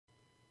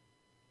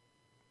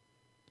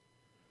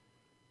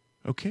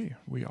Okay,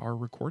 we are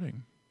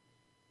recording.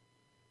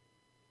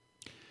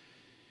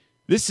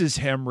 This is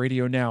Ham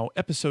Radio Now,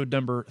 episode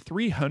number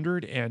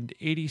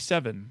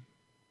 387,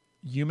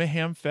 Yuma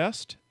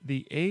Hamfest,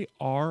 the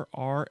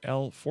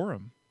ARRL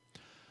Forum.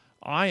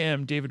 I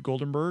am David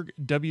Goldenberg,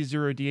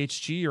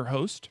 W0DHG, your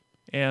host,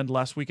 and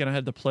last weekend I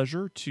had the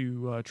pleasure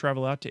to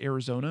travel out to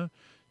Arizona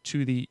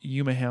to the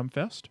Yuma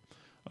Hamfest.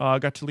 I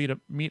got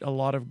to meet a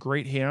lot of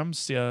great hams,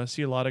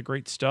 see a lot of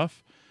great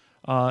stuff.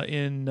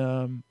 In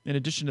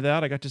addition to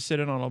that, I got to sit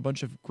in on a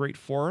bunch of great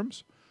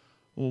forums.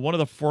 Well, one of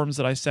the forums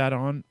that I sat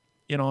in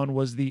on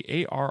was the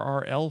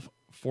ARRL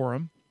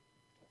forum,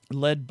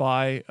 led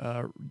by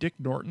Dick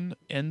Norton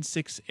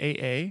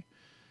N6AA,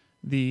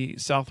 the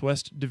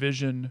Southwest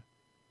Division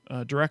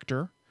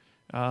director,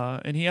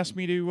 and he asked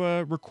me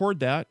to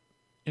record that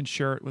and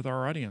share it with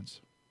our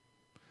audience.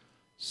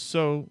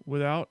 So,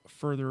 without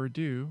further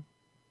ado,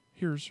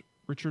 here's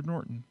Richard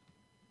Norton.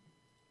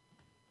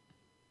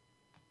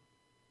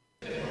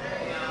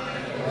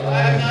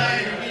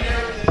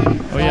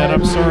 Oh yeah, and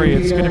I'm sorry,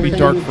 it's going to be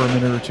dark for a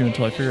minute or two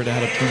until I figured out how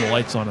to turn the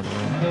lights on in the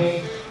room.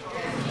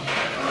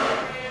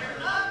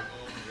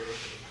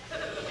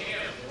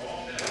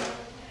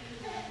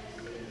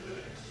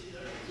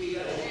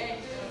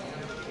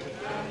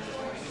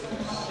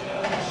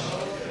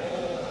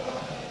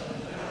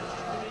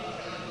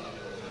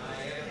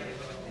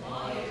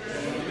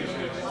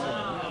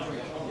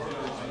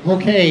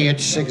 Okay,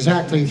 it's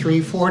exactly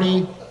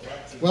 3:40.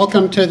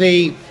 Welcome to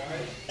the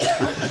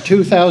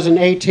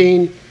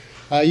 2018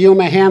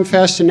 Yuma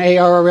Hamfest and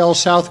ARRL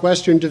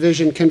Southwestern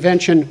Division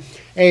Convention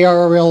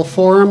ARRL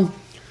Forum.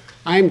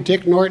 I'm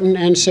Dick Norton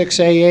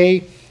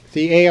N6AA,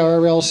 the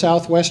ARRL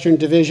Southwestern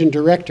Division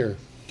Director.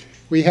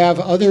 We have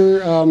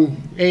other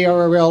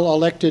ARRL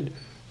elected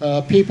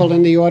people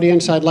in the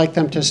audience. I'd like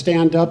them to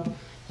stand up.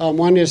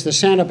 One is the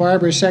Santa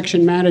Barbara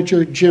Section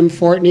Manager, Jim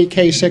Fortney,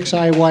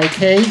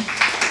 K6IYK.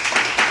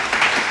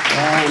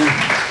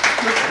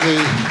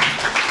 The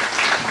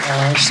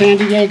San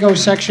Diego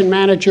Section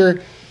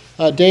Manager,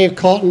 Dave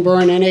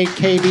Kaltenborn,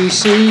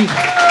 N8KBC.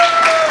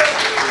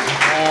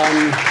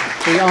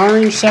 The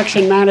Orange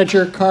Section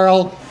Manager,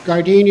 Carl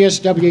Gardenius,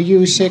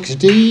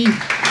 WU6D.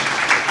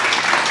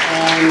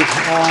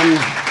 And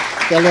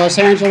the Los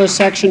Angeles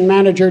Section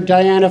Manager,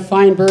 Diana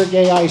Feinberg,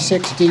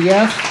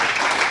 AI6DF.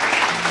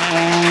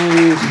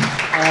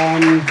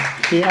 And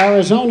the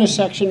Arizona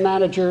Section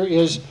Manager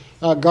is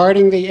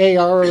guarding the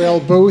ARRL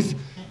booth.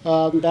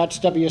 That's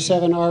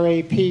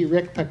W7RAP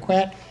Rick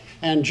Paquette,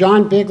 and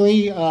John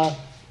Bigley,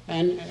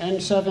 and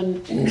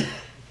N7J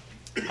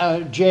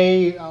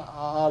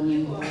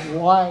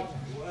Y.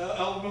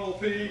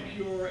 LMLP,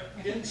 you're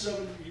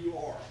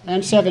N7UR.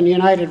 N7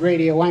 United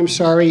Radio, I'm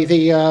sorry,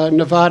 the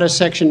Nevada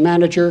Section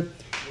Manager.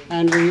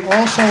 And we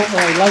also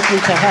are likely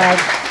to have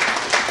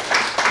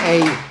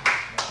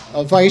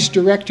a Vice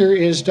Director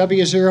is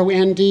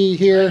W0ND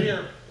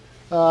here.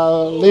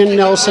 Lynn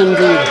Nelson,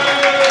 the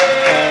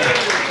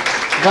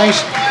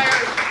Vice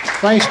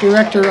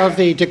Director of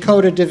the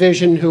Dakota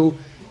Division, who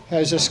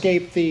has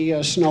escaped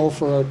the snow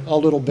for a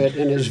little bit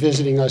and is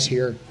visiting us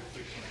here.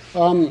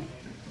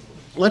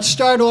 Let's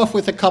start off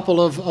with a couple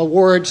of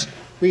awards.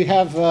 We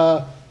have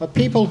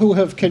people who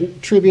have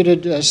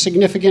contributed a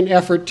significant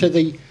effort to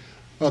the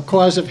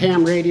cause of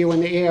ham radio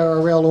and the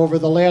ARRL over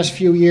the last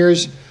few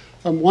years.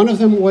 One of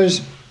them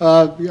was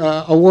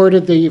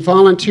awarded the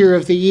Volunteer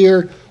of the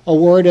Year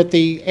award at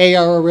the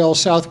ARRL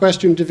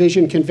Southwestern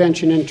Division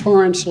Convention in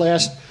Torrance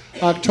last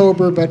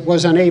October, but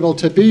was unable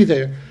to be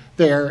there.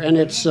 And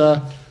it's the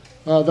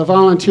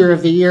Volunteer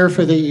of the Year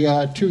for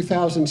the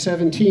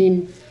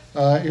 2017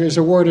 is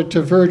awarded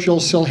to Virgil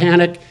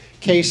Silhanic,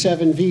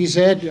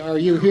 K7VZ. Are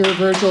you here,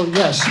 Virgil?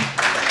 Yes.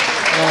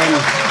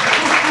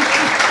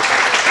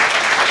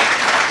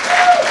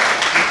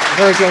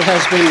 Virgil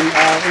has been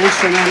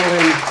instrumental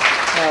in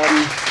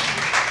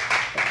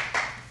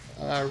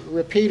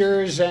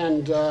repeaters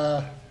and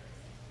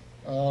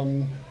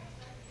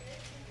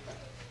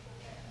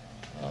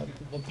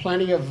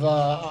plenty of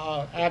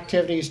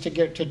activities to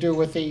get to do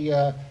with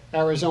the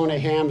Arizona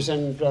hams,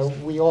 and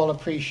we all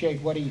appreciate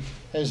what he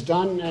has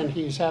done, and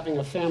he's having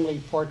a family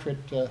portrait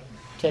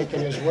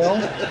taken as well.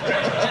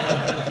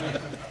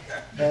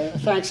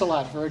 Thanks a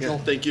lot, Virgil.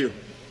 Yeah, thank you.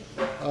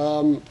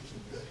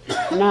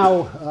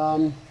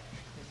 Now,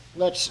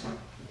 let's...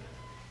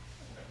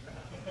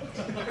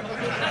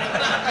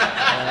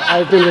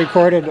 I've been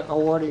recorded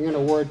awarding an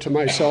award to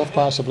myself,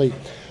 possibly.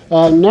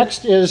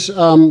 Next is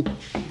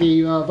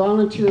the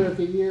Volunteer of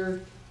the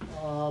Year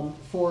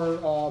for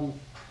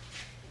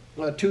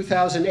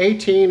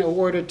 2018,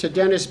 awarded to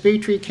Dennis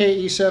Beatry,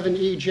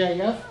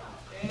 KE7EJF.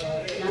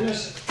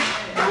 Dennis is the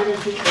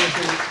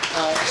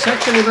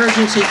Section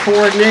Emergency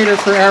Coordinator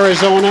for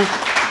Arizona.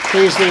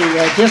 He's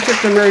the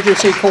District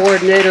Emergency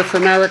Coordinator for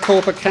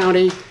Maricopa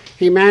County.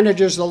 He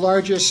manages the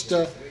largest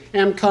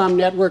MCOM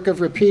network of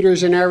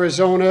repeaters in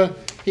Arizona.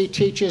 He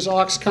teaches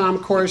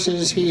Oxcom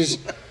courses. He's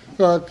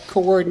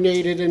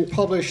coordinated and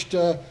published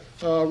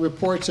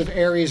reports of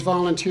ARRL's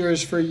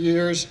volunteers for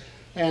years.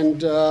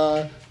 and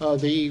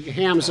the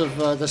hams of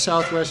the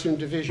Southwestern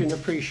Division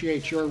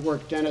appreciate your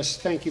work, Dennis.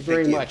 Thank you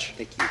very much.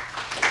 Thank you.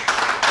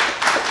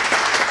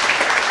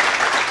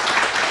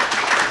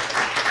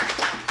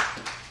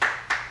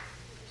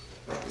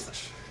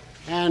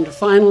 And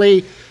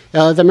finally,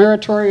 the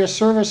Meritorious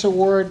Service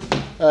Award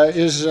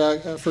is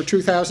for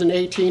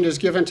 2018 is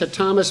given to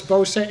Thomas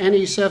Bosa,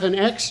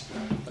 NE7X.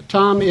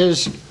 Tom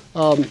is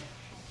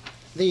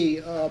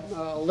the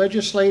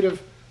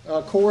legislative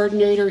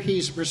coordinator.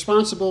 He's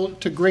responsible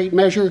to great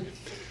measure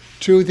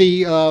to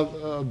the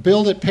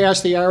bill that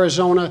passed the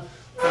Arizona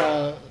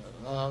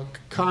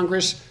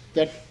Congress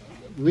that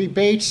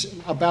rebates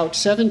about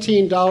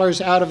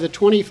 $17 out of the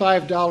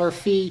 $25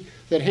 fee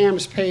that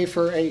hams pay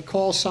for a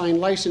call sign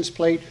license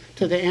plate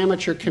to the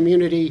amateur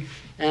community,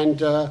 and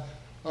the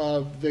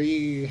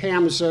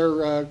hams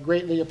are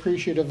greatly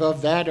appreciative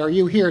of that. Are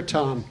you here,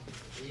 Tom?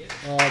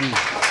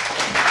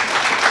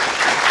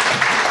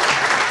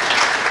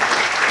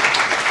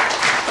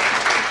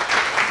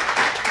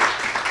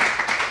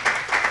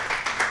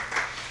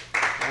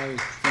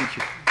 Thank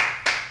you.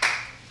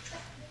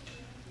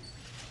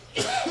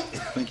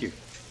 Thank you.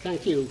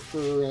 Thank you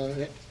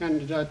for,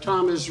 and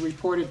Tom is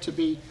reported to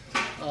be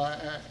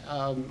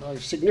a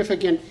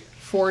significant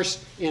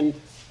force in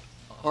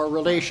our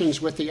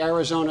relations with the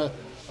Arizona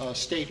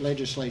state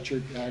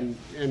legislature, and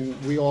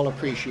we all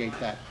appreciate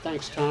that.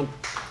 Thanks, Tom.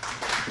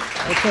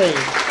 Okay,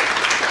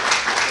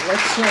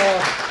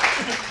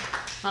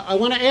 I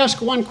want to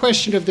ask one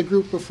question of the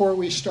group before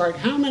we start.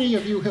 How many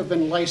of you have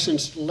been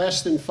licensed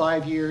less than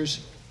 5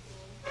 years?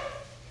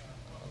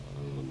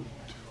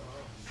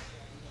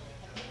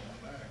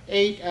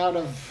 8 out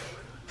of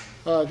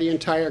the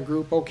entire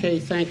group. Okay,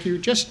 thank you.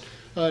 Just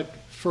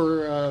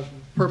for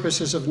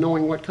purposes of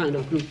knowing what kind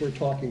of group we're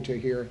talking to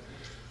here.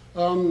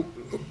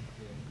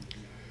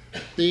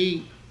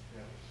 The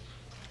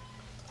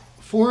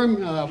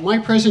forum, my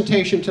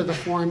presentation to the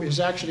forum is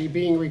actually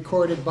being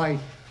recorded by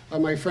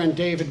my friend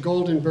David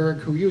Goldenberg,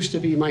 who used to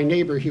be my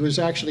neighbor. He was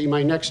actually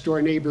my next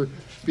door neighbor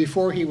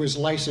before he was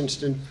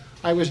licensed, and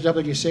I was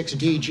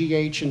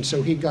W6DGH, and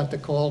so he got the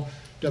call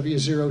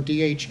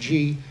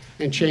W0DHG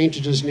and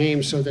changed his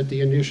name so that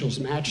the initials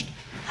matched.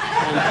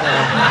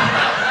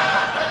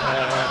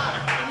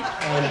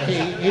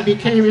 And he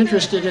became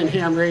interested in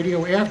ham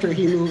radio after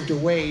he moved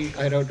away.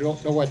 I don't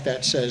know what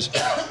that says.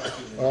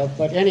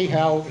 But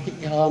anyhow,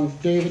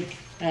 David,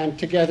 and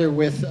together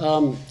with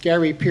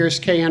Gary Pierce,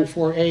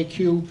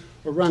 KN4AQ,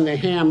 run the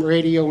Ham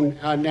Radio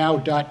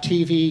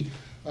Now.tv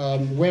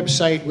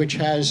website, which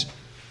has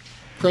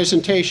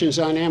presentations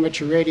on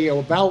amateur radio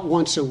about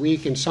once a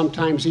week and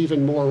sometimes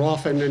even more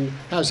often, and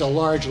has a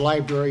large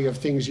library of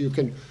things you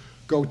can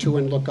go to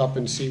and look up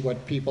and see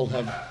what people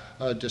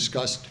have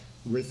discussed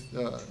with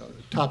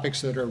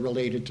topics that are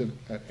related to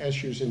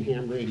issues in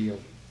ham radio.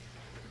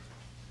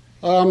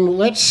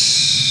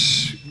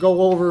 Let's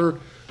go over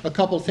a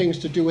couple things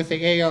to do with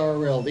the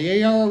ARRL.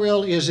 The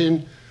ARRL is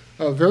in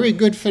a very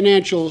good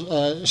financial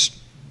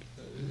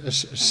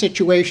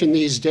situation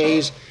these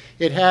days.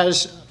 It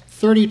has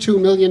 $32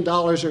 million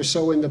or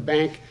so in the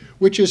bank,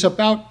 which is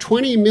about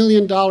 $20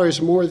 million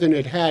more than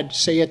it had,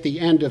 say, at the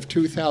end of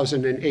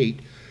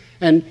 2008.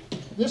 And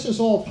this is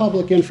all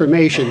public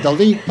information. The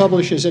league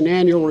publishes an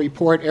annual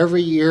report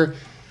every year.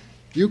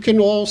 You can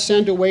all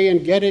send away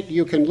and get it.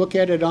 You can look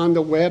at it on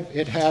the web.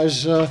 It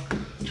has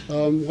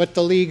what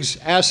the league's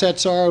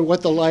assets are,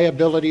 what the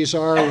liabilities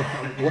are,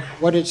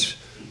 what its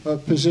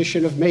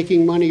position of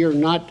making money or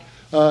not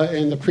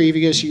in the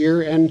previous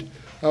year. And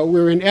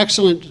we're in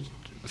excellent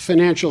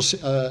financial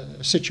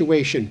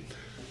situation.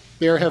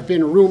 There have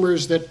been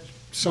rumors that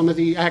some of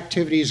the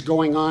activities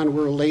going on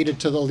were related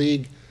to the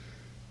league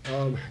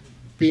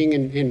being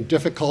in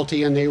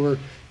difficulty, and they were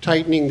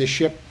tightening the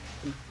ship.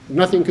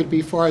 Nothing could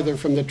be farther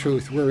from the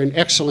truth. We're in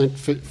excellent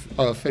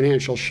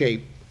financial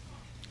shape.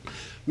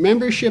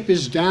 Membership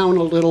is down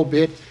a little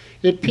bit.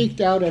 It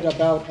peaked out at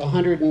about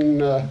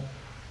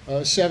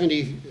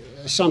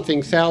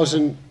 170-something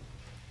thousand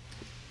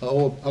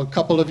a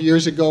couple of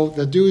years ago.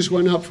 The dues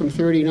went up from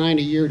 $39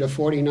 a year to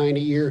 $49 a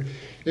year.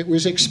 It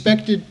was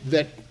expected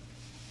that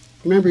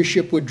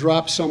membership would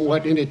drop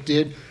somewhat, and it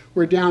did.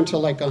 We're down to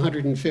like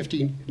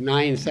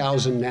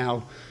 159,000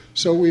 now.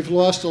 So we've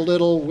lost a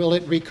little. Will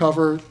it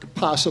recover?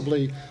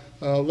 Possibly.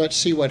 Let's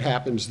see what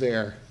happens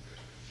there.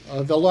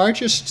 The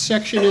largest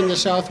section in the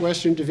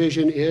Southwestern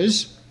Division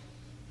is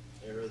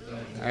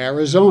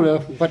Arizona.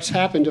 What's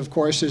happened, of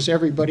course, is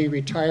everybody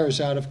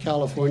retires out of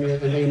California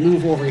and they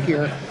move over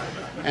here.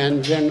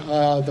 And then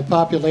the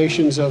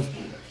populations of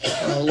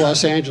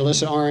Los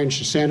Angeles,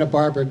 Orange, Santa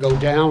Barbara go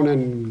down,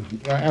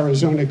 and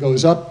Arizona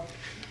goes up.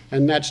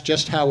 And that's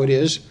just how it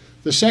is.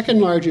 The second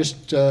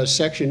largest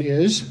section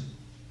is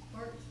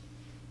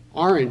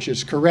Orange.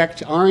 Is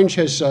correct. Orange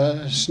has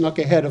snuck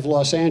ahead of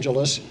Los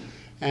Angeles,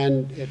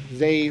 and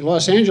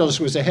Los Angeles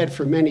was ahead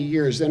for many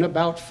years. Then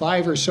about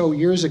 5 or so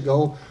years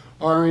ago,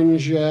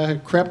 Orange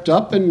crept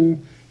up,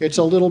 and it's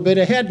a little bit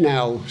ahead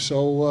now.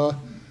 So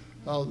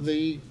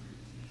the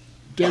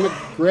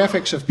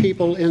demographics of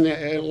people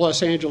in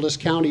Los Angeles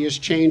County has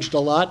changed a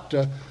lot.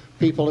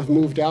 People have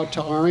moved out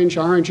to Orange.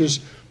 Orange is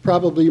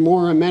probably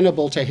more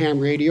amenable to ham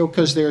radio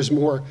because there's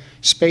more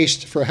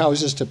space for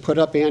houses to put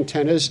up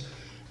antennas.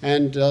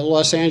 And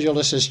Los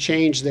Angeles has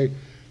changed. The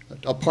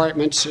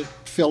apartments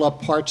fill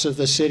up parts of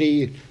the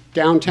city.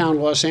 Downtown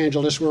Los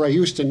Angeles, where I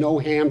used to know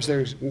hams,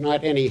 there's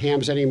not any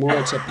hams anymore.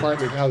 It's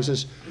apartment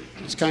houses.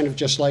 It's kind of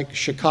just like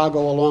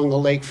Chicago along the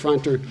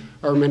lakefront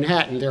or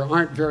Manhattan. There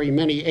aren't very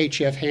many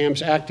HF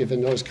hams active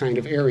in those kind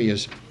of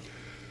areas.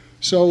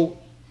 So,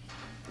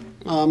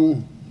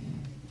 and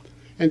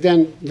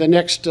then the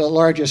next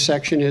largest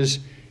section is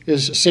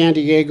San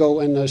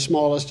Diego, and the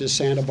smallest is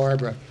Santa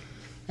Barbara.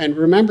 And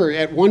remember,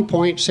 at one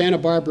point, Santa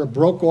Barbara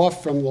broke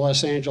off from the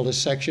Los Angeles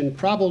section,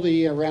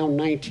 probably around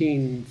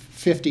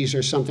 1950s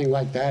or something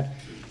like that.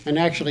 And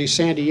actually,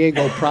 San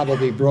Diego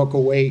probably broke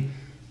away,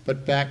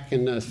 but back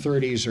in the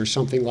 30s or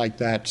something like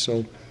that.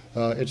 So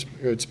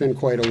it's been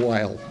quite a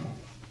while.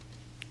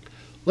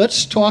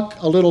 Let's talk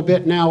a little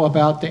bit now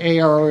about the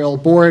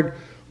ARRL board,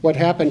 what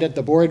happened at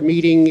the board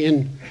meeting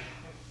in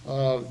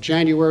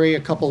January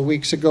a couple of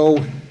weeks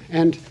ago.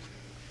 And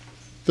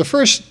the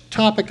first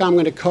topic I'm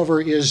going to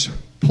cover is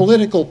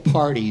political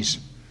parties.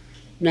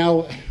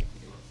 Now,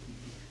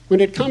 when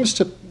it comes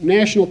to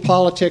national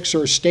politics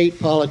or state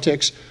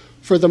politics,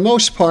 for the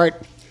most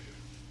part,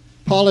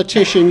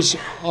 politicians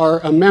are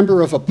a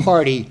member of a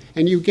party,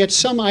 and you get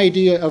some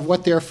idea of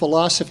what their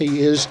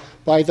philosophy is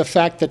by the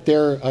fact that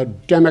they're a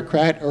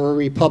Democrat or a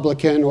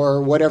Republican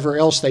or whatever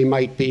else they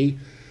might be.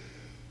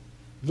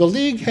 The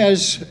League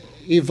has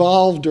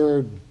evolved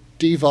or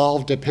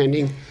devolved,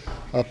 depending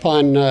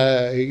upon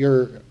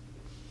your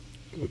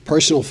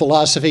personal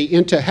philosophy,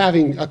 into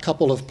having a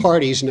couple of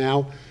parties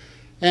now.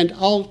 And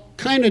I'll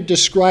kind of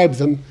describe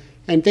them.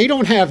 And they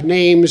don't have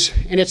names,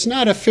 and it's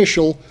not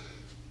official,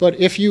 but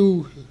if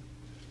you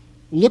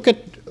look at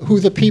who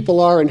the people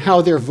are and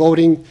how they're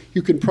voting,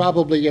 you can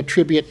probably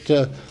attribute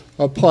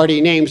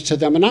party names to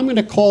them. And I'm going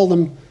to call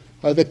them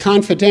the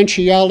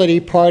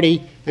Confidentiality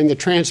Party and the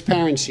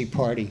Transparency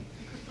Party.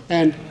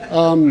 And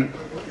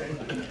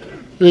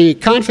the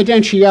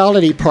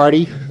Confidentiality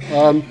Party,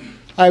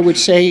 I would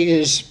say,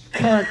 is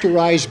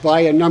characterized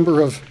by a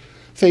number of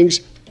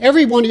things.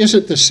 Everyone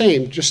isn't the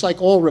same, just like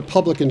all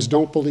Republicans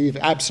don't believe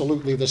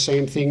absolutely the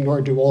same thing,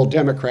 nor do all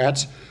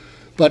Democrats.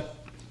 But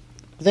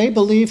they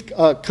believe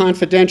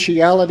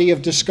confidentiality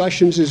of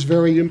discussions is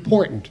very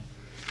important.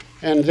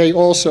 And they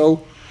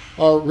also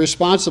are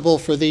responsible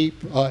for the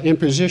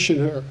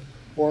imposition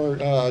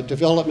or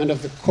development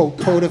of the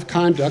code of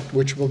conduct,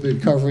 which we'll be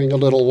covering a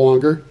little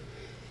longer.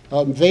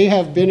 They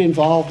have been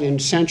involved in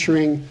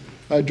censuring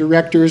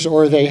directors,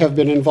 or they have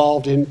been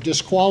involved in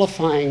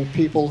disqualifying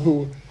people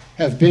who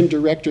have been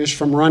directors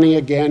from running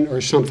again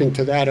or something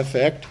to that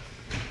effect.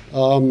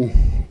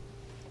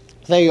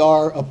 They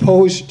are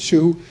opposed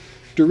to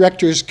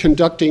directors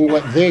conducting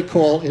what they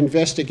call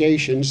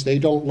investigations. They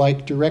don't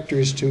like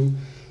directors to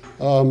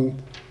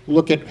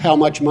look at how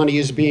much money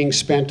is being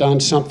spent on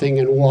something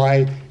and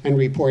why, and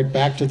report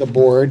back to the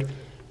board.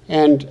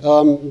 And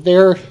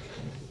they're,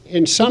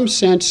 in some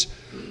sense,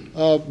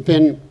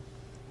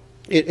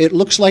 it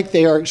looks like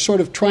they are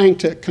sort of trying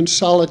to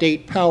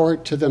consolidate power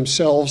to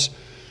themselves,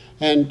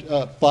 and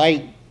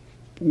by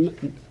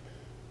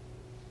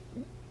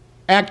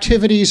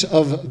activities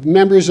of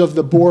members of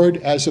the board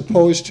as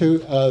opposed to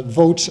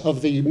votes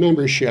of the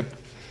membership.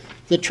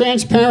 The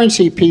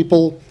transparency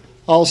people,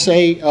 I'll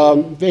say,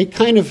 they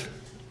kind of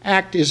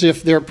act as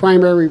if their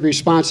primary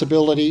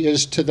responsibility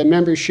is to the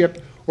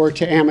membership or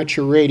to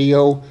amateur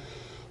radio.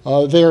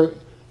 They're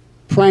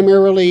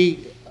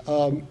primarily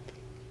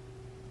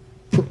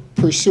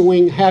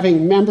pursuing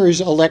having members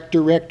elect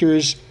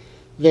directors.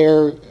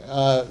 They're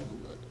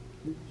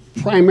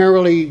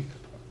primarily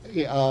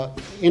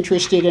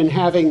interested in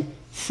having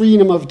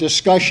freedom of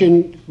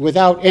discussion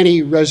without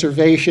any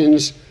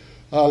reservations.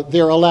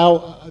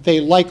 They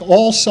like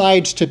all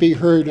sides to be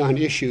heard on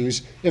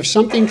issues. If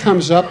something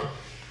comes up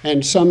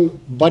and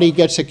somebody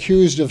gets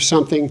accused of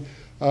something,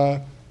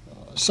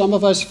 some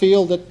of us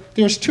feel that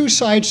there's two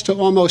sides to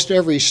almost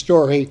every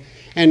story,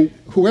 and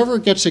whoever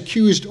gets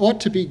accused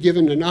ought to be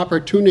given an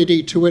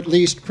opportunity to at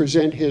least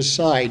present his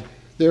side.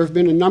 There have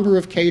been a number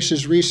of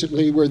cases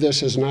recently where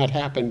this has not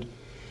happened.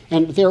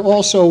 And they're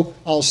also,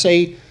 I'll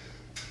say,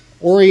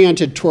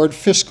 oriented toward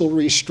fiscal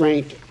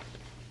restraint.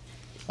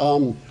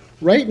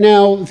 Right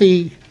now,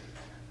 the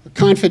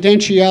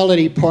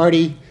Confidentiality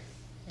Party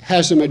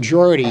has a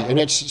majority, and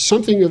it's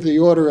something of the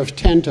order of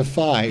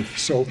 10-5.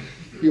 So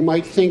you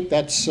might think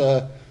that's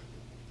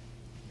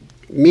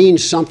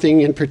means something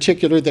in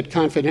particular, that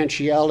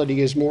confidentiality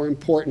is more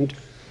important.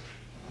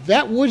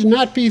 That would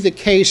not be the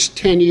case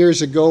 10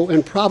 years ago,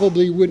 and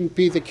probably wouldn't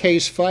be the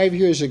case 5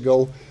 years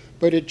ago.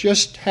 But it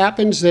just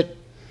happens that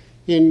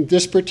in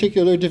this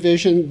particular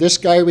division, this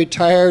guy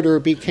retired or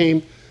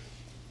became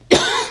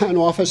an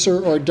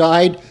officer or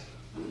died,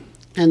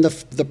 and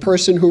the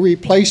person who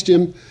replaced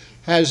him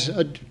has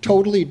a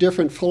totally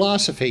different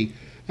philosophy.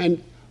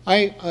 And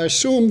I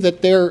assume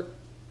that they're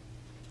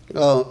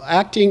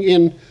acting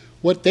in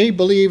what they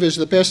believe is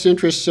the best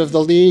interests of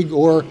the league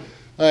or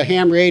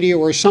ham radio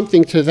or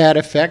something to that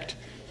effect.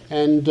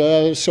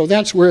 And so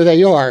that's where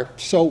they are.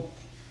 So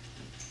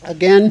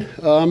again,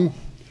 and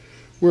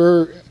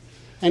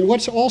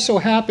what's also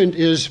happened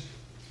is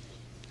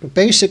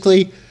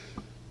basically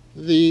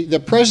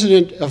the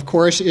president, of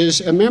course, is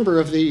a member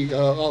of the,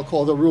 I'll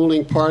call the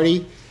ruling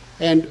party,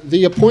 and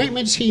the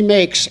appointments he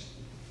makes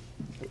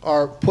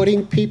are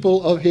putting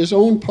people of his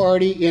own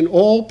party in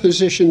all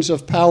positions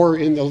of power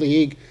in the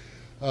league.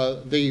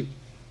 A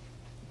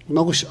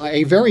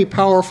very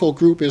powerful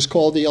group is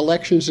called the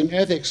Elections and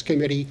Ethics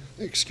Committee.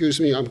 Excuse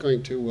me, I'm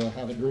going to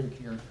have a drink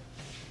here.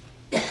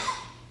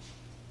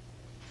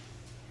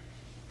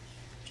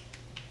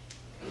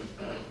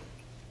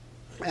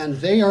 And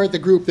they are the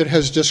group that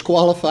has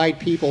disqualified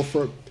people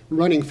for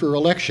running for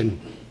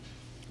election.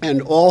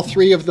 And all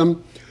three of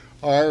them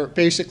are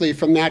basically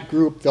from that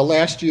group the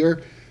last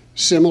year,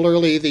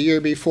 similarly the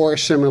year before,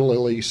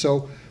 similarly.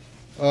 So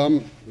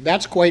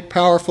that's quite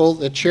powerful.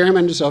 The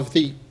chairmen of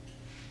the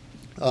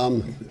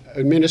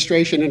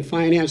Administration and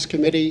Finance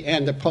Committee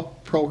and the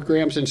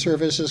Programs and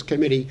Services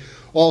Committee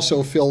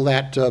also fill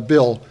that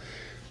bill.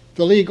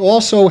 The league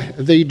also,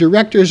 the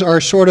directors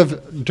are sort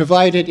of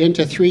divided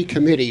into three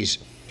committees.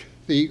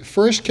 The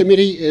first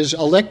committee is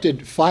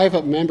elected,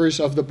 5 members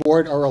of the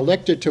board are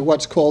elected to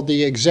what's called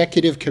the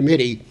executive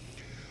committee.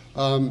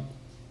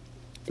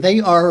 They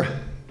are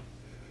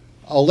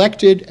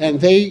elected and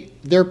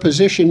their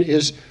position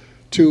is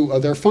to,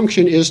 their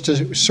function is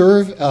to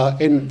serve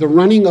in the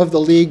running of the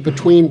league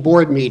between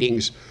board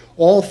meetings.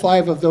 All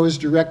 5 of those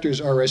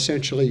directors are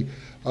essentially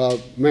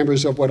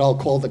members of what I'll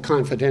call the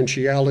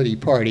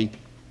confidentiality party.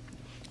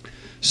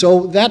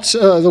 So that's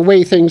the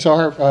way things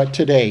are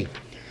today.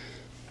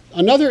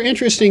 Another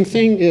interesting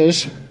thing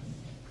is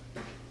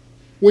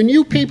when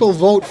you people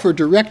vote for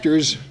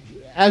directors,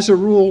 as a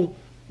rule,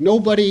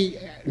 nobody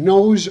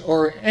knows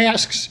or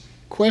asks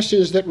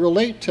questions that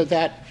relate to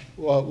that,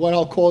 what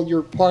I'll call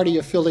your party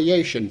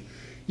affiliation.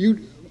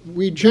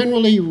 We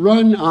generally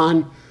run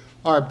on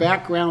our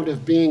background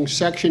of being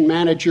section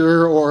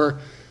manager or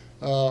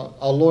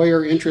a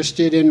lawyer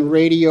interested in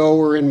radio,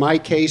 or in my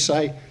case,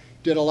 I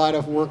did a lot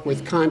of work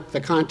with the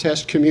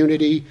contest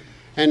community,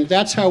 and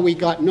that's how we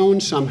got known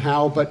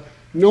somehow, but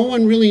no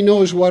one really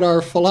knows what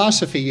our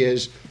philosophy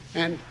is.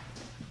 And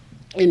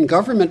in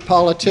government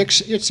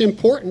politics, it's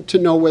important to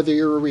know whether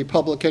you're a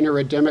Republican or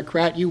a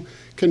Democrat. You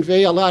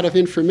convey a lot of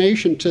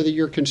information to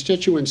your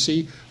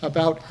constituency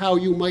about how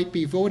you might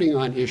be voting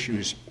on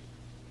issues.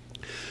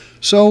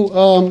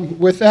 So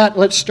with that,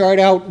 let's start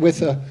out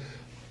with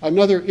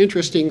another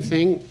interesting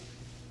thing.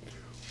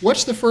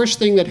 What's the first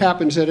thing that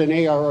happens at an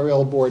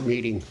ARRL board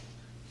meeting?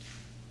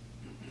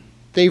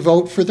 They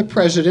vote for the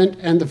president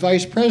and the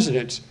vice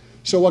presidents.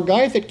 So a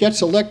guy that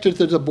gets elected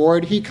to the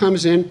board, he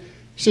comes in,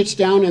 sits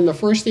down, and the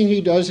first thing he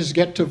does is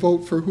get to vote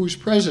for who's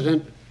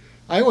president.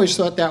 I always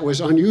thought that was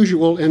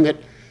unusual, in that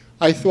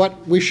I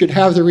thought we should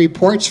have the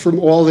reports from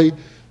all the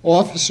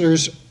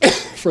officers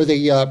for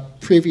the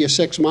previous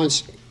 6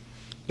 months,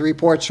 the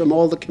reports from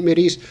all the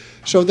committees,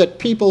 so that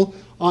people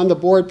on the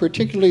board,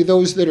 particularly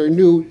those that are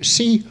new,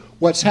 see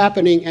what's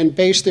happening and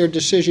base their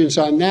decisions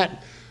on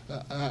that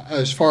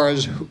as far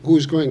as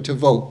who's going to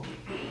vote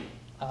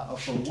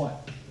for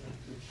what.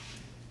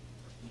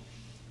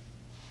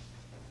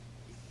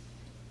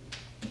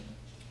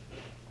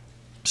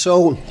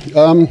 So,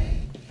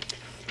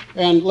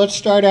 and let's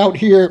start out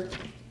here.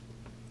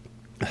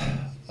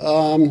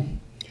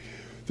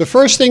 The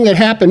first thing that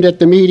happened at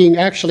the meeting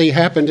actually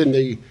happened in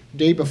the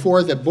day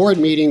before the board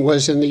meeting,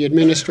 was in the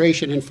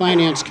Administration and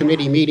Finance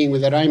Committee meeting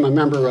that I'm a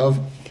member of,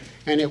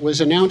 and it was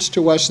announced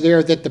to us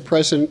there that the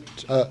present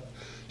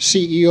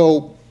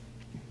CEO,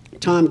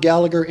 Tom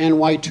Gallagher,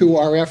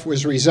 NY2RF,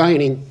 was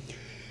resigning.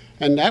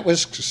 And that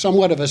was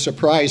somewhat of a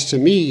surprise to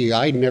me.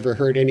 I'd never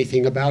heard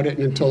anything about it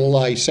until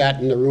I sat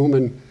in the room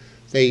and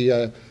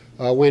they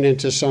went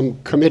into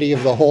some committee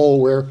of the whole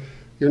where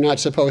you're not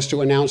supposed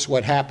to announce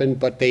what happened,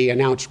 but they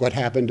announced what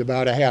happened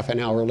about a half an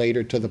hour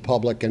later to the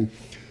public. And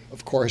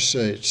of course,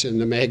 it's in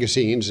the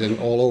magazines and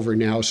all over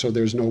now, so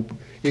there's no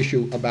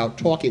issue about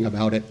talking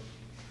about it.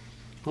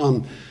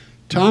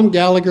 Tom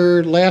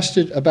Gallagher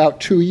lasted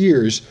about 2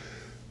 years.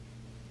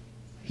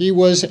 He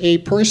was a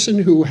person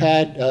who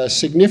had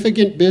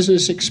significant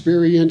business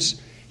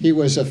experience. He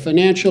was a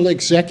financial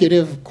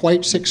executive,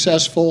 quite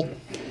successful.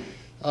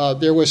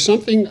 There was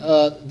something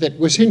that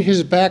was in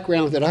his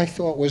background that I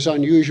thought was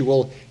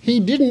unusual. He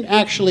didn't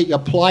actually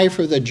apply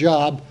for the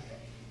job.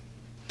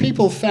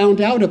 People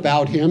found out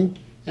about him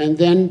and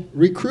then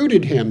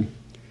recruited him.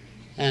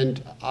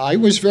 And I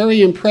was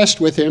very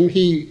impressed with him.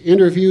 He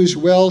interviews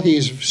well,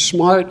 he's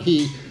smart,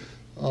 he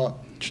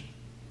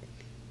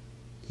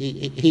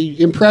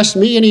impressed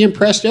me and he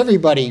impressed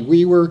everybody.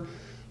 We were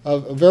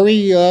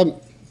very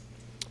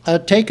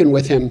taken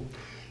with him.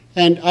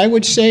 And I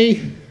would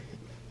say,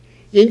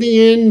 in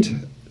the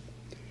end,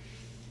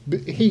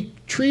 he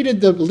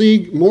treated the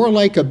league more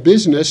like a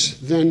business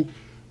than,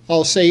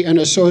 I'll say, an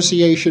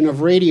association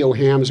of radio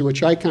hams,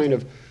 which I kind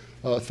of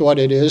thought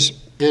it is.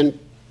 And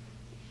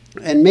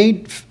and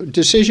made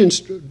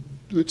decisions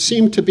that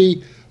seemed to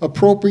be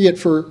appropriate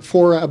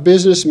for a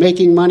business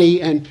making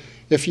money. And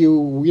if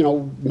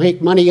you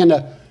make money in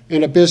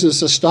a business,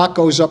 the stock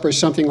goes up or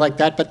something like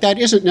that. But that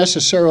isn't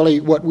necessarily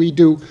what we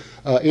do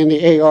in the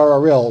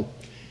ARRL.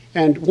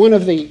 And one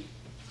of the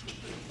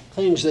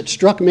things that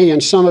struck me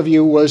and some of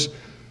you was,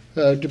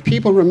 do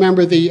people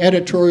remember the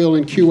editorial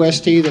in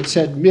QST that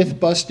said, "Myth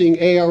busting,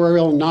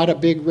 ARRL not a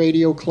big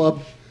radio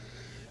club"?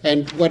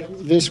 And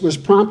what this was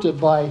prompted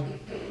by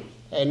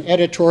an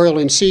editorial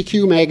in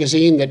CQ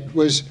magazine that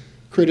was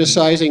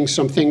criticizing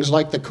some things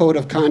like the code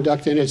of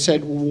conduct, and it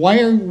said, why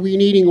are we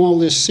needing all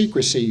this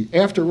secrecy?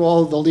 After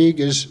all, the league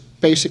is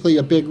basically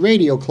a big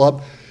radio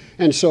club.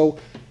 And so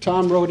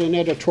Tom wrote an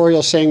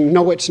editorial saying,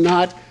 no, it's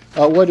not.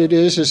 What it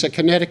is a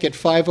Connecticut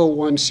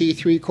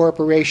 501c3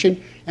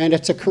 corporation, and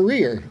it's a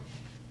career.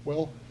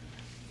 Well,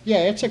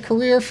 yeah, it's a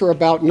career for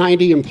about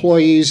 90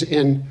 employees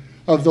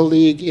of the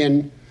league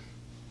in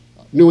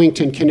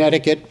Newington,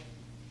 Connecticut.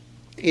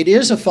 It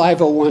is a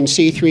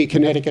 501c3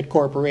 Connecticut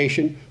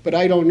corporation, but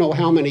I don't know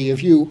how many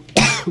of you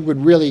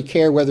would really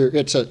care whether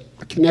it's a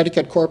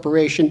Connecticut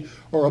corporation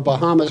or a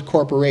Bahamas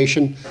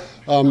corporation.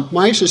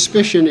 My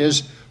suspicion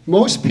is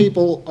most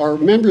people are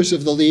members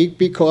of the league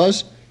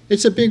because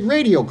it's a big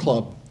radio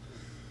club.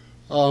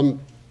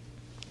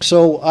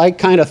 So I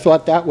kind of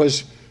thought that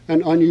was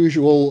an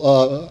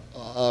unusual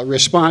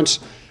response.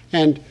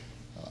 And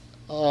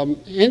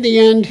in the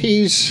end,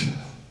 he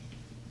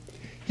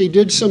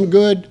did some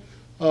good.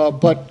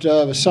 But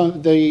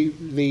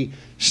the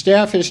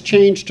staff has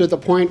changed to the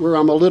point where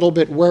I'm a little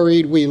bit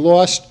worried. We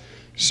lost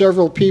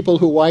several people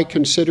who I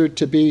considered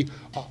to be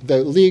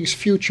the league's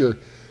future.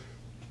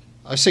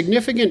 A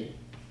significant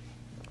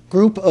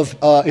group of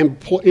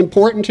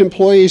important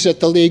employees at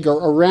the league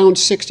are around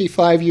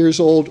 65 years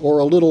old or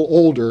a little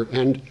older,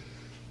 and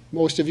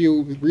most of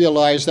you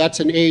realize that's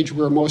an age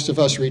where most of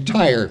us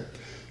retire.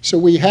 So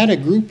we had a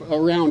group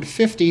around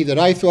 50 that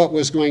I thought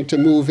was going to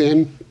move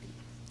in.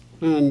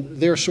 And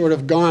they're sort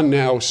of gone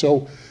now,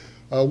 so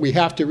we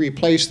have to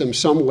replace them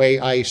some way,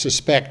 I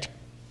suspect.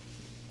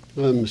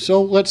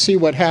 So let's see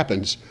what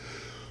happens.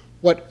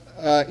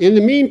 In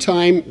the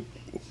meantime,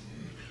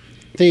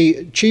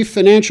 the Chief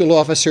Financial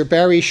Officer,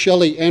 Barry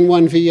Shelley,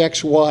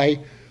 N1VXY,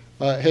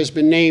 has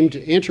been named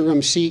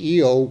interim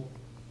CEO.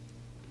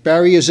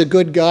 Barry is a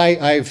good guy.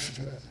 I've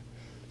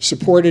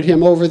supported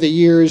him over the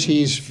years.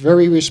 He's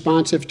very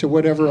responsive to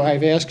whatever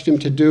I've asked him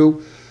to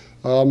do.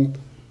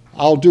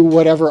 I'll do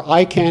whatever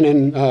I can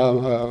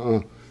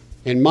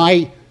in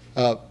my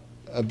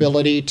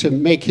ability to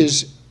make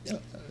his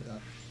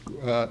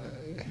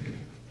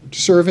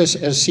service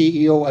as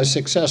CEO as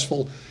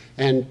successful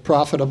and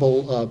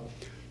profitable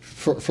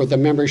for the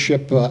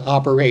membership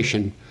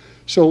operation.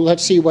 So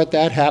let's see what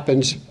that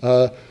happens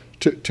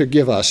to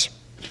give us.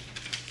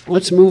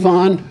 Let's move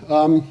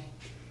on.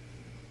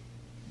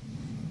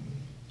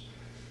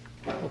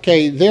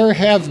 Okay,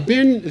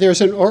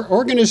 there's an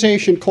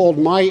organization called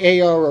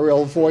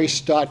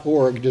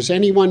myarrlvoice.org. Does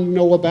anyone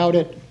know about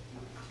it?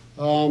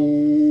 A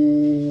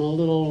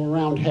little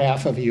around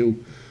half of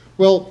you.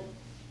 Well,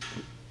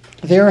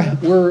 there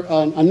were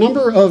a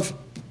number of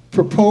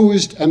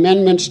proposed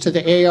amendments to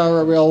the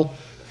ARRL,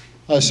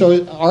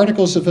 so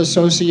Articles of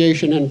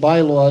Association and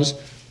bylaws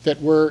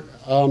that were,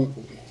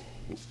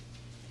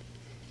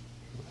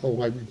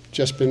 I've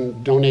just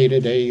been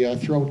donated a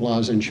throat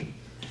lozenge.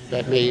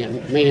 That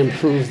may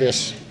improve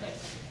this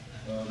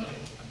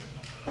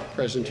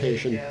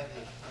presentation.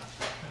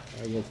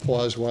 I will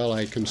pause while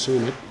I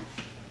consume it.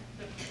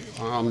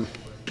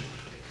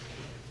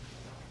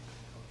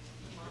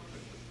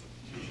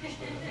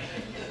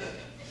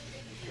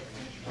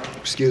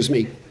 Excuse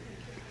me.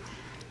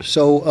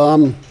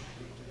 So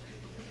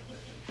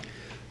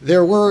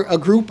there were a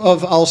group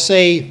of, I'll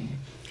say,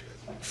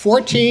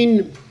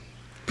 14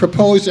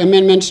 proposed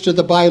amendments to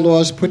the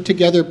bylaws put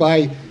together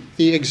by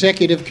the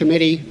executive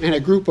committee, and a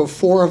group of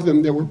 4 of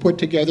them that were put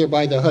together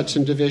by the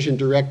Hudson Division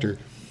Director.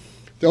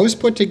 Those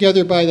put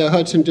together by the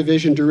Hudson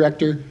Division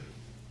Director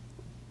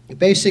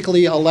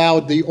basically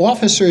allowed the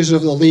officers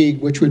of the league,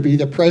 which would be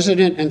the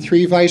president and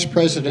 3 vice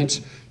presidents,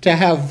 to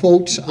have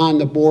votes on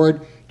the board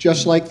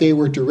just like they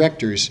were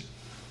directors.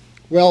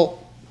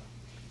 Well,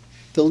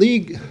 the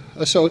league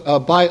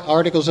by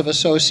Articles of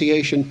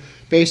Association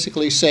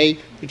basically say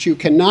that you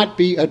cannot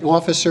be an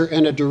officer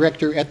and a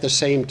director at the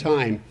same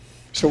time.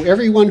 So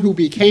everyone who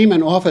became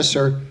an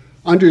officer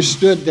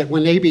understood that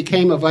when they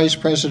became a vice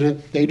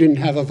president, they didn't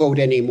have a vote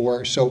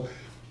anymore. So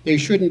they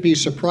shouldn't be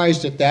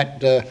surprised at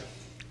that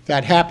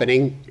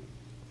happening.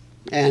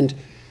 And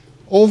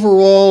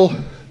overall,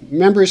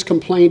 members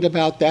complained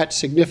about that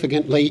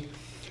significantly.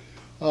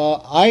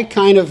 I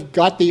kind of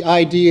got the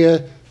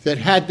idea that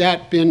had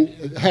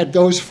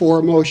those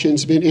 4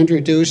 motions been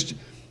introduced,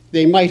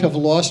 they might have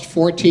lost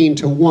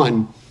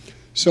 14-1.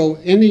 So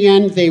in the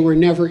end, they were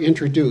never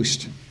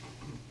introduced.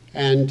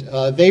 And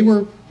they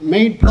were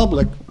made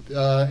public.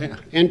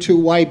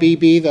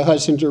 N2YBB, the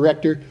Hudson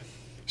director,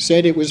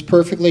 said it was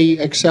perfectly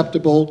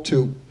acceptable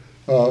to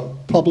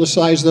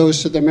publicize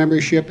those to the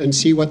membership and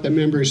see what the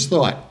members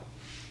thought.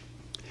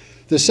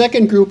 The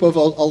second group of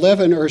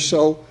 11 or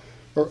so,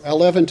 or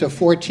 11 to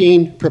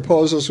 14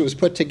 proposals was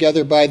put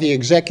together by the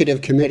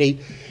executive committee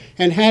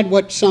and had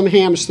what some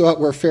hams thought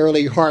were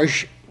fairly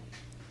harsh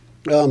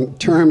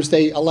terms.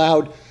 They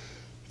allowed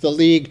the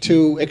league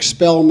to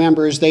expel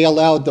members. They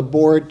allowed the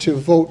board to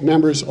vote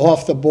members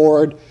off the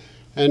board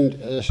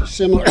and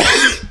similar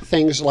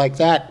things like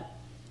that.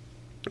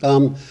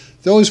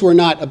 Those were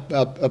not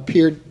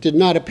did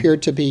not appear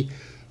to be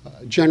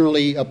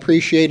generally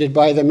appreciated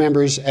by the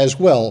members as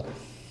well.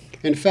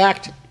 In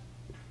fact,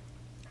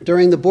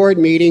 during the board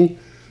meeting,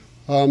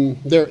 my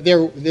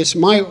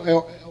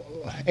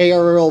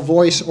ARRL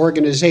Voice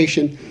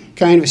organization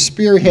kind of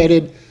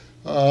spearheaded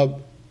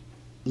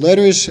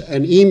letters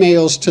and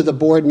emails to the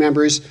board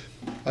members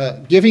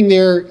giving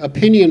their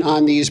opinion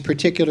on these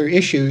particular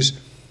issues.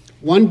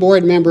 One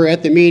board member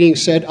at the meeting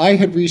said, I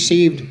had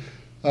received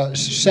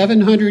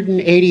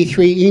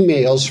 783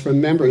 emails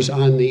from members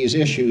on these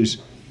issues.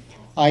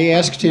 I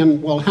asked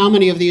him, well, how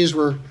many of these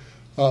were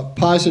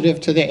positive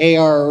to the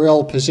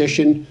ARRL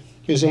position?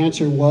 His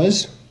answer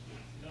was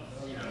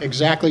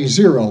exactly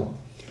 0.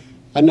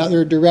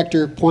 Another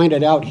director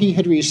pointed out he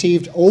had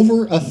received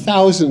over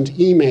 1,000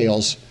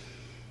 emails,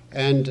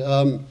 and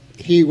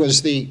he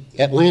was the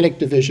Atlantic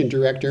Division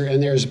director,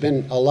 and there's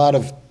been a lot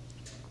of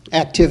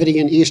activity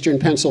in eastern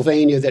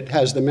Pennsylvania that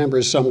has the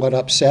members somewhat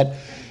upset,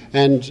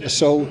 and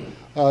so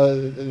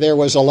there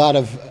was a lot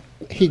of,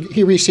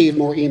 he received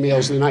more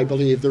emails than I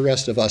believe the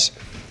rest of us.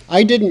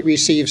 I didn't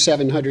receive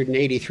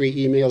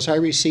 783 emails. I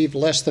received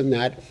less than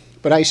that,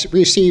 but I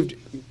received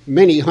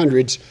many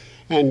hundreds,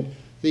 and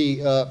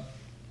the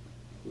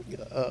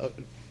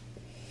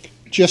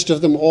gist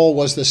of them all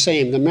was the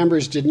same. The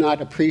members did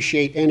not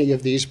appreciate any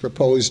of these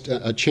proposed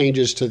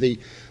changes to the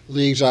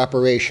league's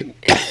operation.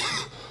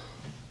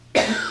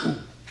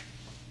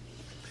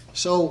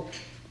 So,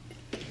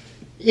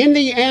 in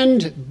the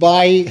end,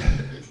 by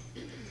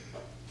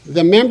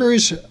the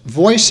members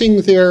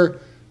voicing their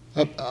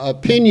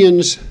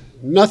opinions,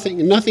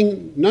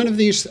 none of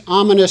these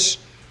ominous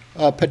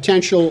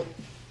potential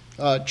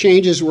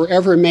changes were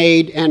ever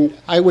made, and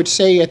I would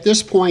say at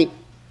this point,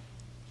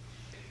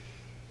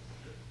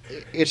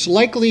 it's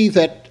likely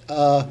that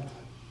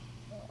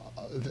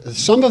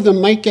some of them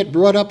might get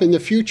brought up in the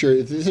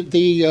future.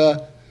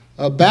 The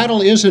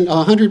battle isn't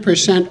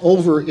 100%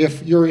 over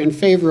if you're in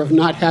favor of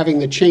not having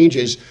the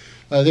changes.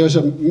 There's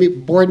a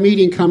board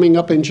meeting coming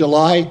up in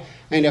July,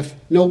 and if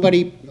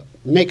nobody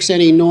makes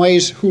any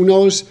noise, who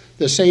knows?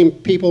 The same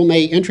people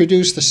may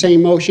introduce the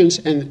same motions,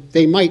 and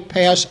they might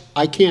pass.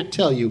 I can't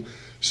tell you.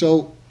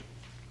 So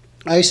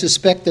I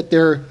suspect that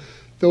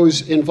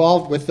those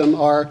involved with them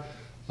are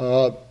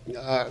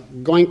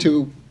going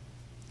to,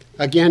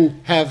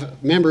 again,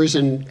 have members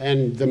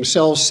and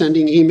themselves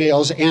sending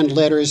emails and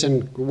letters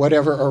and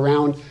whatever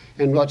around,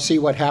 and let's see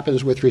what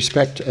happens with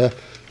respect to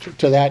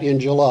that in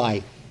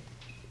July.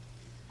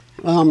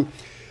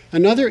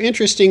 Another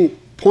interesting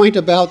point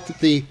about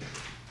the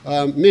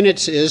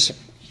minutes is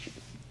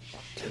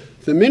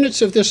the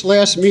minutes of this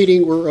last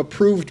meeting were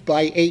approved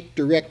by 8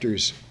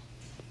 directors.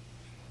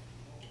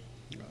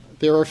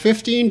 There are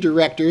 15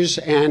 directors,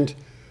 and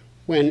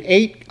when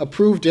 8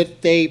 approved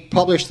it, they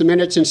published the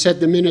minutes and said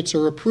the minutes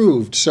are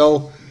approved.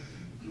 So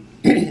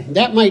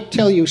that might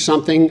tell you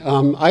something.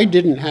 I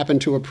didn't happen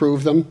to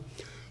approve them.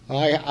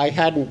 I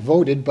hadn't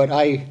voted, but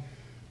I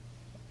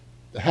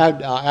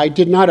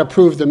did not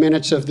approve the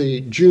minutes of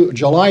the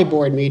July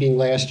board meeting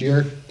last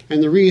year,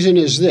 and the reason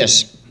is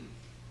this.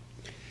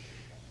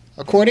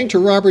 According to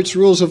Robert's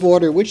Rules of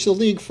Order, which the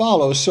league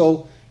follows,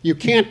 so you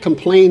can't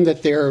complain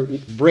that they're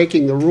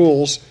breaking the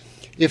rules,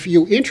 if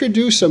you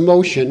introduce a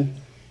motion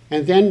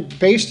and then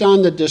based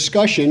on the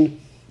discussion,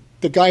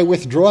 the guy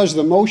withdraws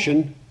the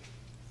motion,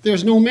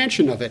 there's no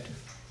mention of it.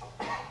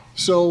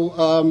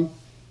 So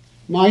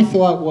my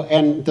thought,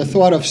 and the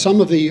thought of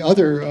some of the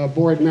other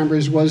board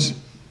members was,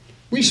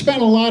 we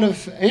spent a lot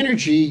of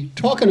energy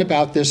talking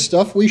about this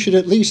stuff. We should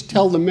at least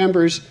tell the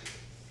members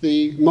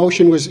the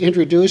motion was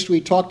introduced, we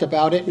talked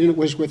about it, and it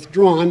was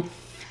withdrawn.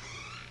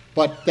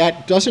 But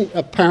that doesn't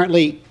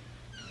apparently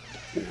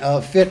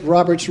fit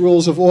Robert's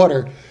Rules of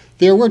Order.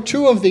 There were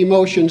 2 of the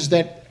motions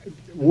that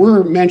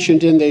were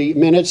mentioned in the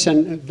minutes,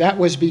 and that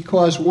was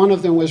because one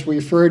of them was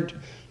referred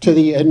to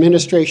the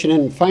Administration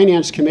and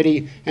Finance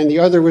Committee, and the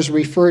other was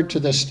referred to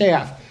the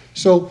staff.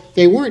 So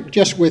they weren't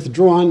just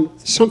withdrawn.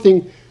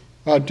 Something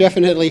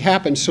definitely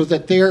happened so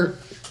that they're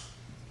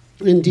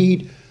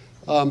indeed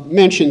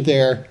mentioned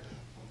there.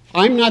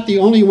 I'm not the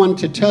only one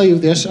to tell you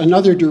this.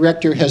 Another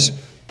director has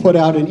put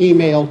out an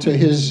email to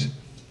his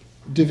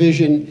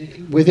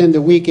division within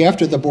the week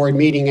after the board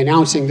meeting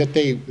announcing that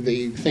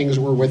the things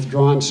were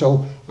withdrawn.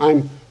 So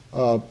I'm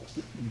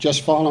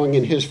just following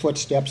in his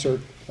footsteps or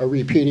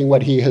repeating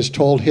what he has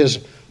told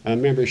his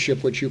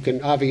membership, which you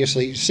can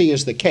obviously see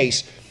is the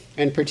case.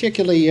 And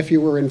particularly if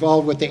you were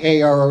involved with the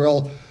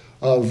ARRL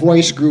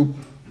voice group,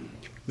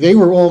 they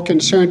were all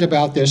concerned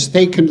about this.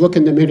 They can look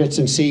in the minutes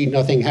and see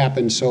nothing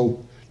happened,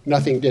 so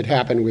nothing did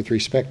happen with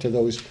respect to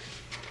those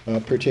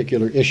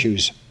particular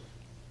issues.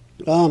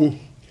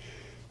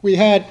 We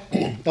had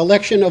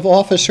election of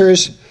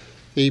officers.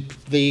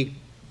 The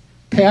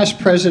past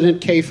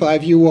president,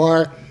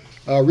 K5UR,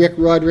 Rick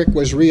Roderick,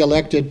 was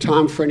reelected.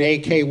 Tom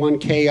Frenet,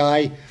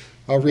 K1KI,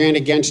 ran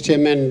against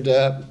him, and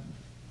the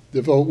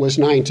vote was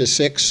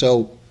 9-6.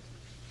 So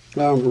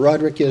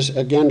Roderick is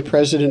again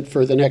president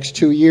for the next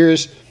 2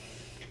 years.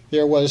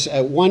 There was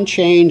one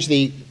change.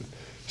 The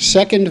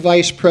second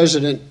vice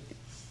president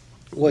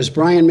was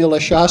Brian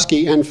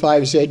Milashowski,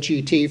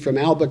 N5ZGT from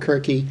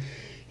Albuquerque.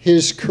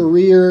 His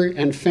career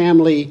and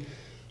family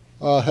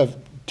have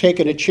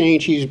taken a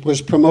change. He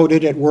was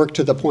promoted at work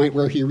to the point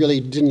where he really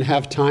didn't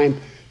have time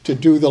to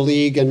do the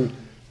league and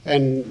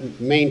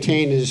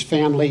maintain his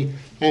family,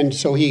 and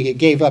so he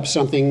gave up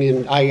something,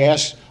 and I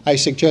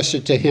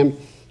suggested to him,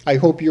 I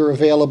hope you're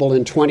available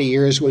in 20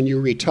 years when you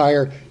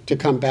retire to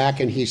come back,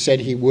 and he said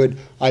he would.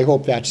 I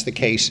hope that's the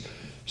case.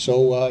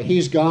 So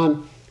he's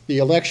gone. The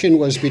election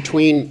was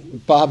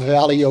between Bob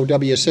Valley,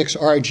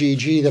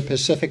 OW6RGG, the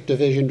Pacific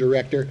Division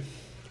Director,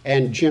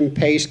 and Jim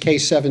Pace,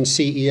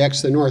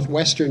 K7CEX, the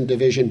Northwestern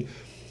Division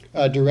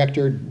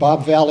Director.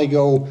 Bob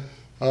Valligo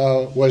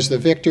was the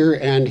victor,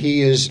 and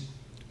he is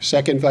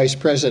second vice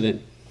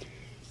president.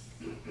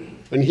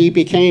 When he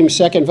became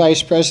second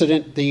vice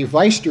president, the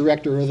vice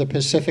director of the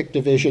Pacific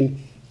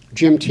Division,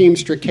 Jim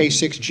Teamster,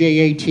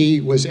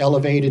 K6JAT, was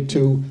elevated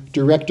to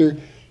director.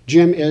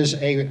 Jim is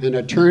an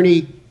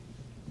attorney.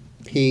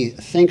 He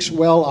thinks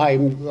well.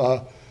 I'm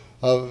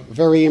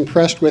very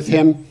impressed with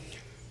him.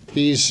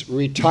 He's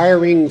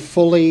retiring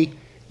fully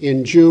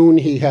in June.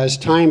 He has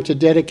time to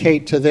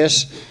dedicate to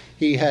this.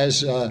 He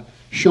has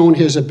shown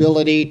his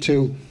ability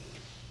to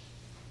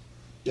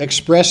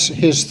express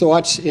his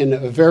thoughts in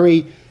a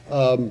very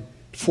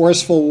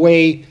forceful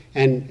way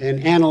and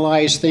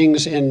analyze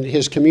things in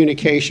his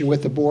communication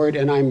with the board,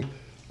 and I'm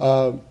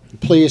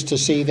pleased to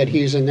see that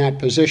he's in that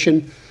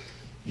position.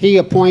 He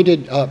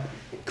appointed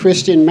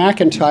Kristen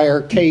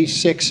McIntyre,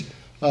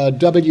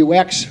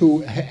 K6WX,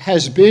 who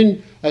has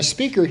been a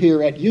speaker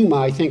here at Yuma,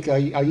 I think,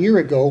 a year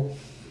ago.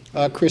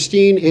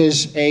 Christine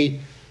is an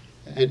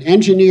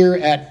engineer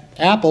at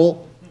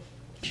Apple.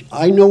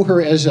 I know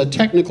her as a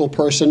technical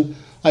person.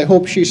 I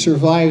hope she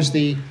survives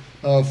the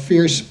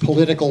fierce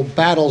political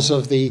battles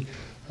of the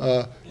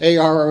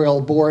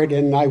ARRL board,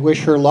 and I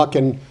wish her luck,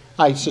 and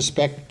I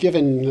suspect,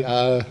 given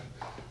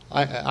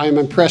I'm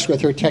impressed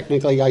with her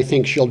technically, I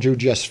think she'll do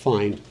just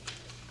fine.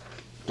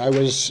 I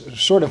was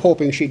sort of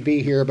hoping she'd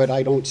be here, but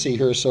I don't see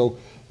her, so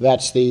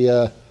that's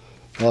the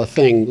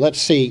thing.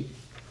 Let's see.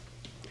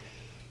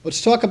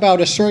 Let's talk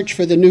about a search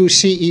for the new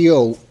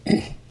CEO.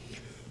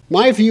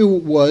 My view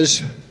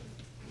was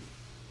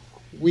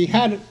we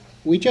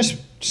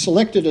just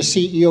selected a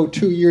CEO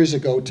 2 years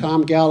ago,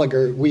 Tom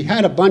Gallagher. We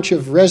had a bunch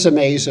of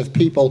resumes of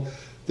people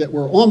that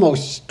were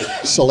almost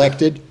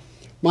selected.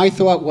 My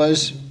thought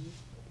was,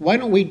 why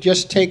don't we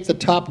just take the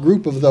top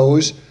group of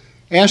those,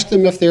 ask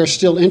them if they're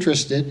still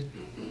interested,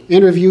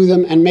 interview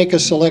them, and make a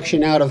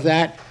selection out of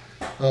that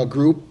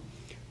group.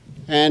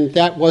 And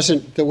that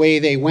wasn't the way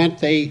they went.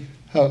 They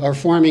are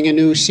forming a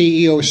new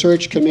CEO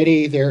search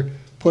committee. They're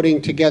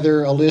putting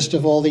together a list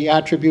of all the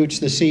attributes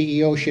the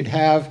CEO should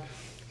have.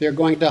 They're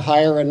going to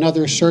hire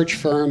another search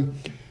firm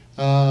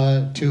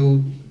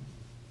to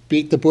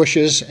beat the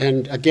bushes.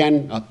 And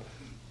again,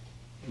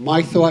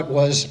 my thought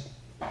was,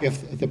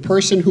 if the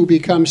person who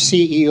becomes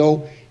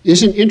CEO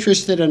isn't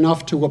interested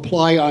enough to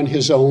apply on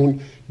his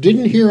own,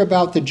 didn't hear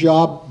about the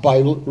job by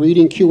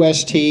reading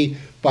QST,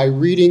 by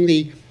reading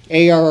the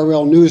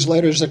ARRL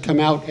newsletters that come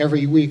out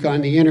every week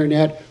on the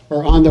internet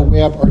or on the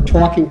web, or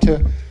talking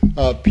to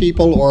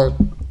people, or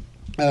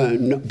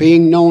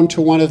being known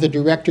to one of the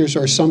directors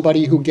or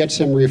somebody who gets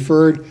him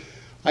referred,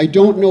 I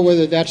don't know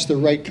whether that's the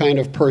right kind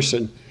of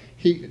person.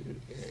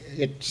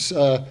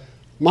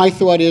 My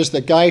thought is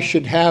the guy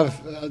should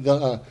have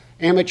the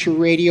amateur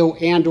radio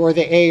and or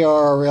the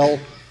ARRL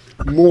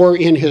more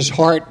in his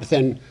heart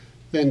than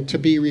to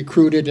be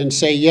recruited and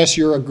say, yes,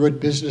 you're a good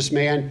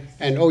businessman,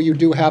 and oh, you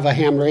do have a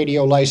ham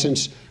radio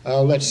license,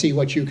 let's see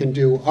what you can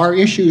do. Our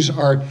issues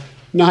are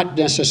not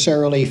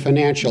necessarily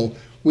financial.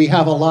 We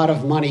have a lot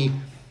of money.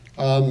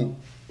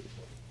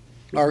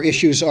 Our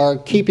issues are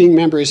keeping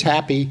members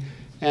happy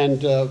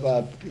and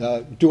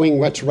doing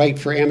what's right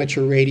for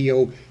amateur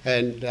radio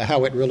and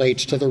how it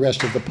relates to the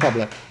rest of the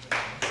public.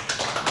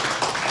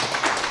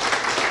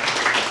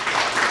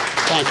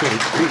 Thank you.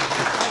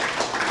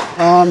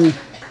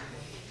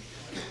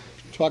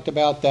 Talked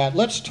about that.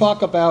 Let's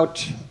talk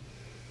about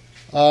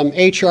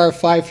HR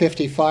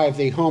 555,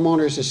 the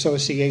Homeowners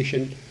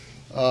Association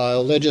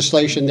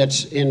legislation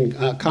that's in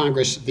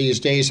Congress these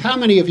days. How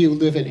many of you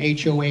live in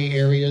HOA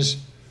areas?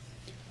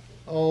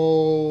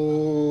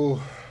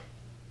 Oh,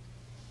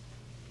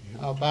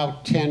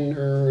 about 10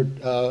 or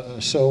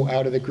so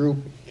out of the group.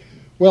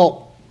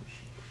 Well,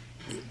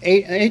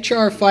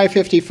 HR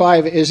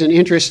 555 is an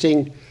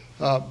interesting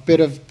bit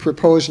of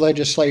proposed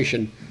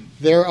legislation.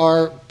 There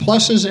are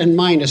pluses and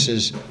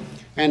minuses,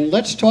 and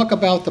let's talk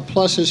about the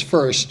pluses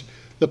first.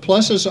 The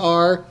pluses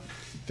are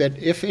that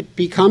if it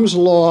becomes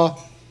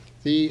law,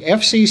 the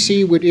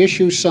FCC would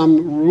issue some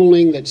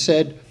ruling that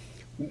said,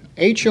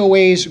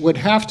 HOAs would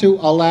have to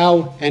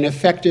allow an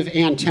effective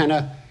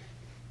antenna.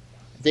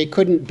 They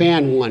couldn't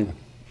ban one.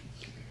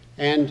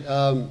 And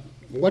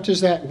what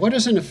is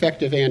an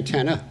effective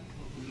antenna?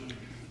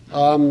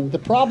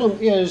 The problem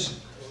is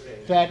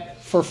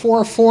that for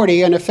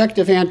 440, an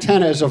effective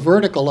antenna is a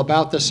vertical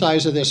about the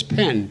size of this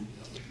pen.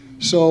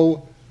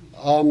 So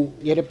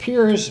it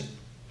appears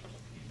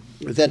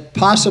that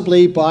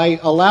possibly by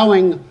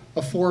allowing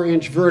a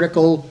 4-inch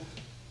vertical,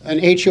 an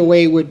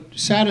HOA would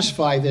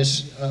satisfy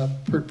this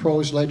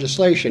proposed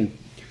legislation.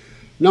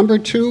 Number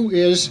 2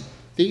 is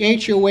the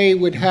HOA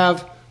would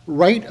have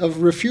right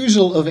of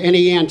refusal of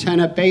any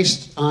antenna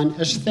based on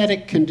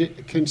aesthetic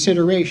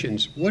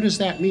considerations. What does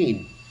that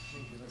mean?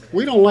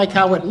 We don't like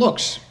how it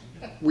looks.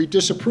 We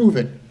disapprove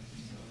it.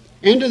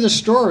 End of the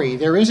story.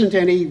 There isn't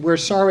any, we're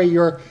sorry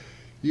your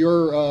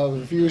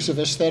views of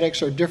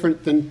aesthetics are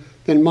different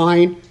than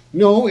mine.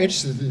 No,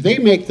 they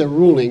make the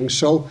ruling,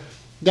 so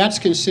that's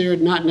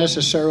considered not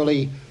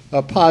necessarily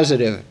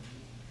positive.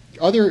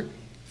 Other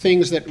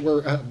things that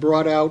were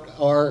brought out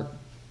are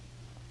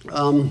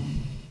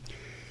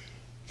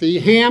the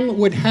ham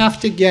would have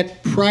to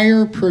get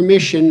prior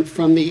permission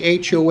from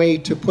the HOA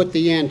to put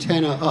the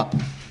antenna up.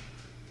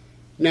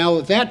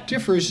 Now, that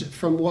differs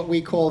from what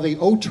we call the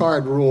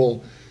OTARD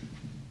rule.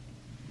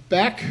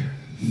 Back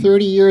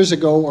 30 years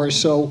ago or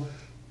so,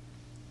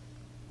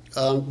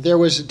 there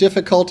was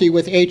difficulty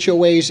with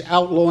HOAs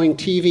outlawing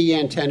TV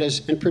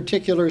antennas, in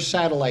particular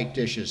satellite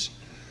dishes.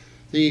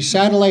 The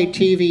satellite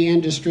TV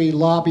industry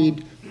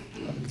lobbied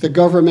the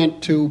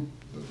government to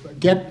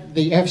get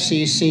the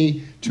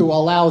FCC to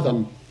allow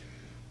them.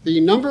 The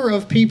number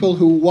of people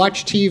who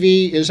watch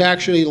TV is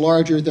actually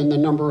larger than the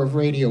number of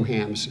radio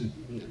hams.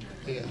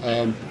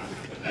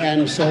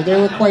 And so they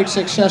were quite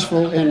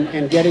successful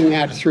in getting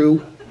that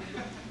through.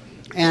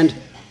 And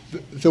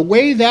the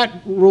way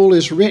that rule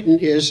is written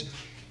is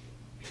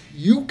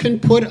you can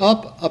put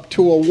up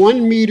to a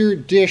 1-meter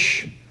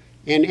dish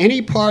in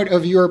any part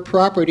of your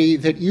property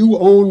that you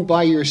own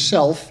by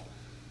yourself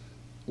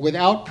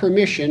without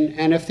permission,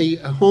 and if the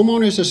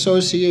homeowners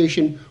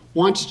association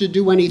wants to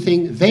do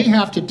anything, they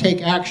have to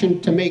take action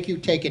to make you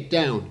take it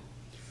down.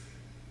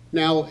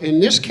 Now, in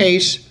this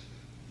case,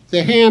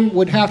 the ham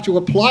would have to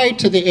apply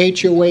to the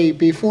HOA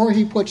before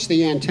he puts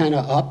the antenna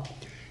up.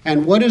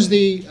 And what is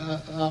the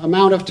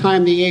amount of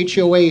time the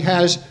HOA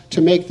has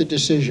to make the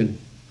decision?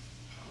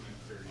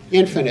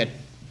 Infinite.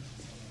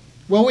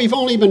 Well, we've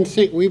only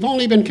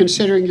been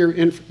considering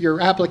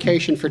your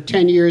application for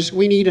 10 years.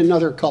 We need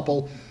another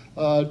couple.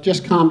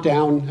 Just calm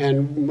down,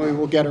 and we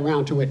will get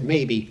around to it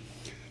maybe.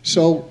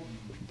 So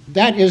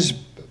that is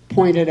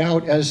pointed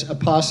out as a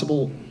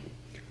possible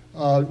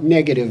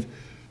negative.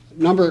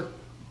 Number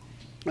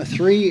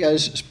 3,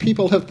 as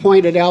people have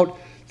pointed out,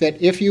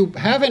 that if you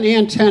have an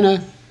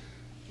antenna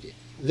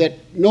that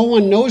no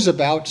one knows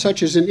about,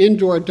 such as an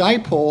indoor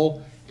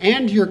dipole,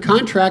 and your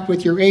contract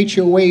with your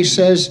HOA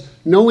says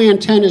no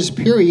antennas,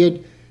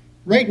 period,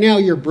 right now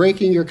you're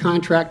breaking your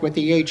contract with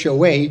the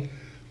HOA.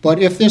 But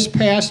if this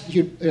passed,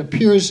 it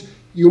appears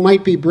you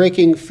might be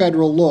breaking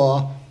federal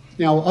law.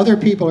 Now, other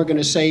people are going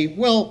to say,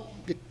 well,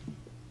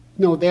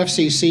 no, the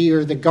FCC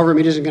or the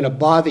government isn't going to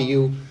bother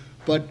you,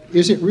 but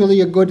is it really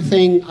a good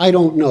thing? I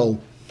don't know.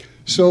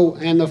 So,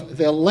 and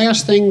the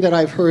last thing that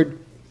I've heard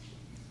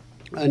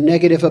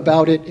negative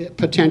about it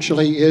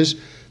potentially is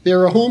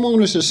there are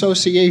homeowners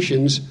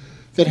associations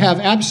that have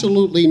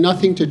absolutely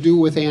nothing to do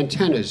with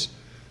antennas.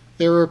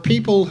 There are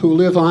people who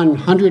live on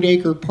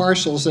 100-acre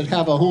parcels that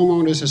have a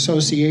homeowners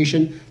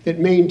association that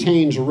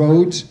maintains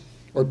roads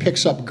or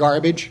picks up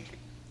garbage.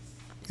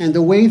 And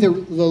the way the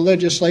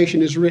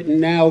legislation is written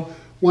now,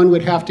 one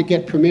would have to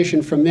get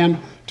permission from them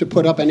to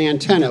put up an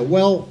antenna.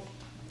 Well,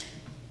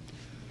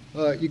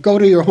 you go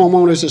to your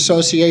homeowners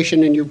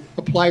association and you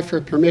apply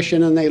for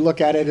permission and they look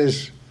at it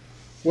as,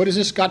 what has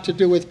this got to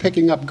do with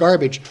picking up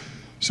garbage?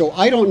 So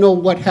I don't know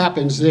what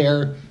happens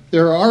there.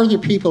 There are other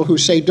people who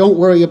say, don't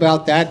worry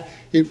about that.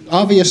 It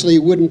obviously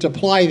wouldn't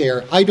apply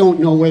there. I don't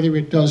know whether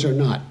it does or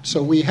not.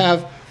 So we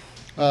have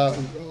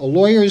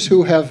lawyers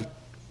who have,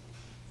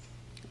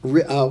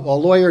 a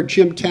lawyer,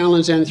 Jim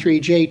Talens,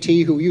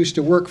 N3JT, who used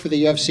to work for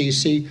the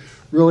FCC,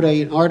 wrote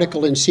an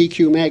article in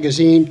CQ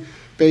magazine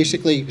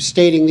basically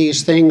stating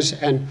these things,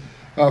 and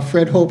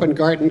Fred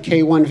Hopengarten,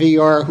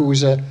 K1VR,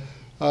 who's a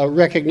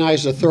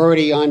recognized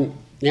authority on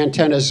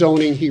antenna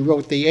zoning, he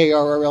wrote the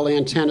ARRL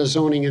antenna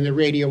zoning in the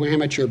radio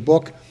amateur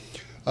book.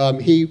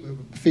 He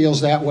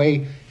feels that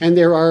way, and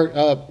there are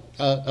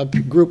a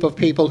group of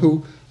people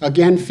who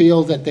again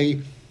feel that the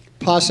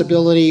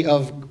possibility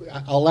of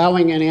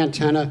allowing an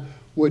antenna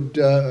would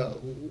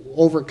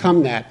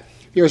overcome that.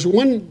 There's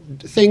one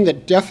thing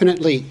that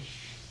definitely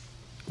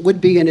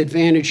would be an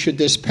advantage should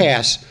this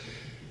pass.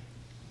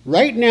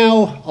 Right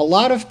now, a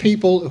lot of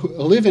people who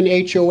live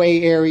in HOA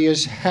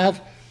areas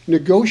have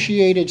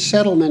negotiated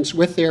settlements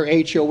with their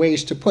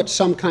HOAs to put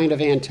some kind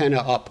of antenna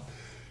up.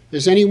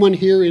 Is anyone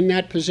here in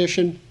that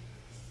position?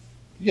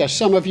 Yes,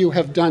 some of you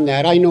have done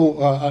that. I know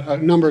a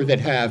number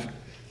that have.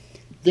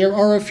 There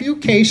are a few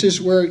cases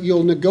where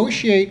you'll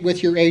negotiate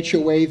with your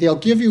HOA, they'll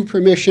give you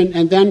permission,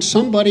 and then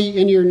somebody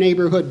in your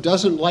neighborhood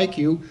doesn't like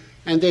you,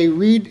 and they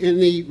read in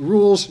the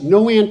rules,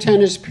 no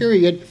antennas,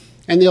 period,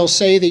 and they'll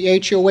say the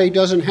HOA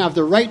doesn't have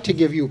the right to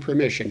give you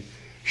permission.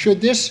 Should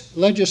this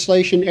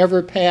legislation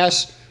ever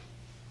pass,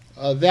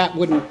 that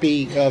wouldn't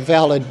be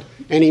valid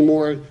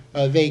anymore.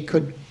 They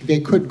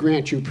could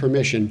grant you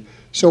permission.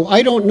 So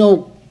I don't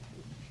know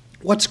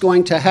what's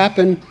going to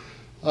happen.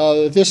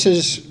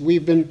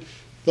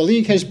 The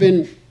League has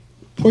been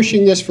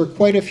pushing this for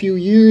quite a few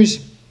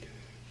years.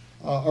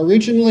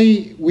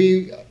 Originally,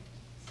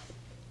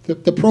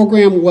 the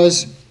program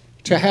was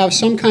to have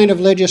some kind of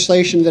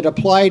legislation that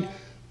applied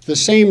the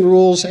same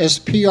rules as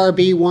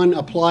PRB1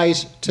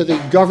 applies to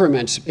the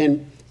governments.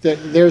 And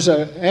there's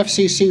a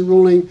FCC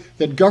ruling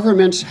that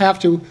governments have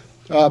to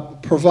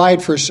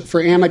provide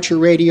for amateur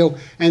radio,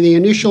 and the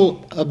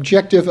initial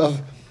objective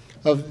of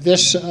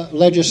this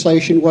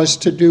legislation was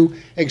to do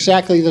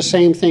exactly the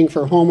same thing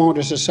for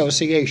homeowners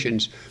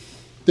associations.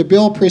 The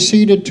bill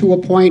proceeded to a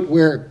point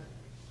where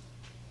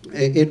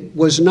it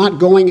was not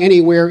going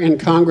anywhere in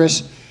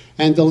Congress,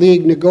 and the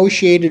League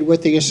negotiated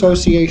with the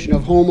Association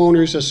of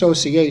Homeowners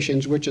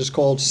Associations, which is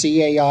called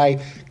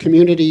CAI,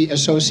 Community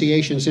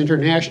Associations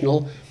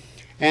International,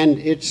 and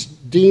it's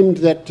deemed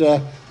that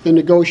the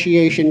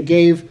negotiation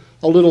gave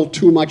a little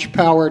too much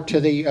power to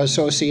the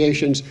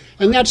associations,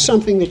 and that's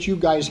something that you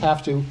guys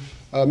have to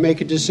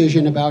make a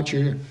decision about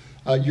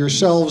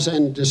yourselves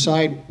and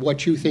decide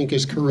what you think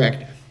is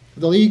correct.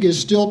 The League is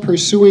still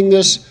pursuing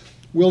this.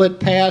 Will it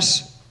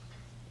pass?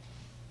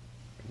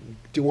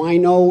 Do I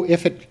know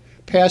if it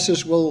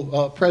passes?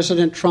 Will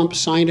President Trump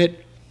sign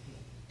it?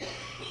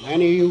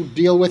 Any of you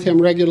deal with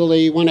him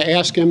regularly? You want to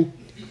ask him?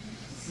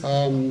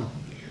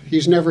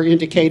 He's never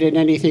indicated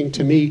anything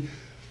to me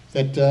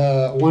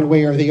that one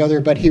way or the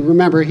other, but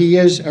remember, he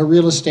is a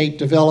real estate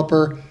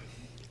developer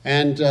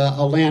and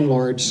a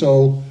landlord,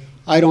 so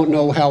I don't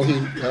know how he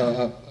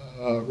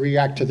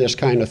react to this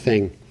kind of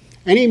thing.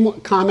 Any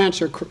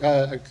comments or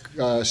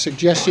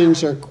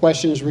suggestions or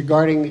questions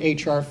regarding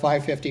HR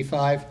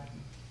 555?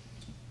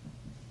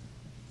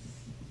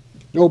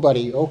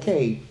 Nobody,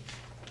 okay.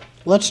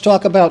 Let's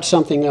talk about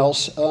something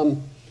else.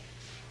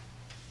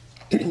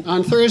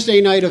 On Thursday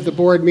night of the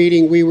board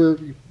meeting, we were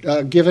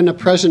given a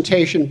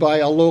presentation by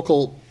a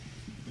local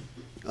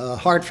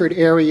Hartford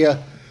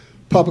area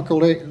public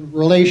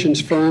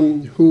relations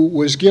firm who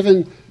was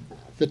given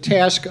the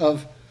task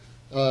of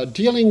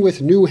dealing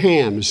with new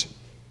hams.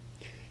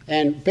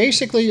 And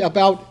basically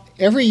about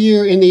every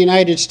year in the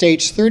United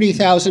States,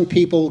 30,000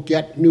 people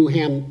get new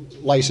ham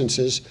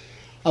licenses.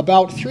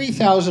 About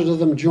 3,000 of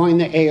them join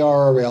the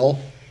ARRL,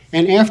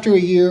 and after a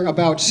year,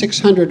 about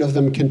 600 of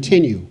them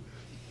continue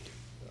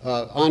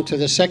on to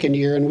the second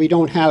year, and we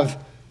don't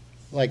have,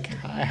 like,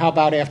 how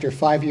about after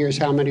 5 years,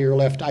 how many are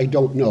left? I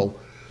don't know.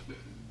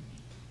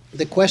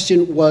 The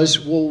question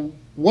was, well,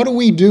 what do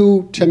we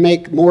do to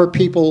make more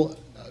people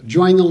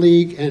join the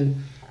League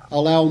and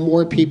allow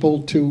more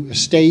people to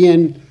stay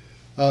in,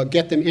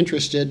 get them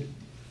interested?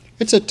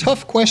 It's a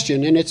tough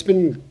question, and it's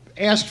been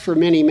asked for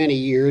many, many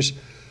years.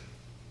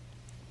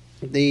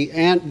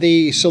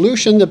 The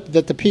solution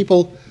that the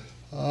people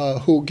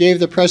who gave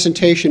the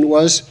presentation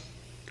was,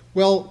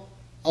 well,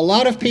 a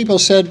lot of people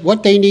said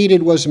what they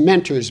needed was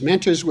mentors.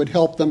 Mentors would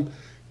help them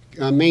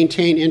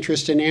maintain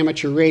interest in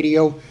amateur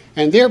radio.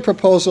 And their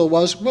proposal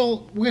was,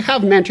 well, we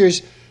have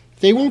mentors.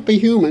 They won't be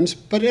humans,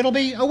 but it'll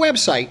be a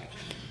website.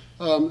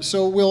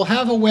 So we'll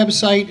have a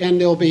website,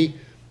 and there'll be,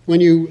 when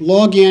you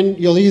log in,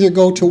 you'll either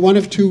go to one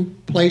of two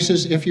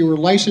places. If you were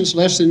licensed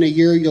less than a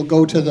year, you'll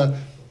go to the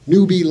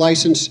newbie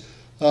license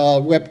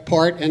web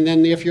part. And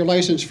then if you're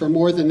licensed for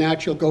more than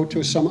that, you'll go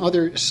to some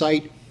other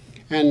site.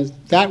 And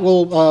that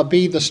will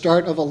be the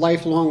start of a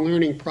lifelong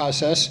learning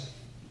process.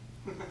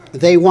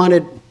 They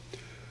wanted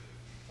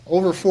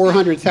over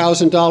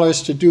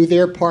 $400,000 to do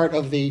their part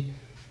of the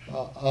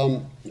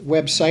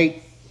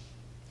website,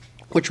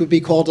 which would be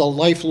called a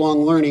lifelong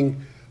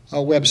learning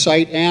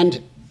website.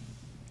 And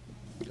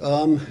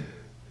an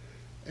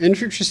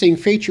interesting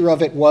feature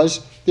of it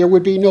was there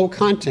would be no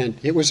content.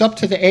 It was up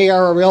to the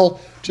ARRL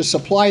to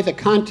supply the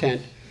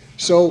content.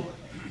 So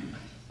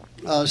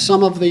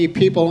some of the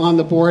people on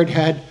the board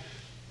had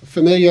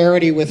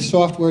familiarity with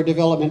software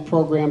development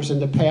programs in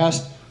the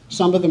past.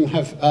 Some of them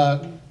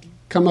have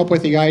come up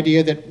with the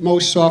idea that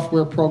most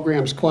software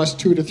programs cost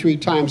 2 to 3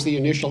 times the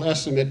initial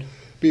estimate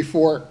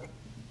before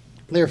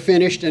they're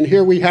finished. And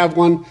here we have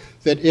one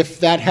that if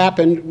that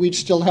happened, we'd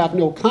still have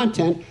no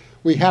content.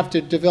 We have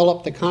to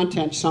develop the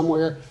content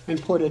somewhere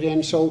and put it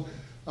in. So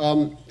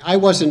I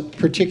wasn't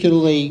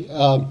particularly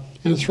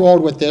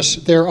enthralled with this.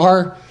 There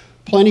are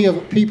plenty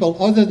of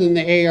people other than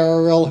the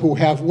ARRL who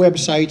have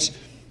websites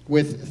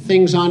with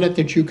things on it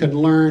that you can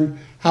learn,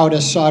 how to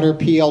solder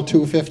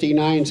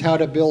PL259s, how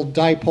to build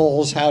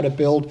dipoles, how to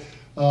build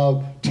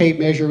tape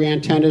measure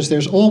antennas.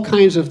 There's all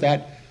kinds of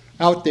that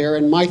out there,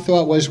 and my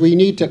thought was we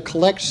need to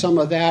collect some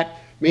of that,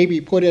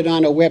 maybe put it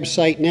on a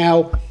website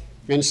now,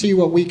 and see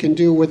what we can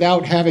do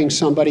without having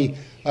somebody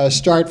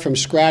start from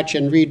scratch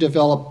and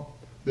redevelop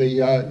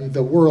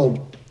the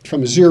world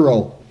from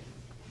zero.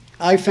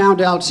 I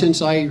found out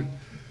since I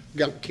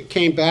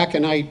came back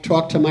and I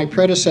talked to my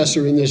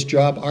predecessor in this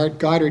job, Art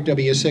Goddard,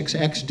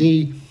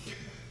 W6XD.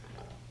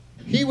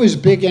 He was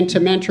big into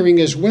mentoring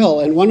as well,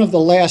 and one of the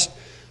last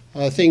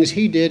things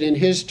he did in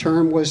his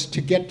term was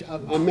to get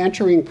a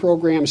mentoring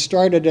program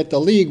started at the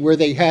league where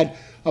they had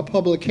a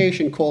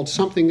publication called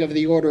something of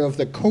the order of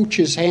the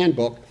Coach's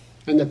Handbook,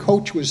 and the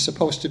coach was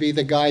supposed to be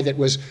the guy that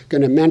was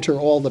going to mentor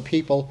all the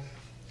people.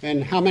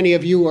 And how many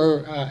of you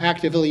are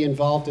actively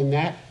involved in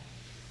that?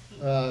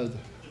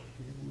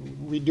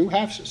 We do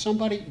have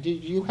somebody. Do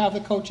you have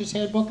the Coach's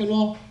Handbook and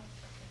all?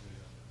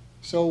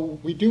 So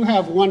we do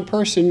have one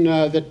person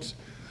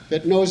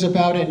that knows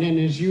about it and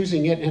is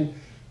using it,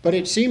 but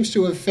it seems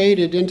to have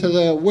faded into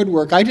the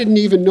woodwork. I didn't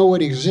even know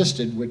it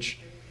existed, which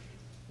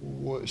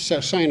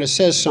kind of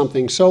says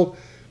something. So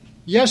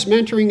yes,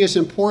 mentoring is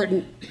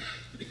important.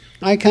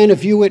 I kind of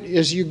view it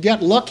as you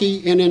get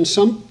lucky, and in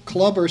some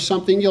club or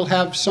something, you'll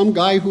have some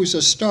guy who's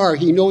a star.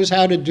 He knows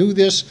how to do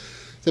this.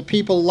 The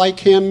people like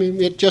him.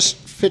 It just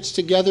fits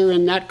together,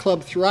 and that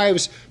club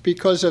thrives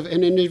because of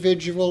an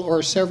individual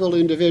or several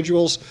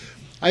individuals.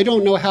 I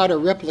don't know how to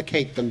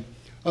replicate them.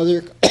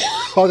 Other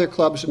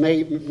clubs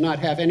may not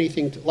have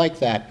anything like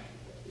that.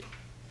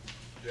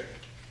 Dick?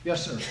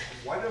 Yes, sir.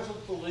 Why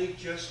doesn't the league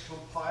just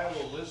compile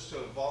a list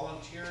of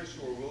volunteers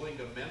who are willing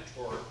to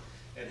mentor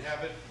and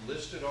have it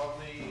listed on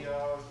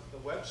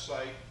the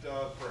website,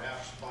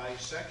 perhaps by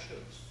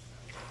sections?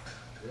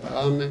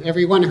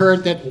 Everyone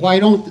heard that. Why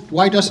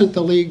doesn't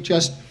the league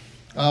just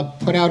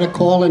put out a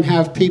call and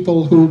have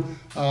people who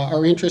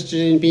are interested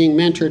in being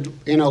mentored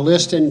in a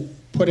list and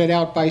put it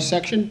out by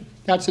section?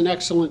 That's an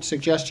excellent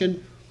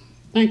suggestion.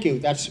 Thank you.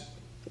 That's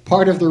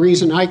part of the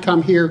reason I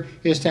come here,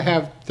 is to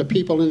have the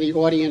people in the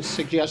audience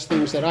suggest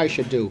things that I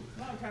should do.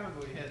 A long time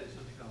ago, we had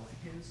something called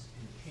hints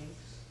and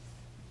kinks.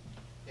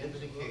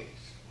 Hints and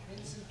kinks.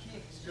 Hints and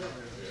kinks.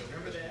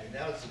 Remember that?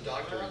 Now it's the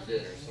doctor is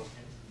in or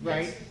something.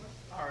 Right.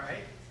 All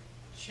right.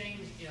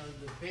 Change,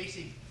 the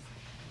basic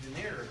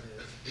veneer of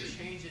this,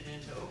 but change it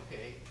into,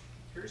 okay,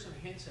 here's some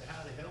hints of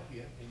how to help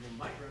you, and you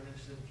might run into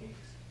some kinks.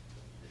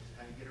 This is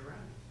how you get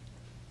around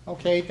it.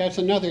 Okay, that's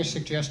another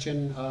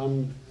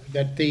suggestion,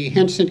 that the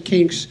hints and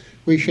kinks,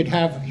 we should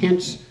have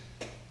hints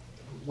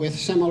with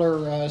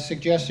similar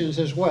suggestions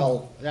as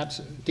well. That's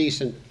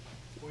decent.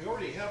 We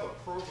already have a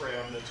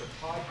program that's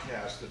a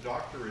podcast, The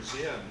Doctor is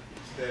In,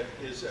 that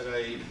is at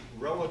a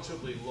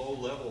relatively low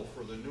level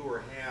for the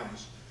newer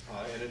hams.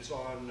 And it's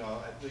on,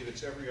 I believe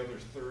it's every other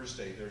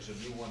Thursday. There's a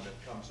new one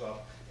that comes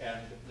up, and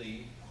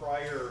the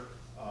prior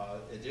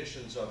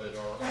editions of it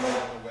are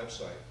on the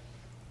website.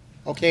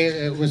 Okay,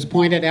 it was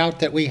pointed out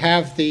that we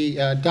have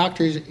the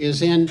Doctor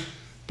is In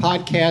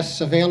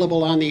podcasts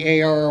available on the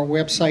ARRL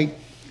website.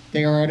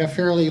 They are at a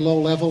fairly low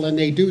level, and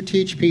they do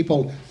teach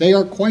people. They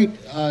are quite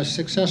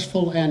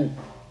successful, and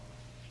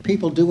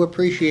people do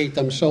appreciate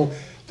them. So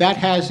that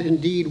has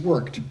indeed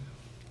worked.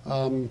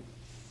 Don't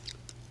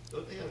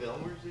they have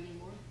Elmer's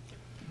anymore?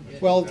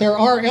 Well, there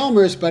are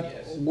Elmers,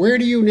 but where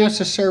do you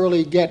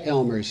necessarily get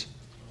Elmers?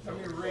 From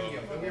your radio.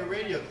 From your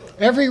radio club.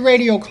 Every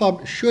radio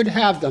club should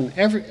have them.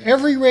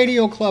 Every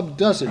radio club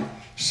doesn't.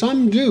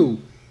 Some do,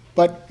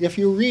 but if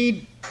you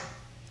read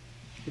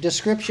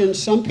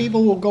descriptions, some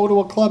people will go to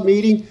a club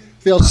meeting,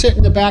 they'll sit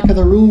in the back of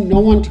the room, no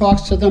one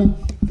talks to them,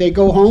 they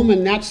go home,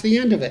 and that's the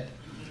end of it.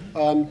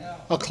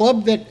 A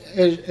club that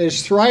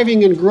is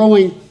thriving and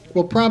growing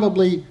will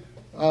probably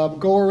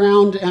go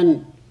around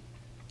and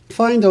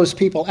find those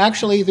people.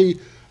 Actually, the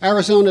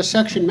Arizona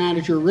section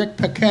manager, Rick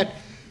Paquette,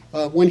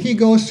 when he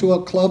goes to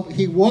a club,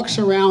 he walks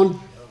around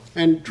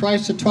and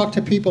tries to talk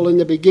to people in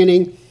the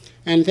beginning,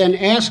 and then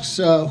asks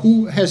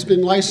who has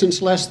been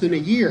licensed less than a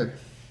year.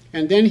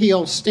 And then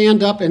he'll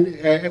stand up,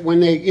 and when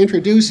they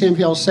introduce him,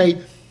 he'll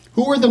say,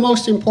 who are the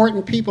most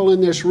important people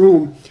in this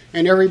room?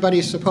 And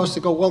everybody's supposed to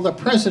go, well, the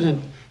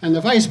president and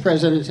the vice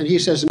president. And he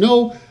says,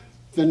 no,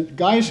 the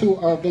guys who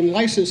have been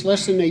licensed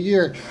less than a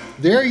year,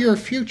 they're your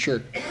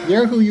future.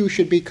 They're who you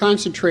should be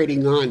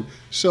concentrating on.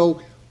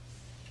 So,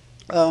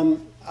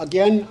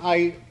 again,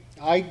 I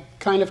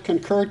kind of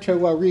concur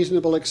to a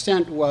reasonable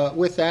extent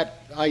with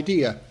that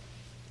idea.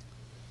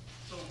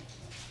 So,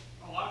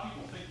 a lot of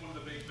people think one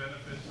of the big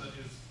benefits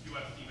is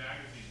USD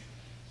magazine.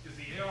 Is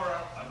the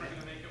ARRL ever going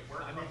to make it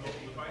work on mobile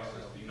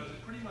devices? Because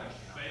it pretty much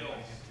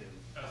fails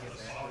as a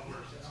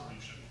software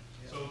solution.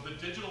 So the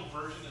digital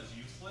version is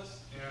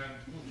useless, and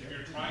if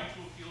you're trying to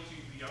appeal to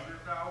the younger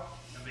crowd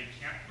and they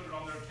can't put it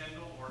on their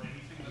Kindle or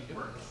anything that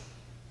works,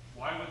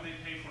 why would they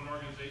pay for an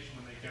organization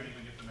when they can't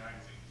even get the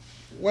magazine?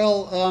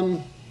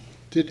 Well,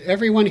 did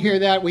everyone hear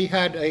that? We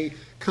had a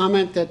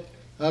comment that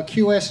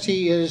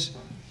QST is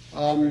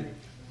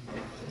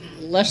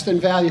less than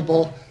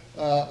valuable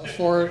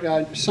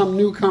for some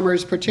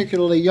newcomers,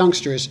 particularly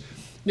youngsters.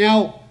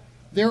 Now,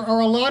 there are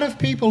a lot of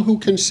people who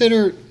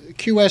consider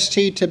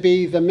QST to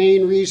be the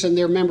main reason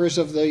they're members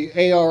of the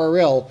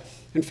ARRL.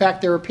 In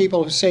fact, there are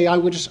people who say, I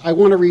want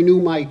to renew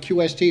my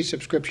QST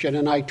subscription,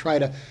 and I try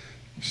to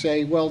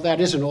say, well, that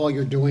isn't all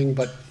you're doing,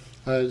 but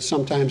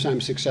sometimes I'm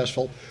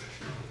successful.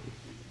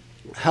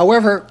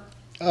 However,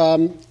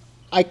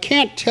 I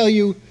can't tell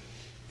you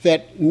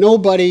that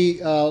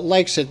nobody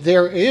likes it.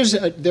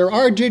 There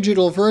are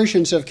digital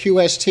versions of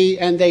QST,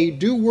 and they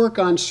do work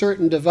on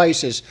certain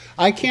devices.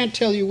 I can't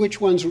tell you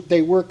which ones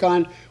they work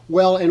on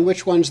well and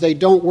which ones they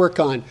don't work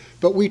on.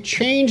 But we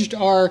changed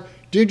our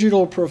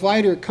digital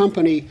provider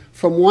company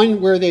from one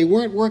where they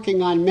weren't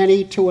working on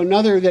many to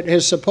another that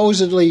is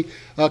supposedly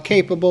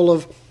capable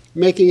of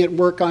making it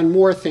work on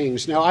more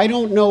things. Now, I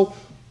don't know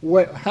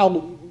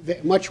how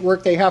much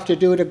work they have to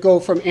do to go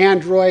from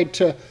Android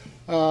to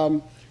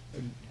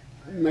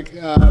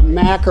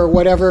Mac or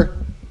whatever.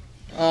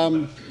 The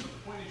point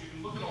is, you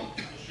can look at all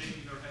the people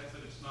shaking their heads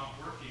that it's not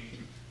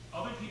working.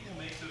 Other people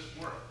make this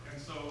work,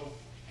 and so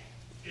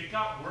it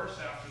got worse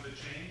after the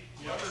change.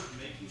 Whoever's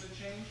making the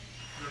change,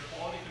 their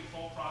quality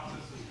control process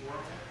is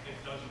horrible. It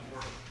doesn't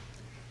work.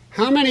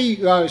 How many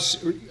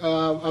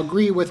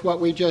agree with what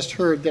we just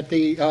heard, that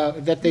the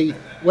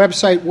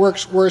website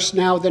works worse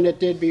now than it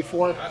did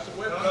before?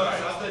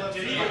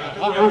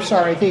 I'm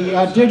sorry,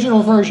 the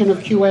digital version of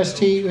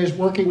QST is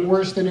working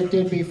worse than it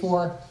did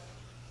before.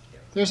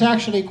 There's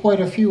actually quite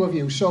a few of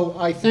you, so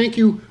I thank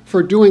you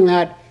for doing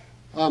that.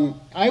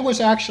 I was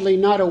actually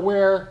not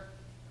aware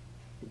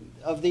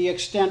of the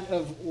extent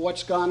of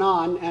what's gone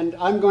on, and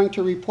I'm going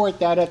to report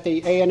that at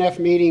the ANF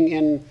meeting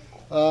in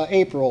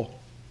April.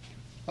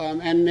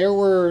 And there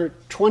were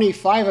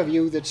 25 of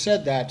you that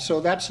said that,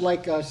 so that's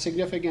like a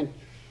significant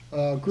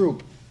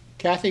group.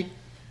 Kathy?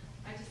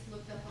 I just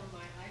looked up on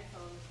my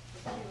iPhone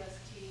for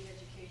QST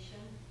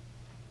education.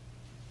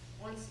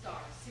 1 star,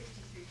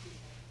 63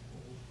 people.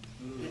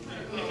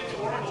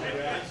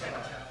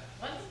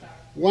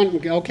 1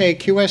 star. Okay,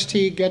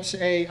 QST gets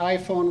a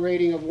iPhone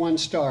rating of 1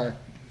 star.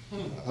 I'm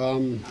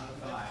a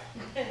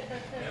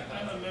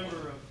member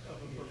of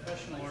a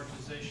professional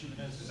organization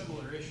that has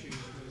similar issues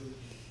with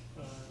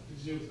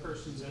new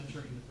persons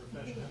entering the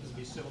profession. Happens to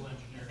be civil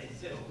engineering.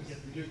 We get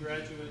new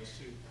graduates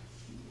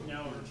who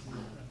now are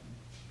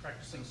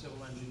practicing civil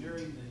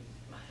engineering.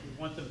 We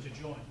want them to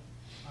join.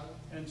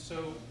 And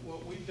so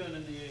what we've done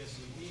in the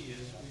ASCE is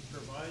we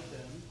provide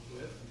them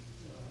with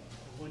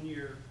a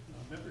 1-year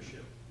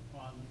membership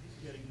upon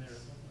getting their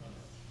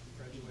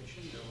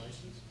graduation, their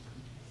license.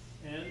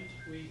 And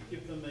we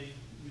give them a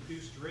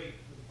reduced rate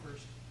for the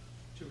first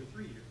 2 or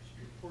 3 years,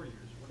 or 4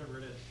 years, whatever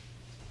it is.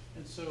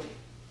 And so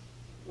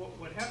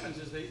what happens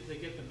is they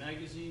get the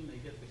magazine, they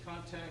get the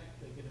contact,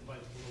 they get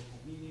invited to local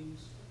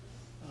meetings.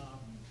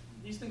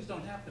 These things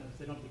don't happen if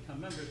they don't become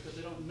members, but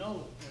they don't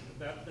know what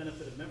the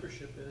benefit of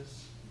membership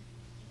is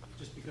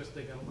just because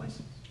they got a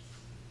license.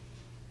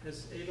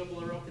 Has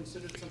ARRL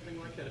considered something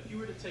like that? If you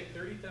were to take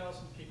 30,000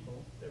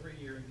 people every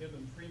year and give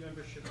them free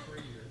membership for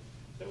a year,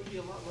 that would be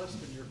a lot less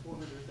than your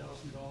 $400,000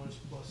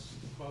 plus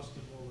the cost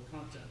of all the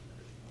content and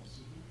everything else.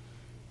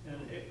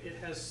 And it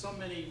has so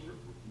many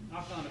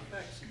knock-on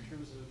effects in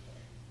terms of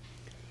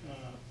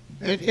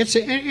It's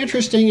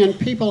interesting, and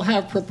people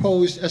have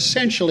proposed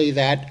essentially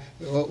that,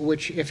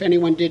 which if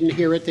anyone didn't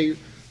hear it, the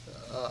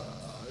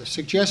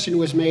suggestion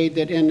was made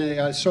that in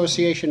the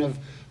Association of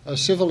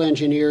Civil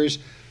Engineers,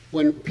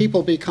 when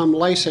people become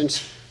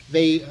licensed,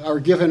 they are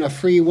given a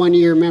free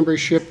 1-year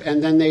membership,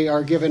 and then they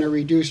are given a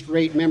reduced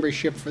rate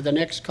membership for the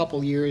next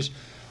couple years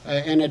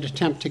in an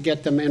attempt to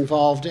get them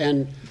involved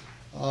and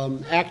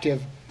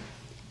active.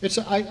 It's,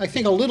 I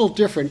think, a little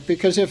different,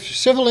 because if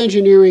civil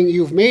engineering,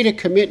 you've made a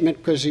commitment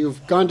because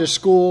you've gone to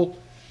school,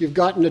 you've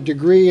gotten a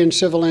degree in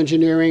civil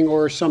engineering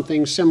or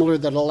something similar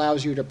that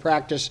allows you to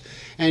practice,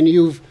 and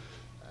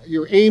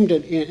you're aimed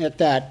at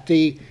that.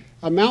 The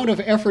amount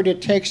of effort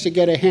it takes to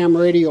get a ham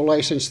radio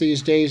license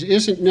these days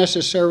isn't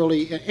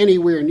necessarily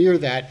anywhere near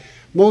that.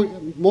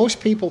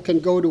 Most people can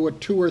go to a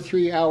 2 or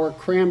 3 hour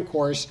cram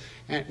course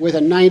with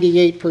a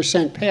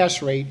 98%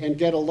 pass rate and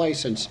get a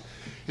license.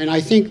 And I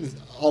think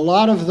a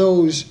lot of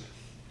those,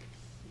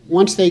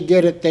 once they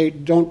get it, they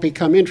don't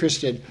become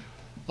interested.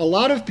 A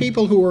lot of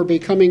people who are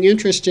becoming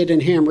interested in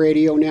ham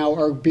radio now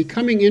are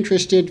becoming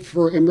interested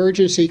for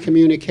emergency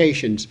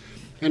communications.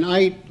 And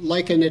I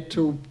liken it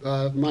to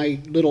my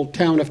little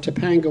town of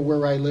Topanga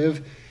where I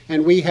live.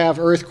 And we have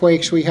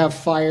earthquakes, we have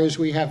fires,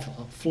 we have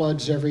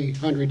floods every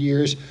 100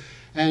 years.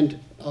 And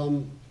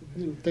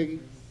the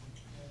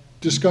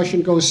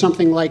discussion goes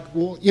something like,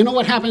 well, you know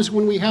what happens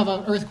when we have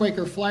an earthquake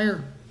or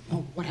fire?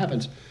 Oh, what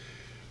happens?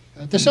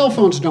 The cell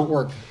phones don't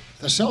work.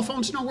 The cell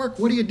phones don't work?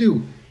 What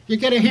do? You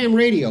get a ham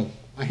radio.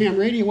 A ham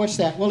radio, what's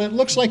that? Well, it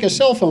looks like a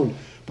cell phone,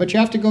 but you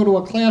have to go to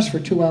a class for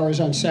 2 hours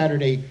on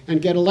Saturday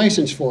and get a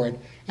license for it.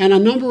 And a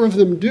number of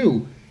them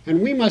do.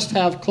 And we must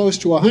have close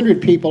to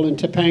 100 people in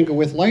Topanga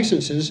with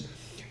licenses.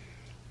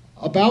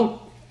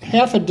 About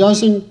half a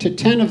dozen to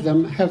 10 of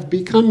them have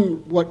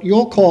become what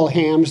you'll call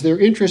hams. They're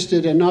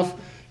interested enough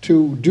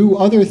to do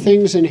other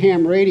things in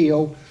ham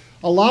radio.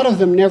 A lot of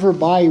them never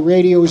buy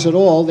radios at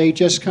all. They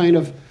just kind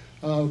of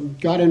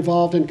got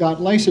involved and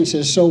got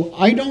licenses. So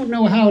I don't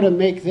know how to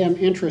make them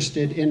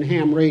interested in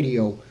ham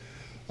radio.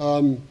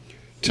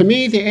 To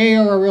me, the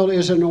ARRL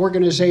is an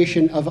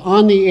organization of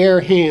on-the-air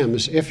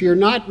hams. If you're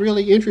not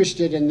really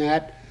interested in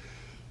that,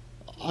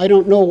 I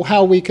don't know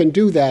how we can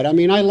do that. I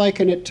mean, I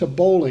liken it to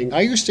bowling.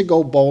 I used to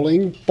go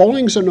bowling.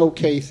 Bowling's an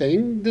okay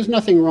thing. There's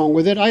nothing wrong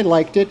with it. I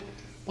liked it.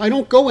 I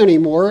don't go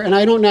anymore, and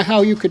I don't know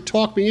how you could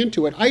talk me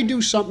into it. I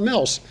do something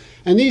else,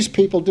 and these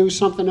people do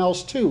something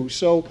else too.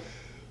 So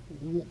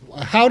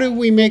how do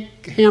we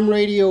make ham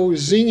radio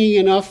zingy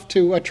enough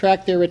to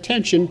attract their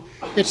attention?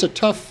 It's a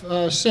tough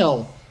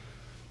sell.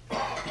 I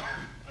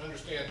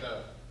understand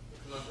the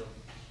conundrum,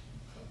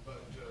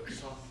 but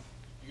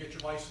you get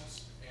your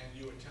license and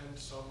you attend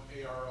some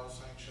ARRL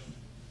sanctioned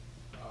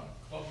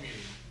club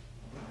meeting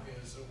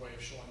is a way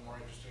of showing more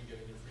interest in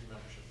getting your free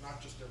membership. Not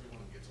just everyone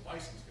who gets a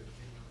license gets a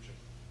free membership,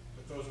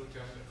 but those who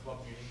attend a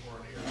club meeting or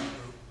an ARRL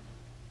group,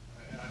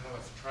 and I know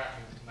that's a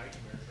tracking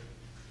nightmare, but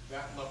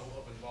that level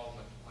of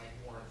involvement might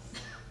warrant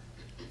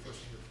first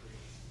year free.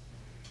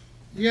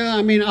 Yeah,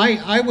 I mean,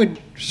 I would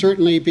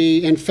certainly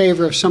be in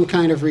favor of some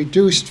kind of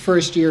reduced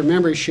first-year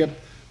membership,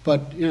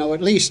 but, you know,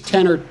 at least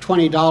 $10 or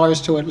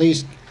 $20 to at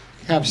least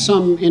have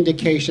some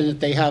indication that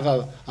they have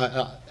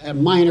a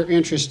minor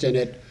interest in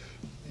it.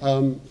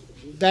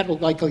 That will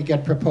likely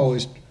get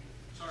proposed.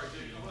 Sorry,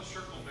 Dick, I want to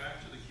circle back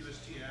to the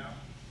QST app.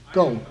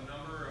 Go. I have a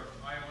number of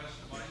iOS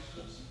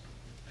devices,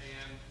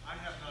 and I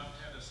have not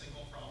had a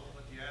single problem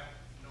with the app,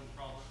 no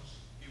problems.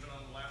 Even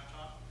on the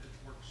laptop, it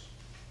works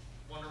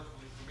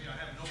wonderfully for me. I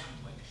have no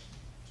complaints.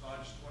 So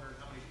I just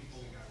wondered how many people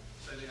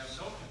say they have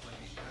no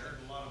complaints. I heard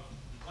a lot of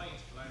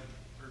complaints, but I've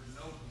heard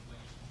no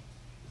complaints.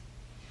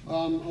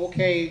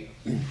 Okay,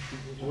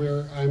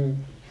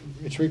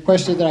 it's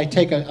requested that I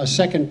take a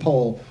second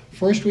poll.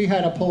 First, we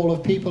had a poll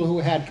of people who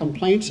had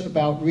complaints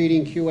about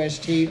reading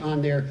QST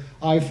on their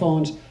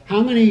iPhones.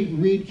 How many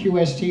read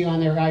QST on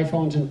their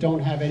iPhones and don't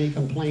have any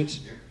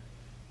complaints?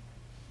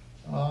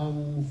 It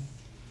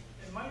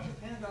might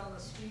depend on the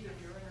speed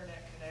of your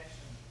internet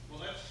connection.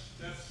 Well,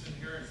 that's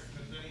inherent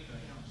with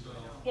anything, so.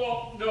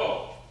 Well,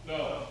 no.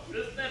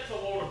 That's a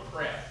load of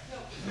crap.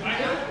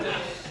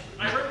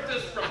 I heard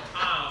this from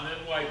Tom,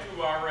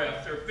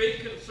 NY2RF. Their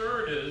big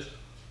concern is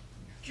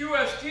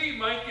QST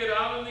might get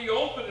out in the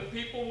open and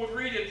people would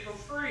read it for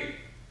free.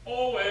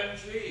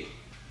 OMG.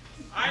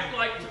 I'd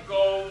like to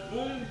go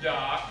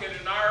boondock in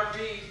an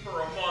RV for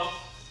a month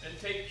and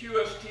take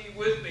QST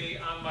with me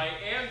on my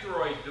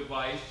Android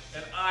device,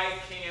 and I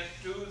can't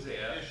do that.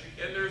 Yes, you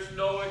can. And there's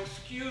no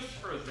excuse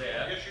for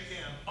that. Yes, you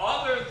can.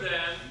 Other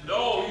than,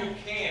 no, you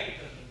can't.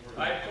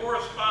 I've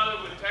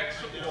corresponded with tech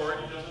support,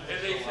 and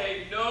they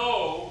say,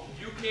 no,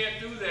 you can't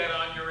do that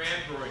on your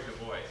Android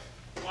device.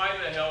 Why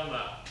the hell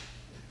not?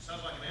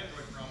 Sounds like an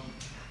Android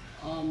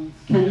problem.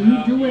 Can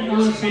you do it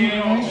on something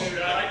else?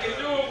 I can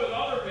do it with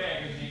other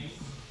magazines.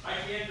 I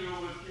can't do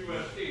it with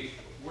QST.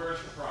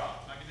 Where's the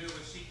problem? I can do it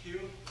with CQ,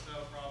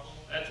 no problem.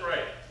 That's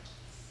right.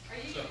 Are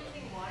you using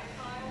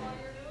Wi-Fi while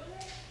you're doing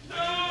it?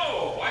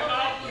 No, I'm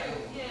not.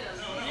 Yes.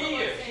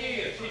 She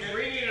is. She's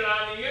reading it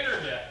on the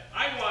internet.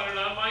 I want it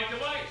on my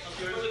device.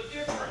 There's a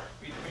difference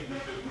between the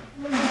two.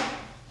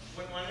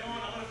 When I know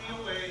I'm going to be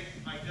away,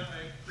 I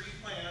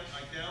pre-plan,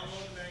 I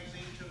download the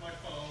magazine to my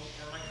phone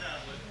or my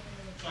tablet,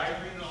 so I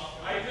can read it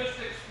off. I just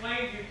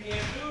explained you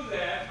can't do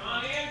that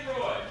on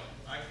Android.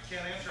 I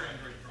can't answer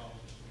Android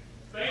problems.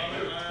 Thank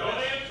you. Don't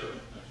answer.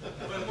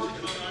 But it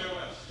works on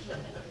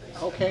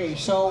iOS. Okay,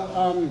 so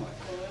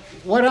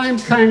what I'm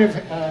kind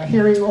of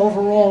hearing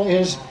overall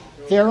is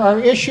there are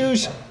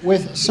issues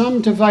with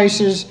some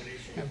devices,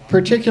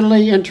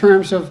 particularly in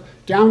terms of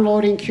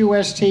downloading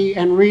QST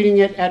and reading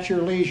it at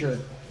your leisure.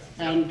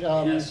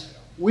 And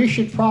we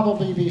should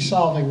probably be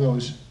solving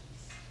those.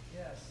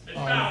 It's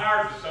not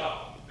hard to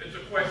solve. It's a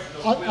question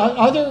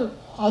of will.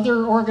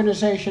 Other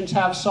organizations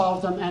have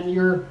solved them, and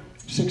you're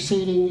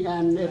succeeding,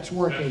 and it's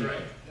working. That's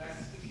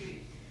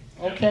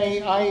right.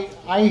 Okay,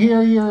 I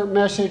hear your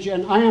message,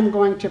 and I am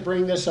going to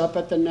bring this up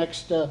at the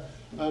next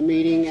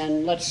meeting,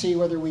 and let's see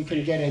whether we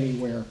can get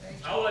anywhere.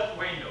 I'll let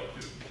Dwayne know,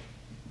 too.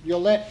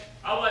 You'll let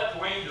I'll let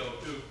Dwayne know,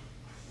 too.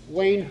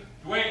 Wayne?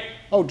 Dwayne.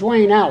 Oh,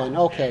 Dwayne Allen,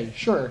 okay,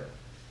 sure.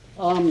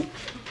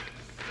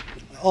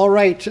 All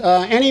right,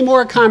 any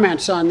more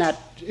comments on that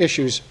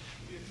issues?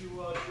 If you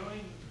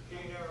join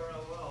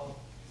ARRL,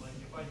 like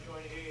if I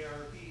join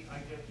AARP, I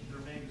get their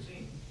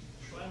magazine.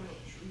 If I'm a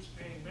truth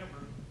paying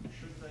member,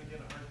 shouldn't I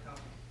get a hard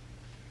copy?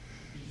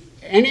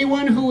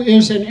 Anyone who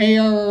is an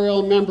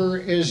ARRL member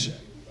is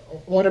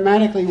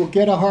automatically will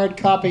get a hard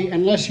copy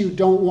unless you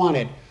don't want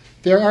it.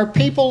 There are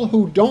people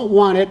who don't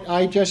want it.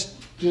 I just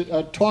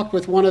talked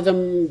with one of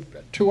them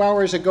 2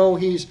 hours ago.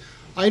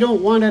 I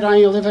don't want it. I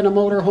live in a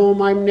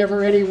motorhome. I'm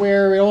never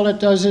anywhere. All it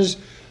does is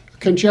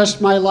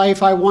congest my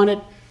life. I want it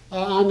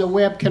on the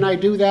web. Can I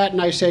do that?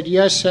 And I said,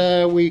 yes.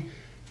 We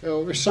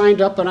were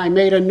signed up, and I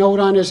made a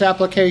note on his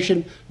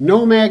application.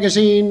 No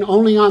magazine,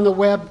 only on the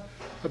web,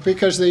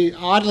 because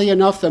oddly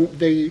enough,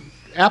 the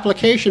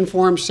application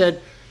form said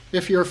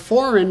if you're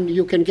foreign,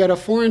 you can get a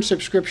foreign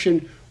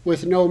subscription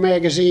with no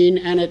magazine,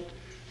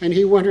 and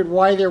he wondered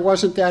why there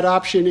wasn't that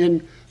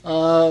option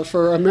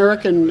for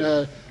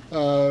American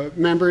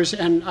members,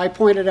 and I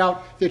pointed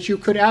out that you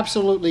could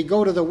absolutely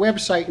go to the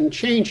website and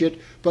change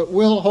it, but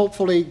Will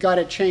hopefully got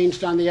it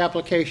changed on the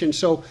application.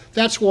 So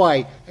that's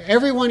why.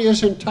 Everyone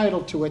is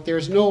entitled to it.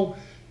 There's no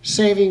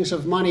savings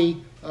of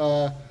money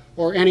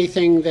or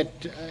anything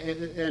that,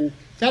 and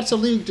that's a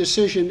league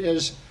decision.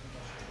 Is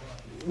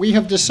we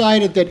have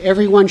decided that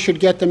everyone should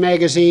get the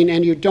magazine,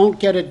 and you don't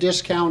get a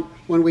discount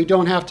when we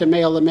don't have to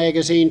mail the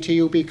magazine to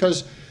you,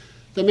 because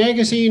the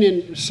magazine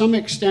in some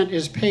extent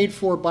is paid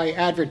for by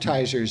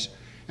advertisers.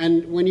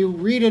 And when you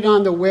read it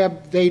on the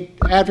web,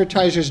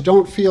 advertisers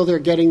don't feel they're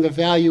getting the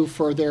value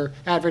for their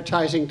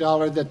advertising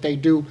dollar that they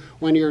do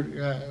when you're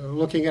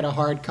looking at a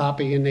hard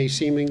copy, and they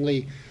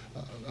seemingly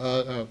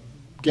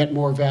get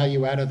more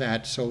value out of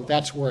that. So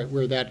that's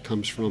where that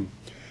comes from.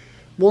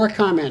 More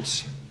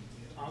comments?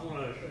 I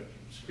want to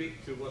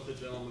speak to what the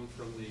gentleman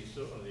from the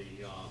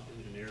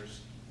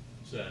engineers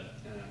said,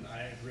 and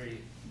I agree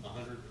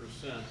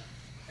 100%.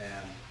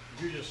 And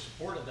you just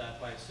supported that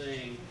by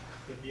saying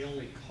that the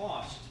only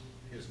cost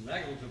is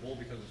negligible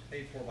because it's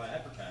paid for by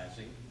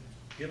advertising.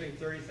 Giving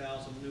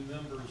 30,000 new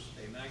members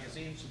a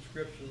magazine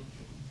subscription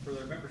for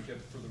their membership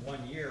for the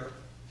 1 year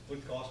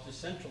would cost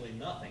essentially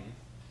nothing,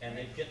 and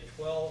they'd get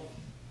 12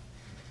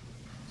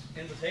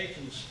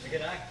 invitations to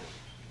get active.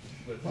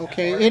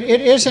 Okay,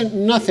 it isn't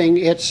nothing.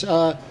 It's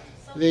it'd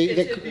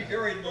be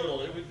very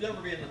little. It would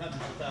never be in the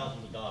hundreds of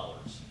thousands of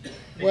dollars.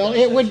 Well,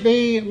 it would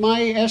be,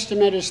 my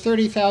estimate is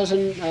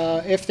 30,000.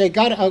 If they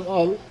got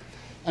an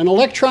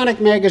electronic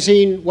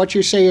magazine, what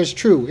you say is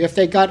true. If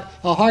they got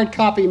a hard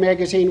copy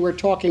magazine, we're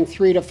talking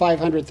 $300,000 to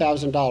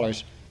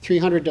 $500,000,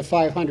 300 to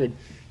 500.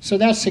 So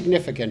that's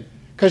significant,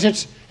 because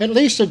it's at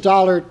least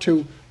 $1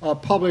 to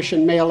publish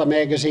and mail a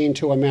magazine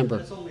to a member.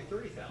 That's only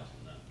 30,000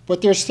 then.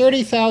 But there's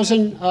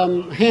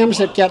 30,000 hams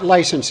that get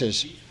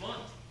licenses.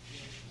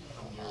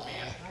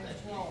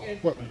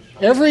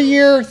 Every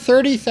year,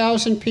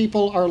 30,000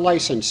 people are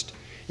licensed.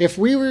 If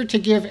we were to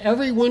give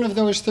every one of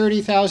those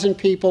 30,000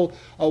 people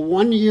a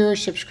 1-year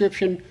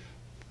subscription,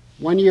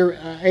 1-year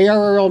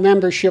ARRL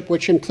membership,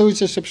 which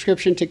includes a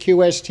subscription to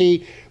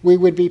QST, we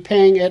would be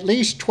paying at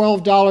least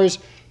 $12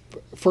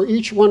 for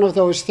each one of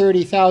those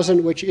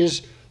 30,000, which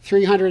is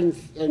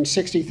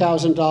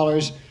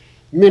 $360,000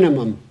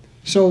 minimum.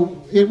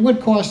 So it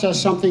would cost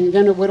us something.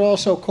 Then it would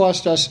also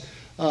cost us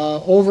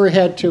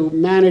overhead to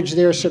manage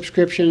their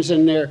subscriptions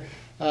and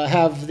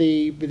have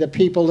the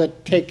people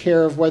that take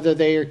care of whether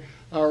they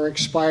are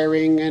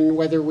expiring and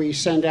whether we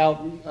send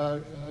out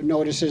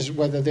notices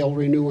whether they'll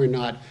renew or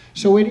not.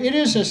 So it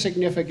is a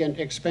significant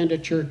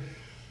expenditure,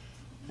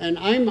 and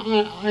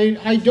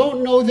I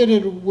don't know that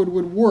it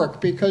would work,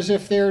 because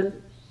if they're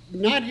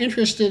not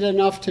interested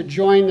enough to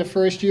join the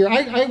first year,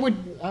 I would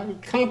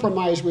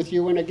compromise with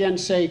you and again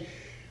say,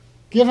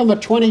 give them a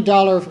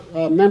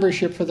 $20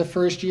 membership for the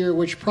first year,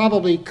 which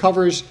probably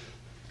covers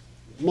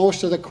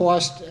most of the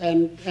cost,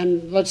 and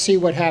let's see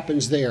what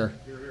happens there.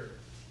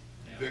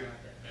 Dick,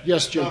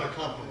 yes, Jim. It's not a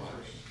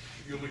compromise.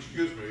 You'll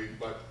excuse me,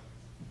 but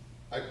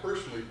I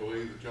personally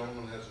believe the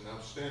gentleman has an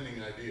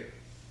outstanding idea.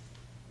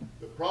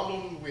 The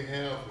problem we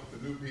have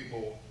with the new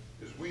people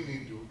is we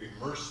need to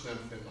immerse them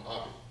in the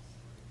hobby.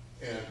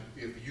 And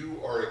if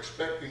you are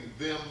expecting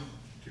them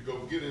to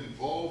go get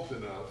involved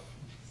enough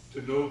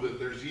to know that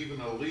there's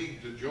even a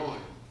league to join,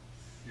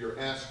 you're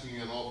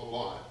asking an awful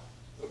lot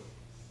of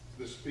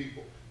this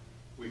people.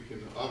 We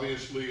can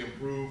obviously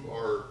improve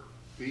our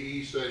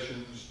BE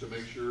sessions to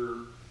make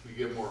sure we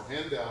give more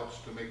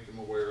handouts to make them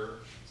aware,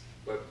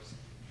 but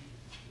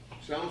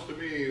it sounds to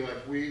me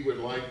like we would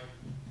like,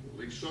 at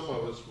least some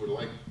of us would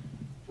like,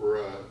 for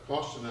a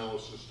cost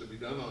analysis to be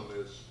done on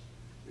this,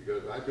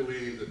 because I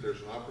believe that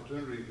there's an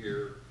opportunity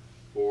here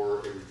for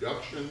a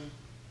reduction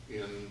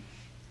in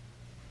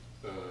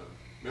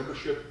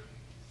membership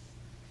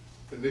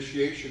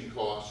initiation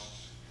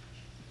costs,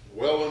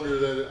 well under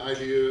that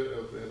idea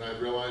of, and I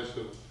realized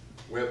the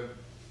web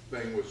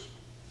thing was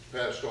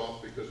passed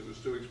off because it was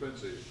too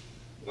expensive.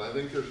 But I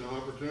think there's an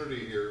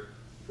opportunity here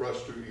for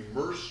us to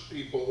immerse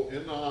people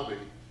in the hobby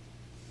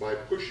by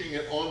pushing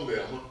it on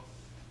them,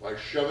 by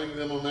shoving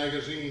them a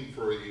magazine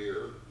for a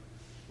year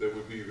that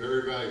would be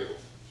very valuable.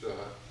 So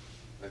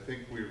I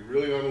think we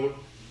really ought to look,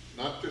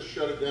 not just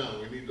shut it down,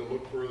 we need to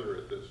look further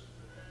at this.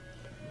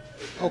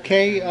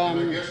 Okay. And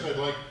I guess I'd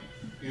like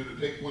you to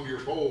take one of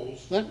your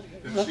polls.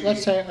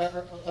 Let's say,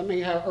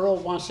 Earl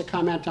wants to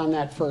comment on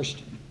that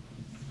first.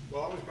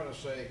 Well, I was going to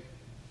say,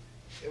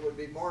 it would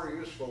be more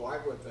useful, I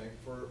would think,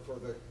 for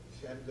them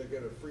to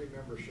get a free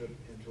membership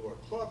into a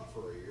club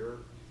for a year,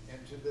 and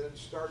to then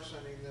start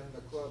sending them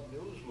the club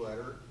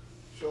newsletter.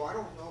 So I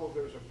don't know if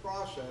there's a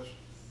process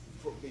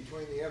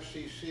between the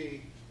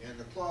FCC and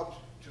the clubs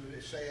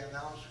to say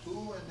announce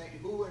who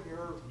in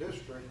your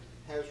district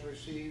has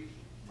received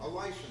a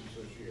license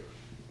this year.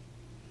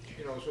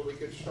 You know, so we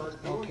could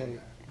start doing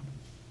that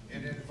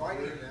and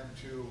inviting them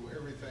to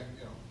everything.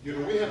 You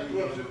know, we have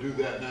clubs that do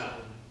that now.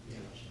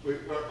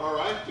 Our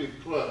active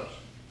clubs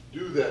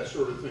do that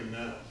sort of thing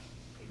now.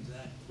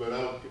 Exactly.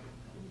 But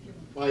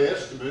my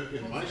estimate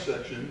in my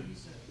section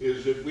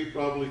is that we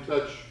probably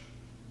touch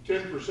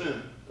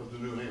 10% of the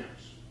new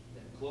hams.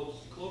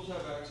 Clubs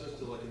have access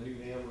to like a new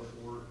ham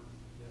report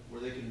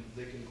where they can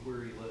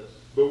query lists.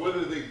 But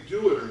whether they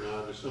do it or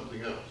not is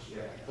something else.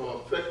 Yeah.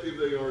 How effective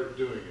they are at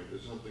doing it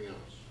is something else.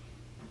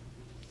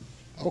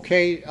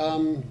 Okay,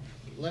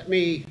 let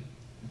me,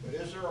 But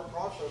is there a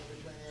process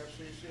between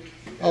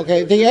the FCC?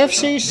 okay, the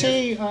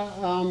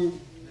FCC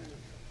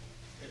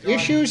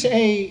issues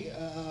a,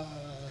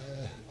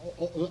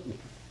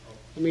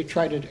 let me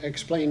try to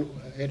explain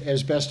it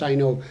as best I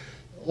know.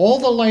 All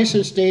the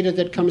license data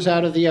that comes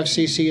out of the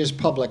FCC is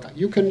public.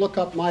 You can look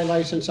up my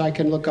license, I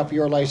can look up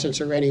your license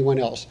or anyone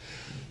else.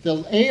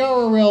 The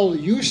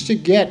ARRL used to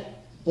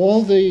get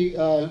all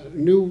the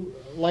new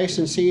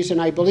licensees,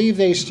 and I believe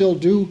they still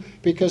do,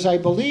 because I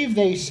believe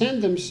they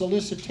send them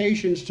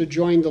solicitations to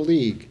join the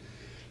league.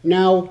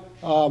 Now,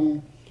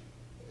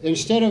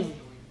 instead of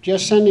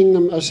just sending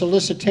them a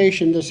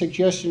solicitation, the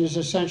suggestion is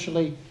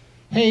essentially,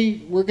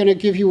 hey, we're going to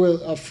give you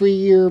a free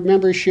year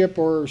membership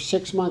or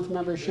 6-month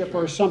membership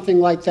or something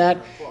like that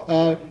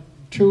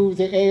to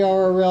the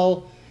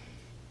ARRL.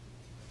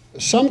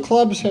 Some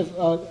clubs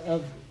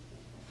have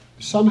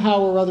somehow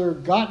or other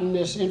gotten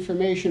this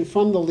information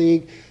from the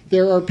league.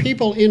 There are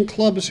people in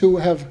clubs who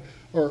have,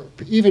 or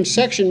even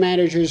section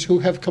managers who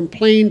have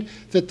complained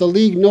that the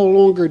league no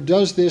longer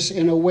does this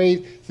in a way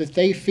that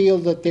they feel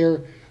that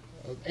they're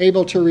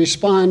able to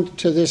respond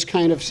to this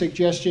kind of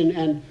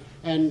suggestion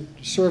and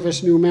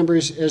service new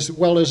members as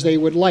well as they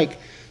would like.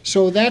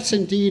 So that's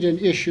indeed an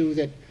issue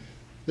that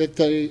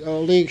the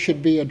league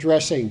should be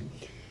addressing.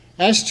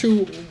 As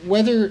to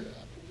whether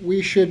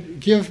we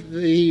should give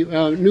the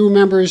new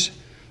members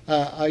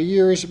a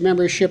year's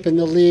membership in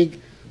the league,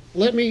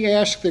 let me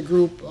ask the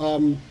group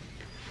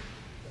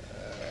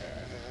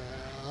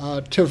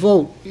to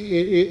vote.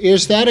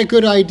 Is that a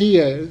good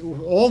idea?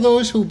 All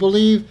those who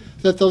believe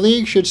that the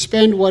league should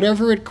spend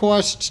whatever it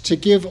costs to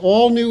give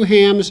all new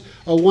hams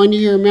a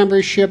 1-year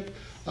membership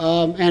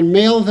and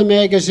mail the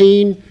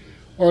magazine,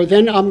 or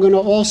then I'm going to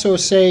also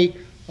say,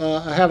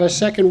 I have a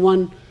second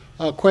one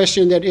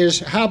question that is,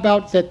 how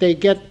about that they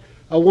get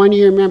a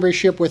 1-year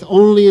membership with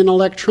only an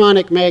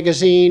electronic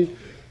magazine?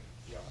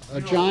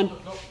 John?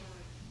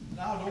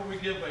 Now, don't we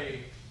give if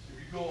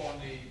you go on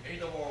the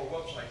ARRL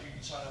website, you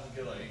can sign up and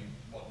get a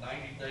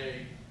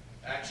 90-day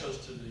access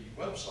to the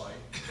website,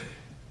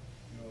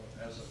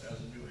 as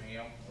a new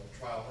ham, a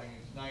trial thing.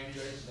 It's 90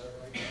 days, is that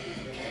right?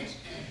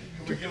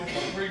 Can we give them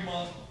a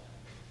 3-month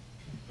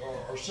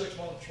or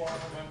 6-month trial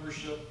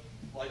membership,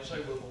 like say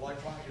with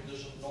electronic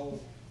edition, no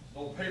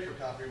paper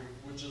copy,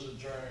 which isn't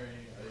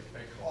generating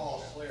a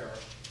cost there,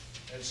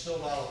 and still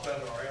not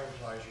offend our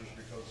advertisers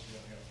because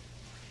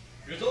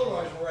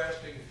otherwise we're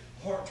asking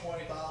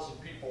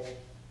 120,000 people,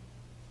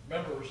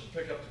 members, to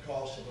pick up the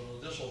cost of an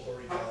additional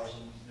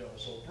 30,000.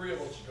 So 3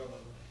 of us are going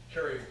to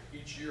carry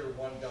each year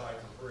 1 guy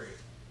for free.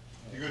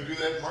 You're going to do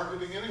that in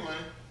marketing anyway.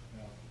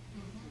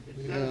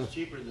 It sounds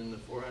cheaper than the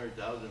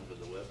 400,000 for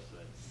the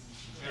website.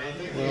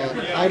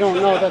 Well, I don't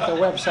know that the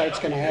website's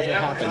going to have it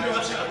happen.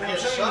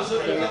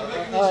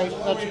 All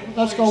right,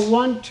 let's go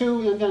 1,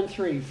 2, and then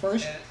 3.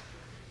 First? And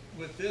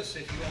with this,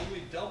 if you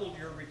only doubled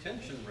your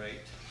retention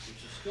rate,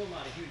 which is still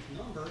not a huge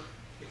number,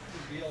 it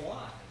would be a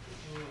lot.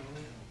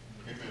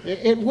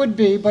 It would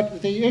be,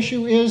 but the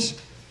issue is,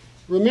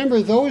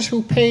 remember those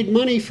who paid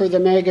money for the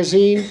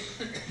magazine,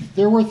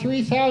 there were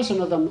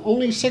 3,000 of them.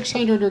 Only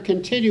 600 are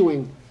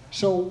continuing.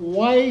 So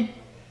why,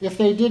 if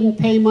they didn't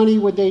pay money,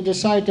 would they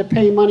decide to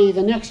pay money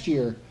the next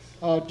year?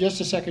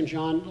 Just a second,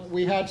 John.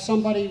 We had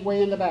somebody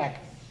way in the back.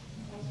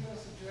 I was going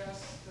to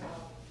suggest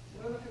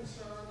one of the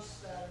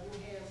concerns that a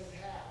new ham would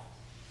have,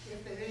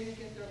 if they didn't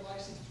get their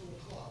license through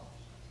a club,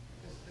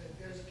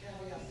 there's a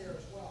caveat there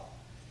as well,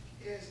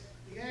 is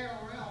the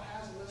ARRL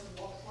has a list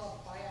of all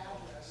club by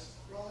address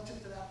relative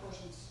to that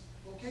person's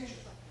location.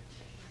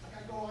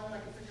 Like I go on and I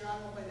can figure out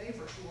all my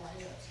neighbors who are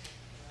hams.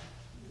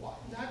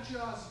 Not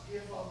just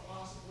give them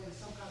possibly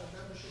some kind of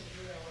membership to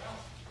the ARRL,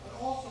 but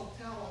also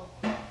tell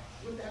them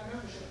with that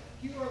membership,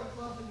 here are the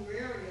clubs in your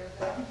area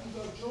that you can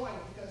go join,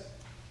 because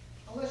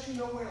unless you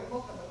know where to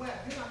look on the web,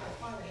 you're not going to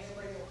find a ham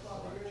radio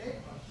club in your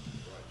neighborhood.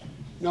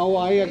 No,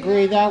 I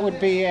agree. That would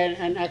be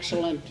an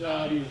excellent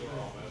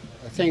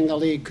thing the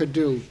league could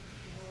do.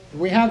 Do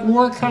we have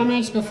more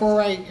comments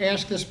before I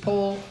ask this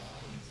poll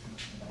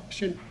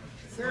question?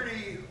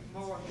 30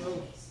 more of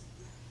those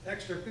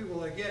extra people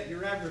they get,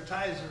 your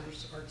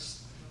advertisers are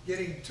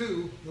getting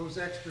to those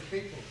extra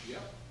people.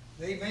 Yep.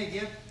 They may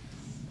get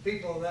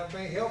people that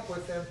may help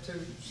with them to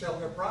sell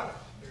their product.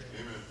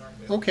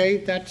 Okay,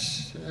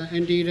 that's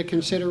indeed a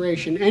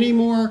consideration. Any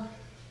more,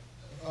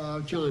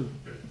 John?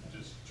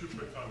 Just 2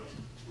 quick comments.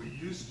 We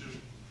used to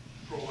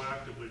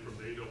proactively from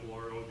the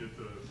ARRL get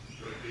the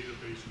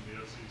database from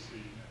the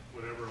FCC.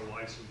 Whenever a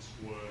license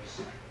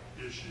was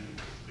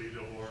issued, the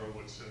ARRL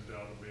would send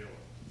out a mailer,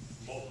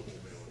 multiple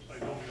mailers. I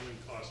know mailing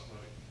costs money.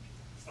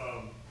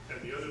 And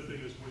the other thing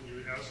is when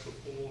you ask the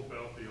poll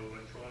about the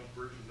electronic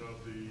version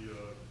of the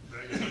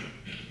magazine,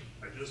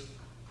 I just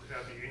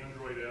have the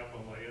Android app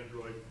on my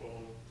Android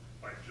phone.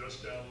 I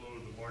just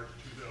downloaded the March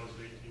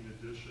 2018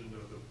 edition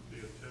of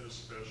the antenna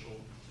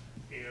special,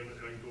 and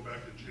I can go back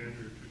to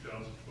January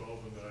 2012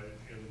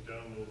 and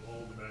download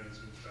all the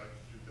magazines back to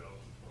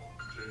 2012,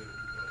 January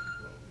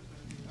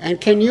 2012. And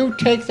can you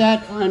take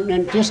that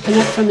and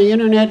disconnect from the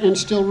internet and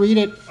still read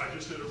it? I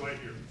just did it right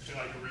here, and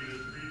I can read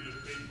it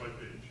page by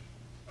page.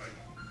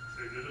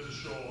 It doesn't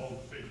show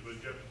all the pages, but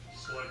you have to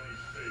select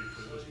each page,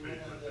 but it's page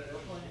by page.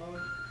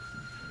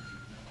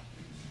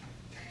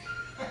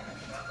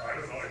 I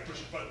don't know, I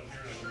push a button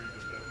here and I read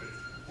that page.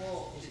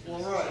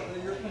 Well, right, but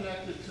you're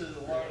connected to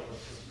the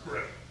wireless.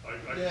 Correct.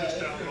 I just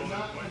downloaded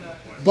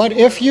it. But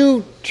if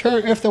you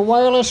turn, if the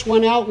wireless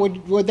went out,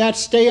 would that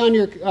stay on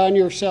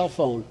your cell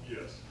phone?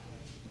 Yes.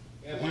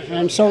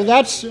 And so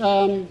that's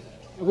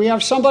we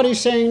have somebody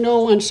saying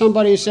no and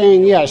somebody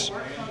saying yes. Some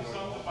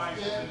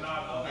devices and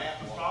not others.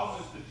 The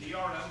problem is the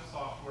DRM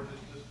software is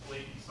just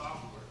blatant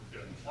software.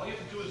 All you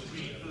have to do is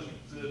read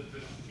the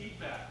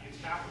feedback. It's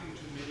happening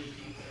to many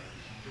people.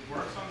 It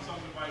works on some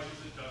devices,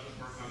 it doesn't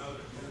work on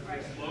others.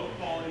 It's low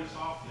quality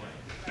software.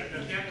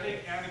 You can't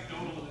take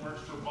anecdotal that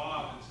works for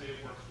Bob and say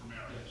it works for Mary.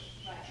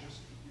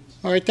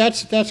 All right,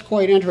 that's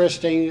quite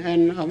interesting.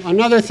 And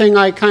another thing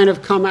I kind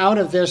of come out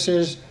of this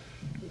is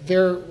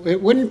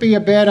it wouldn't be a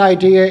bad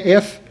idea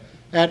if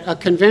at a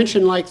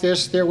convention like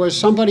this there was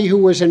somebody who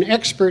was an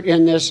expert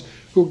in this,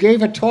 who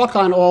gave a talk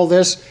on all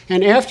this,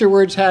 and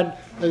afterwards had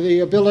the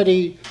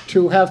ability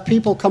to have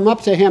people come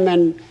up to him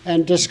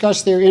and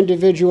discuss their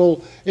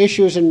individual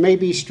issues and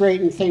maybe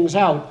straighten things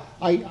out.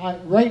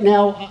 Right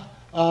now,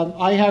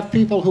 I have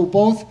people who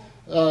both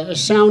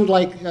sound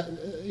like,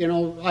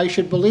 I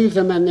should believe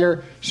them, and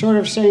they're sort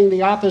of saying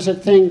the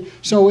opposite thing.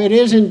 So it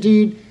is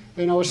indeed,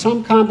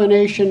 some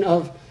combination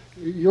of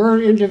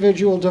your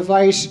individual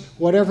device,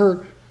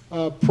 whatever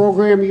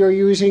program you're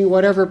using,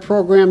 whatever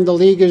program the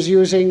league is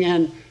using,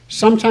 and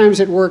sometimes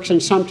it works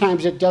and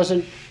sometimes it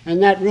doesn't,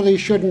 and that really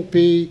shouldn't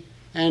be,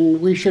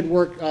 and we should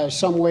work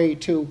some way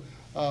to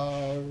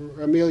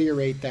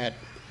ameliorate that.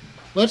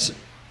 Let's,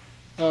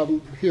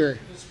 here.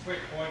 Just a quick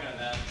point on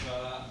that.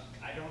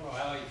 I don't know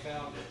how you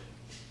found it,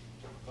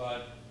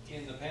 but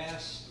in the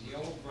past, the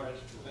old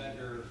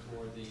vendor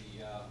for the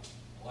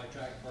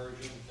electronic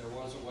version, there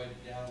was a way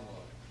to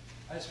download.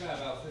 I spent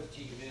about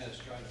 15 minutes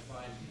trying to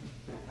find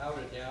how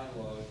to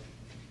download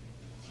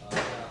a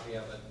copy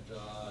of it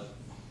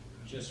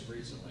just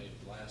recently,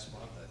 last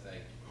month, I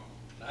think.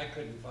 And I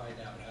couldn't find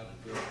out how to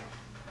do it.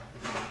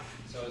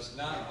 So it's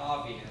not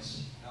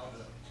obvious how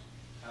to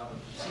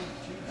proceed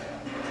to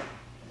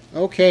that.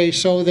 Okay,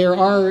 so there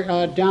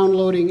are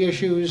downloading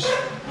issues.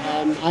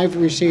 I've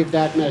received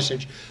that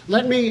message.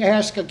 Let me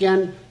ask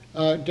again,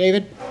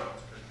 David?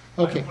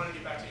 Okay. I want to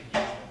get back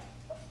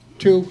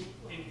to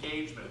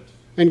engagement.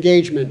 To?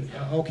 Engagement,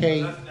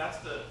 okay. That's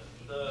the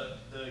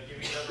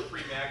giving them a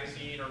free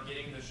magazine or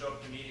getting them to show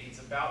up to meetings.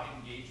 It's about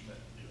engagement.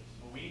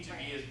 What we need to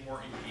be is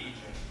more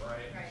engaging,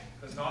 right?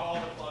 Because not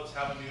all the clubs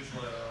have a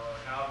newsletter or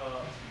have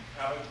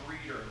a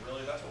greeter.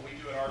 Really, that's what we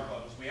do at our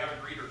club. Is we have a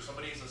greeter.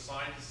 Somebody is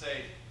assigned to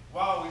say,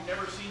 "Wow, we've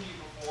never seen you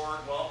before.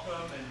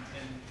 Welcome,"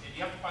 and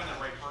you have to find that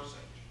right person.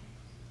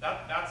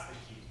 That's the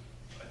key.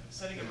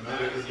 Setting up a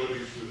magazine. Not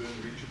everybody's within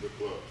reach of the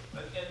club.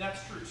 And that's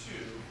true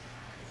too.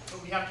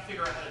 But we have to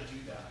figure out how to do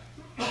that.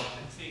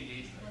 It's the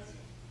engagement.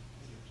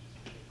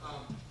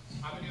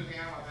 I'm a new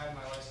ham. I've had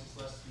my license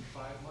less than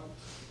 5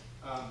 months.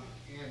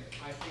 And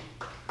I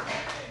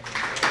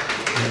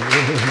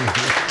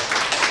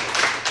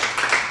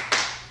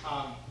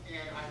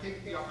think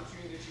the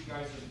opportunity that you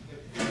guys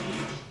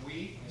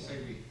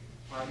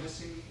are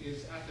missing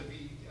is at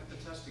the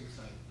testing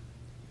site.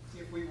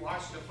 If we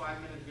watched a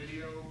 5-minute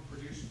video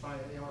produced by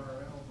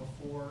ARRL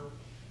before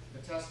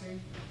the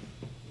testing,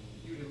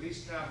 you'd at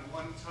least have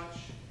one touch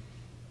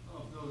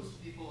of those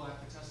people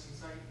at the testing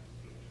site.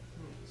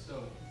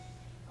 So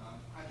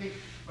I think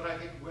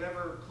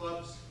whatever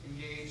clubs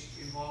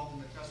involved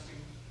in the testing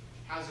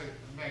has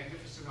a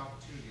magnificent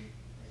opportunity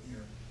right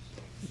here.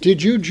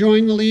 Did you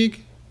join the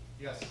league?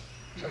 Yes,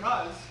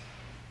 because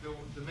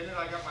the minute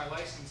I got my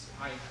license,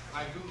 I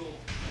Googled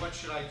what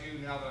should I do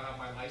now that I have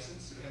my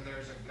license, and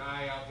there's a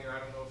guy out there, I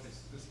don't know if it's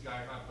this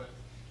guy or not, but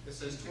it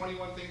says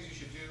 21 things you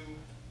should do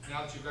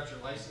now that you've got your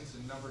license,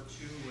 and number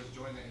 2 was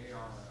join the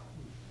ARRL.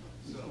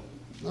 So.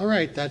 All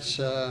right, that's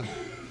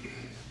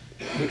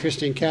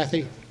interesting.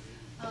 Kathy?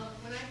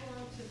 When I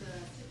belong to the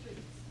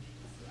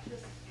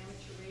Citrus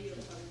Amateur Radio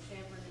Club in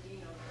San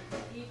Bernardino, the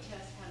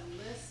E-Test had a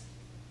list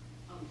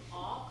of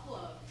all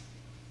clubs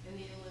in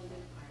the Inland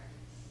Empire.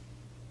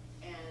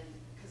 And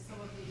because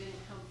some of them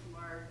didn't come from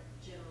our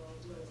general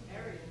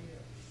area,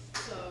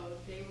 so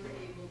they were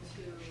able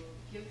to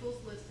give those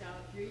lists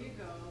out. Here you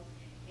go.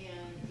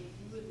 And if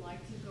you would like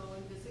to go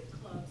and visit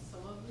clubs,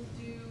 some of them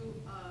do,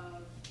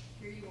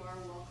 here you are,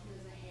 welcome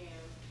as a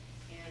ham,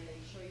 and they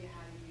show you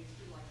how to use,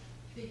 like,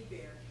 Big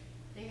Bear.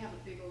 They have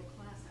a big old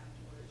class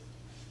afterwards.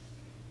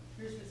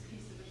 Here's this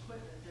piece of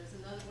equipment. There's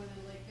another one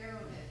in Lake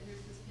Arrowhead.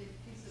 Here's this big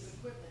piece of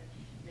equipment.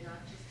 You're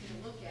not just going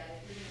to look at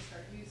it, you're going to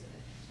start using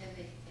it. And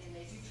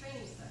they do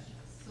training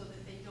sessions so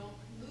that they don't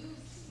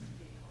lose these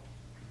people.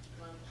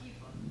 You want to keep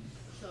them.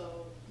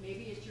 So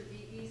maybe at your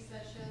VE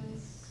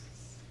sessions,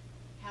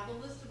 have a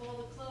list of all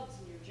the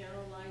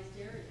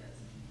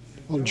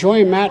Well,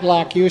 Joy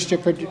Matlock used to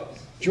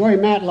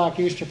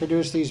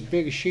produce these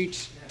big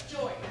sheets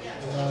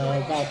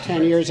about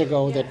 10 years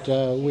ago that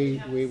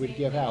we would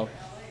give out.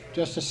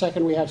 Just a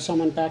second, we have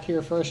someone back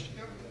here first.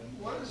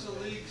 What does the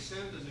league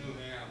send to New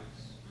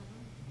Hams?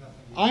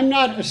 I'm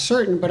not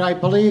certain, but I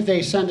believe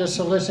they send a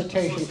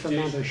solicitation for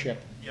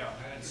membership. Yeah,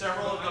 and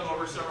several of them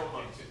over several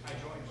months. I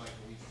joined like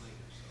a week later.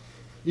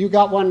 You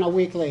got one a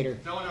week later.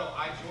 No,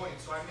 I joined,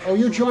 so I made. Oh,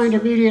 you joined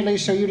immediately,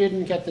 so you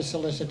didn't get the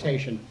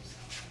solicitation.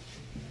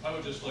 I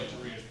would just like to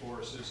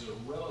reinforce, as a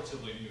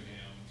relatively new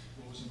ham,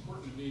 what was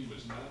important to me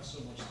was not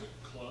so much the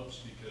clubs,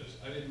 because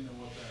I didn't know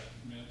what that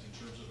meant in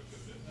terms of a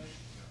commitment.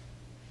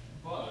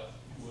 But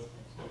what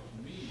hooked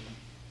me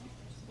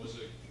was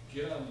a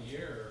get on the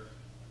air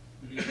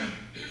meeting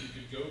you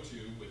could go to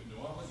with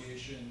no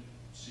obligation,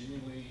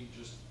 seemingly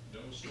just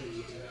no strings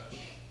attached,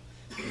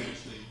 and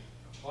actually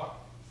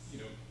talk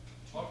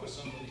with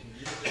somebody who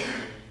knew what they were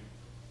doing,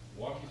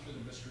 walk you through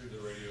the mystery of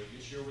the radio,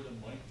 get you over the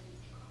mic,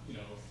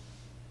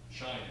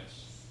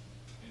 shyness,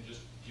 and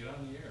just get on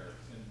the air,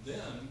 and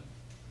then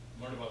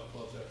learn about the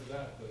clubs after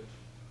that. But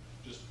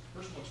just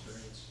personal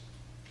experience,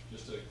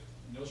 just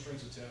no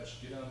strings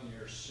attached, get on the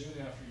air soon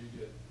after you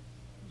get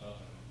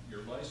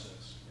your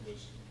license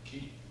was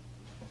key.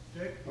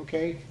 Dick?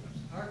 Okay.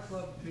 Our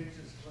club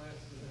teaches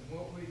classes, and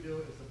what we do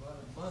is about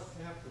a month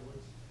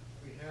afterwards,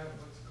 we have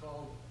what's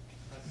called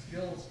a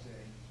skills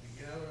day. We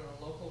gather in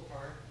a local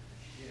park,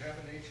 you have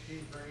an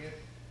HT, bring it,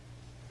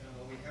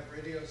 we have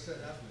radio set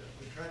up.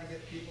 We try to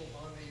get people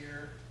on the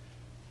air,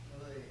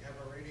 whether they have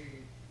a radio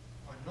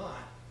or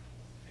not,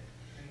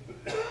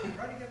 and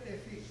try to get their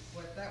feet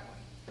wet that way.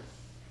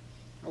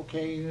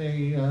 Okay,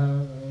 they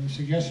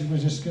suggested it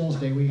was a skills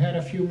day. We had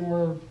a few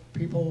more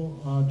people,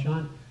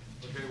 John.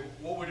 Okay,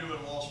 what we do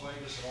in Las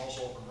Vegas and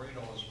also up in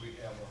Reno is we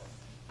have a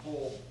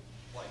full,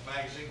 like,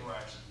 magazine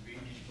racks that the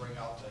BDs bring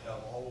out to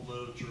have all the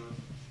literature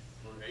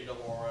for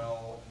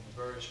ARRL and the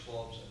various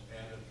clubs.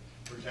 And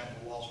for example,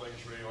 the Las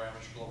Vegas Radio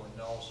Amateur Club or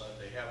Nelson,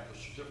 they have the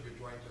certificate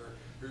right there.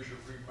 Here's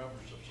your free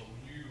membership. So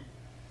when you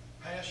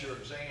pass your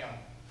exam,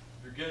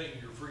 you're getting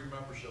your free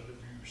membership if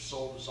you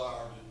so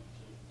desire to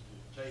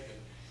take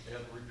it. They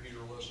have the repeater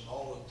list and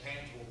all the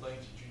tangible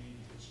things that you need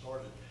to get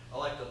started. I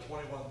like the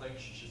 21 things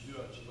you should do.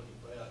 I should look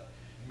at that.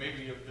 And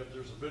maybe if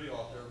there's a video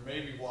out there,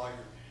 maybe while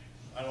you're,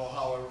 I don't know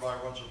how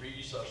everybody runs their BE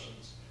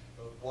sessions,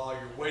 but while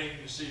you're waiting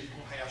to see if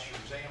you pass your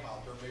exam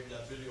out there, maybe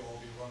that video will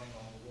be running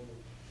on the little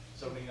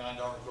 $79,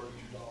 $32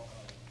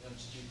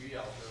 NCTV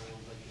out there where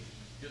they can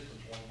get the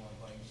 21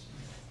 things.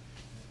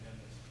 And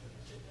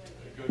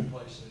a good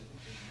place to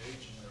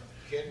engage in there.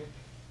 Kid,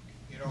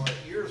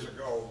 years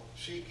ago,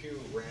 CQ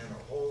ran a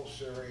whole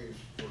series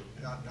for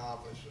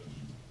novices.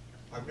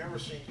 I've never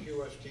seen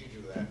QST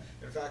do that.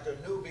 In fact, a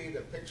newbie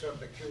that picks up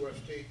the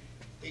QST,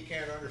 he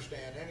can't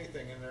understand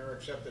anything in there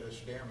except that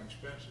it's damn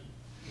expensive.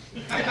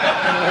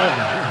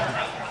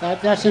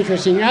 That's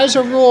interesting. As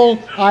a rule,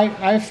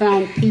 I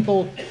found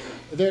people,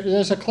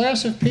 there's a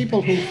class of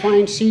people who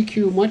find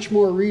CQ much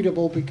more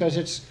readable because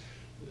it's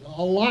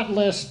a lot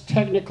less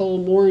technical,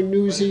 more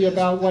newsy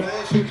about what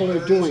people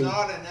are doing. There's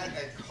not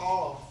a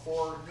column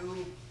for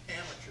new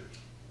amateurs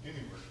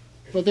anywhere.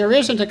 But there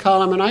isn't a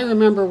column, and I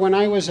remember when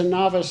I was a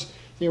novice,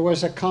 there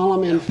was a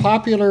column in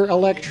Popular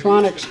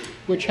Electronics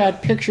which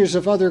had pictures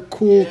of other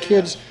cool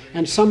kids,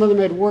 and some of them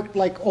had worked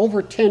like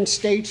over 10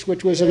 states,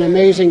 which was an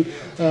amazing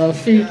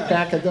feat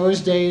back in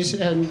those days,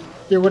 and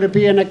there would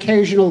be an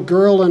occasional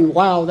girl, and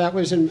wow, that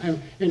was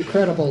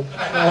incredible.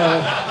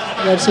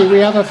 Let's see, we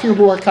have a few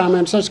more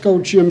comments. Let's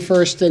go Jim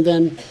first, and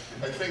then...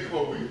 I think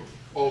what we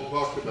all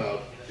talked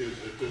about is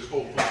that this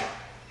whole thing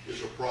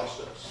is a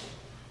process.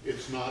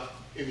 It's not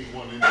any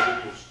one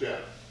individual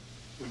step.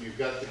 When you've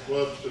got the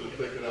clubs that'll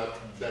pick it up,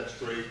 that's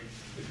great.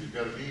 If you've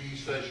got a BD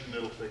session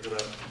that'll pick it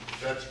up,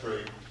 that's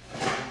great.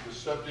 The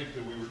subject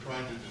that we were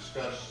trying to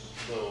discuss,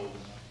 though,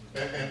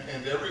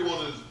 and every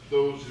one of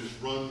those is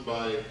run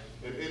by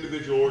an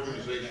individual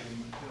organization,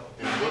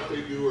 and what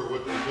they do or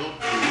what they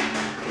don't do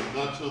is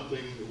not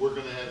something that we're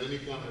going to have any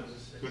kind of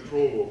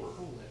control over.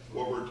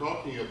 What we're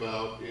talking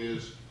about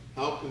is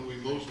how can we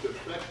most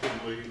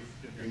effectively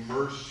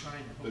immerse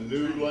the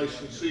new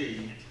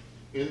licensee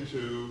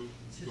into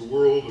the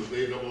world of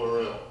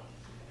ARRL.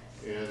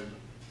 And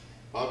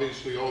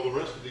obviously all the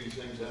rest of these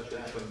things have to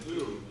happen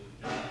too,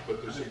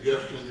 but the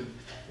suggestion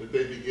that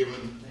they be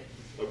given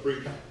a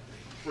brief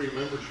free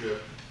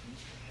membership,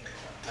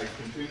 I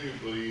continue to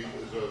believe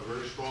is a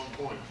very strong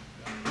point.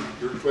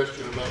 Your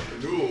question about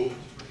renewal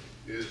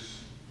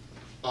is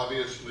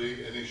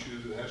obviously an issue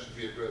that has to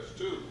be addressed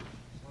too.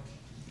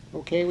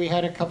 Okay, we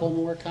had a couple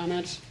more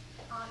comments.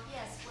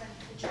 Yes, when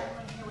the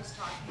gentleman here was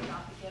talking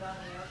about the Get on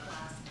the Air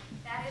class,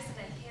 that isn't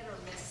a hit or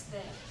miss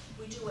thing.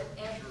 We do it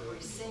every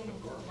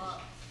single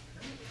month.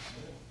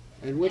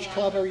 And which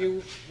club are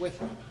you with?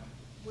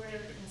 We're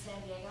in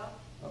San Diego.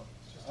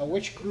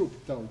 Which group,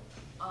 though?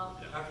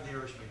 After the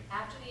Aries meeting.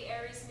 After the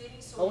Aries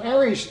meeting. So Oh,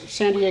 Aries,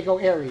 San Diego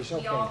Aries,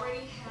 okay. We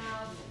already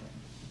have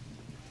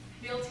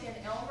built-in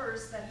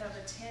Elmers that have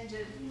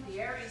attended the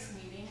Aries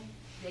meeting.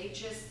 They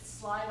just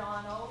slide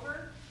on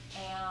over,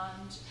 and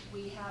and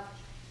we have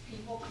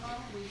people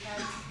come. We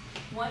had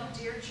one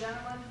dear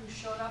gentleman who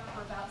showed up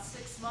for about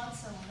 6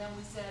 months, and then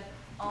we said,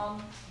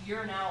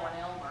 you're now an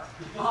Elmer.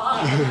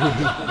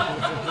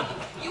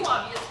 You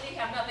obviously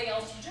have nothing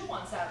else to do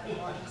on Saturday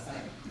mornings.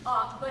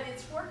 But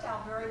it's worked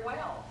out very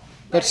well.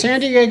 But San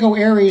Diego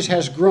Aries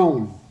has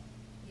grown.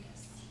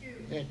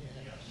 Yes.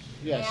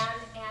 Yes.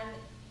 And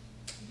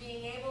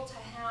being able to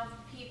have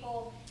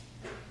people,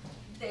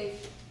 they've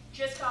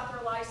just got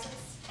their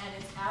license, and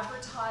it's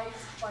advertised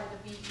by the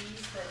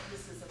BEs that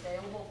this is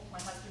available. My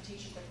husband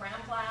teaches the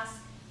cram class.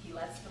 He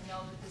lets them know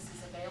that this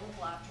is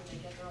available after they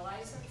get their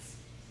license.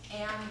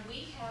 And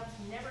we have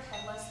never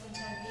had less than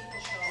 10 people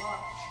show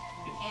up.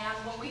 And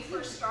when we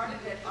first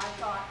started it, I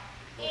thought,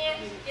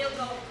 it'll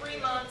go 3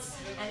 months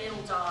and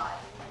it'll die.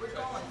 We're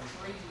going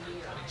 3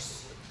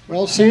 years.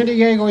 Well, San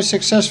Diego is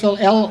successful.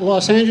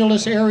 Los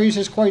Angeles Aries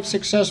is quite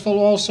successful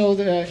also.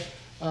 The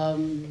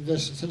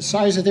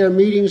size of their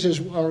meetings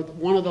are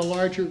one of the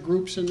larger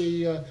groups in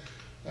the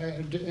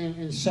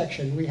in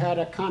section. We had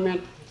a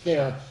comment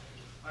there.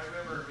 I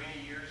remember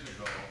many years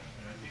ago,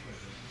 and I think it was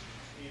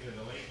either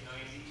the late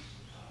 90s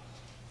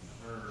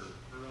or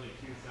early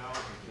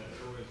 2000s, that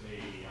there was a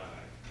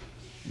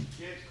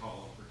kids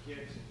column for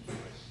kids in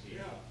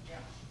USC.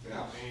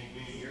 Yeah.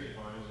 Many years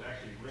ago, and it was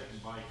actually written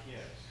by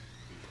kids.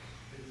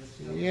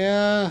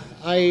 Yeah,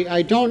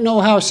 I don't know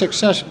how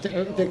successful,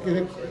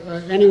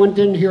 anyone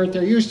didn't hear it.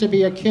 There used to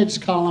be a kids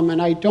column,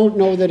 and I don't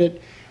know that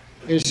it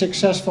is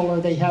successful or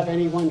they have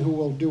anyone who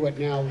will do it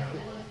now.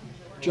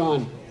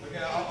 John.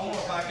 Okay, I want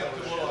to back up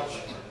to what I was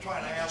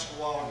trying to ask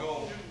a while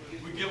ago.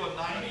 We give a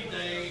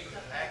 90-day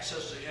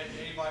access to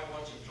anybody who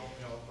wants to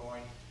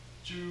join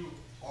to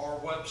our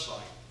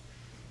website.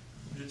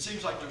 It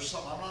seems like there's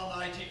some, I'm not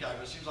an IT guy,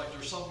 but it seems like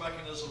there's some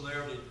mechanism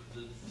there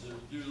to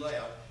do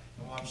that.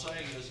 And what I'm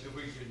saying is if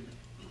we can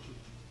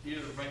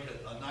either make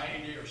it a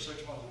 90-day or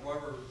 6 month,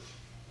 whatever,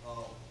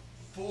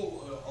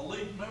 full, a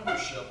league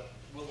membership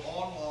with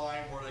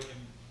online where they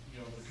can,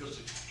 because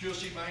the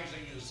QSC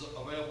magazine is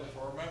available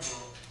for a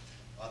member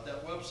at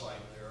that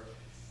website there,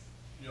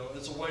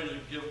 it's a way to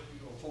give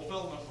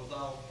fulfillment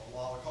without a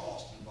lot of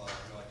cost involved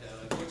like that.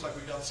 It looks like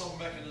we got some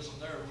mechanism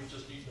there. We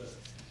just need to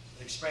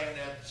expand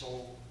that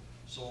so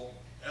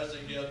as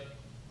they get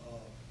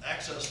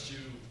access to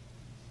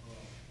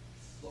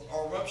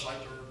our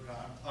website,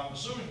 I'm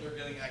assuming they're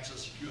getting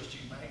access to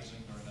QST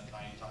magazine during that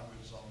 90 time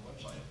it's on the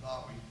website. If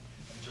not, we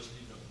just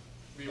need to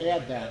be able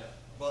Add to that. get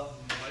button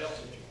mail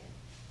to you.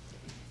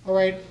 All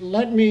right,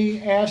 let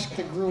me ask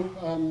the group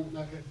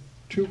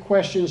 2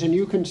 questions, and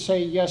you can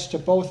say yes to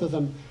both of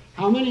them.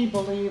 How many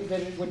believe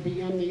that it would be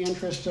in the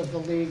interest of the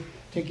league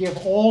to give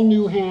all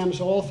new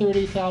hams, all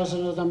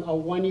 30,000 of them, a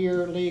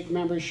 1-year league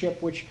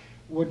membership, which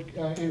would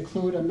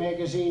include a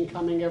magazine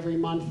coming every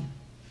month?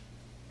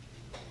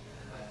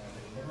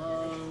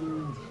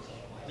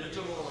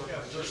 Digital or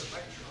just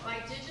By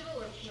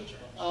digital or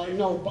paper?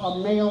 No, a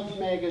mailed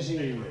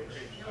magazine.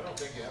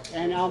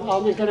 And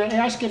I'm going to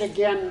ask it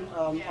again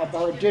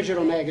about a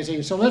digital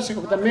magazine. So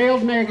the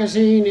mailed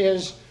magazine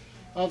is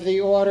of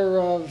the order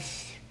of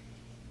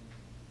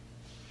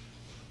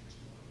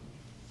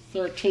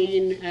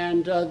 13,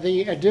 and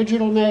the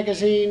digital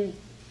magazine,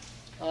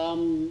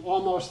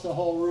 almost the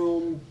whole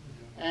room.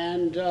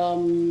 And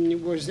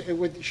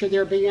should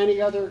there be any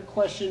other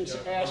questions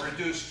asked? A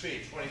reduced fee,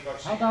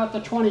 $20 How about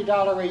the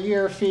 $20 a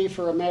year fee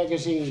for a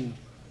magazine?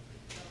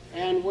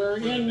 And we're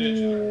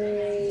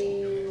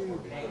in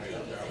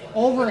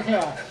over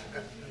half.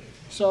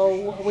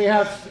 So we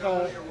have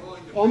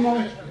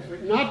almost,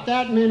 not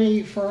that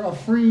many for a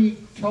free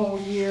total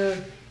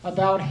year,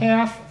 about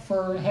half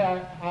for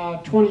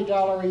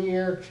 $20 a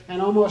year,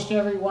 and almost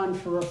everyone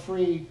for a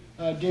free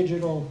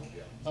digital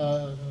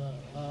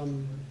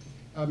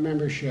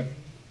membership.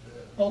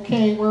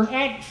 Okay, we're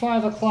at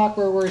 5 o'clock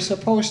where we're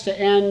supposed to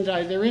end.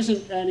 There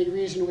isn't any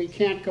reason we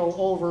can't go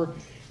over.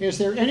 Is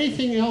there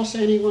anything else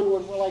anyone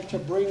would like to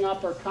bring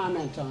up or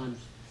comment on?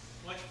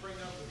 I'd like to bring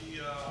up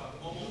the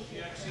mobile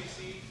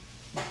DXCC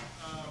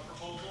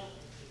proposal.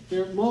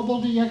 The mobile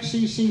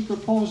DXCC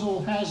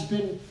proposal has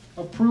been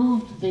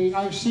approved.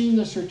 I've seen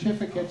the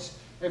certificates.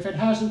 If it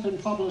hasn't been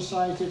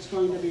publicized, it's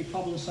going to be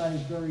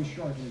publicized very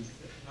shortly.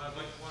 I'd like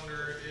to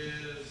wonder,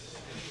 is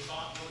any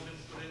thought really been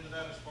put into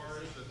that as far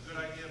as a good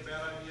idea,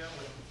 bad idea,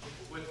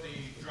 with the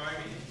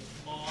driving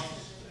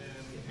laws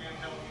and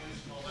handheld use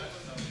and all that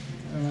stuff?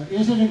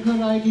 Is it a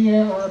good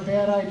idea or a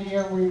bad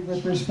idea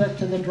with respect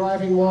to the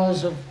driving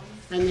laws of,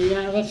 and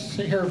let's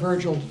hear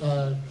Virgil.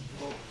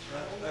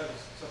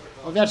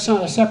 That's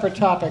not a separate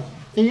topic.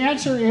 The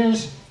answer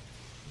is,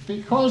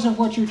 because of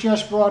what you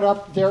just brought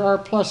up, there are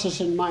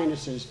pluses and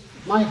minuses.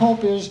 My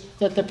hope is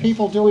that the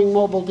people doing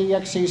mobile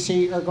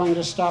DXCC are going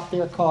to stop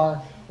their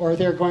car, or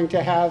they're going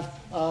to have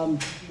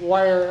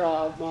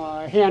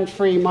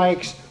hand-free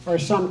mics or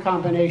some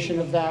combination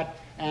of that,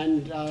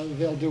 and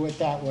they'll do it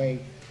that way.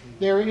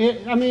 There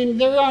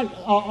aren't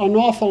an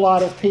awful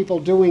lot of people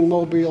doing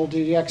mobile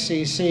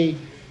DXCC.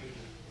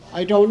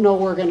 I don't know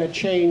we're going to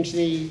change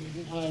the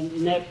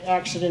net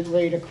accident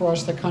rate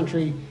across the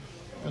country.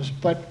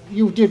 But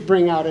you did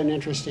bring out an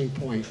interesting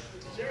point.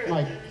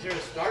 Mike. Is there a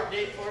start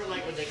date for it,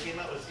 like when they came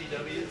out with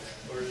CW,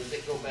 or does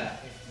it go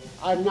back?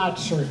 I'm not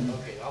certain.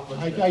 Okay, I'll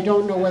look it up. I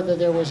don't know whether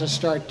there was a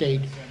start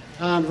date.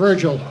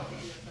 Virgil.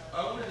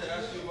 I wanted to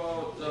ask you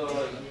about,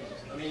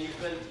 I mean,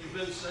 you've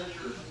been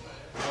censured.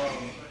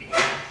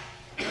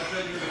 I've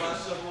read you the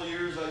last several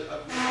years.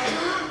 I've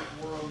read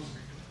forums.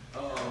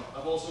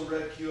 I've also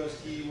read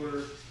QST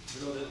where,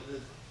 you know,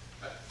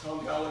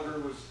 Tom Gallagher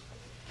was,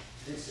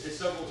 it's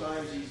several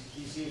times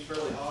he seems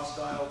fairly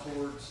hostile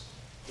towards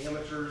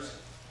amateurs.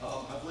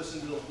 I've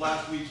listened to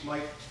last week's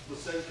Mike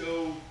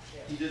Lysenko.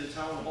 He did a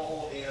town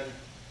hall and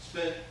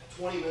spent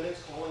 20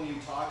 minutes calling you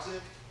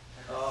toxic.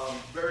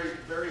 Very,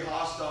 very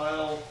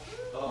hostile.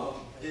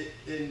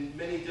 In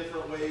many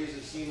different ways,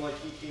 it seemed like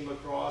he came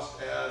across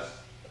as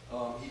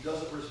he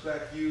doesn't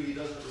respect you, he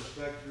doesn't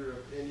respect your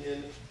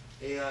opinion,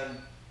 and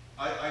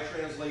I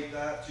translate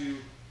that to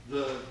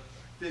the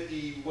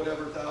 50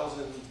 whatever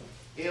thousand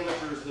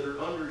amateurs that are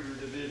under your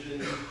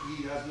division.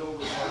 He has no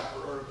respect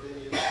for our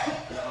opinion.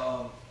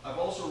 I've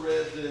also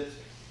read that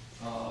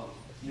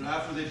you know,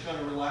 after they've kind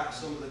of relaxed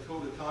some of the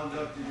code of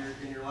conduct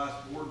in your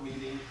last board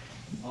meeting,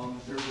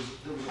 there was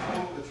a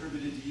quote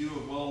attributed to you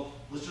of, well,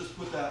 let's just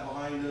put that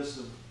behind us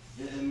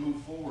and move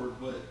forward.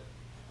 But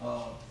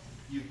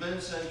you've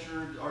been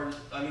censured.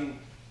 I mean,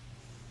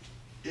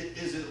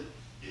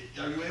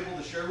 are you able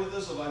to share with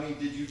us? I mean,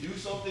 did you do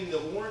something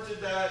that warranted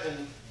that?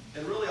 And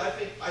really, I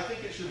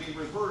think it should be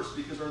reversed,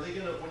 because are they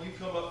going to, when you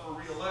come up for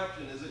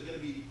re-election, is it going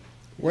to be?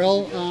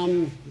 Well,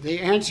 the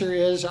answer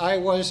is I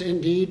was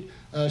indeed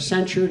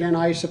censured, and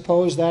I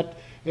suppose that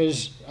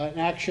is an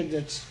action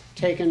that's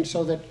taken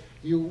so that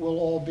you will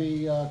all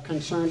be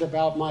concerned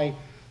about my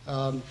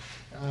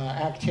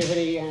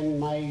activity, and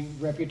my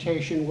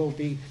reputation will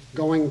be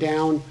going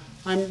down.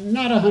 I'm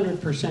not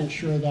 100%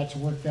 sure that's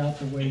worked out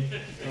the way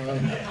it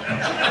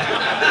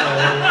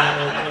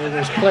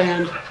was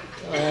planned.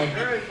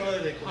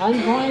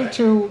 I'm going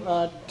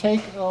to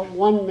take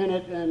 1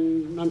 minute,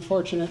 and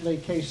unfortunately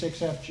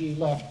K6FG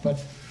left,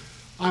 but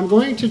I'm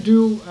going to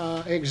do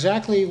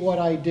exactly what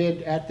I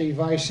did at the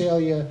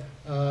Visalia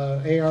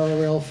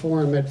ARRL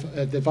forum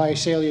at the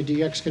Visalia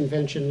DX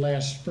convention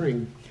last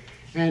spring.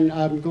 And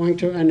I'm going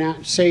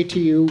to say to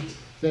you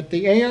that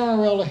the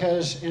ARRL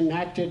has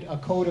enacted a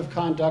code of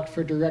conduct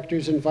for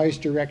directors and vice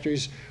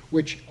directors,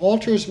 which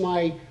alters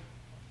my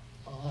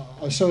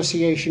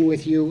association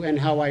with you and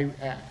how I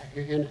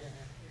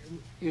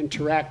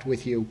interact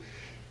with you.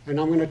 And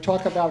I'm going to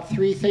talk about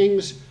 3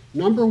 things.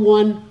 Number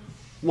 1,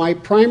 my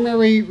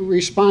primary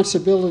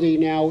responsibility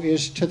now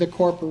is to the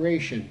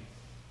corporation.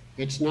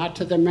 It's not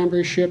to the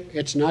membership,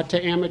 it's not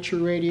to amateur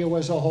radio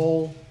as a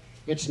whole,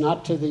 it's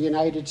not to the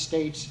United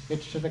States,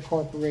 it's to the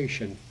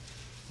corporation.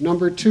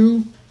 Number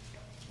 2,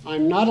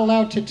 I'm not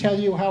allowed to tell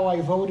you how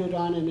I voted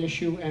on an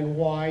issue and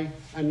why,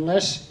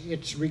 unless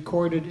it's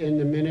recorded in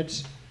the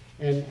minutes,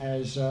 and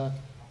as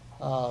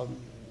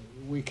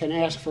we can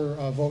ask for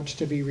votes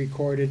to be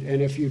recorded,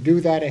 and if you do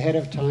that ahead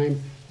of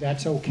time,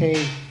 that's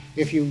okay.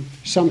 If you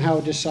somehow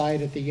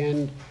decide at the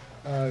end,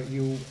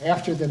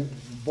 after the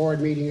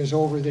board meeting is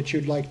over, that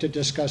you'd like to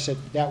discuss it,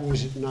 that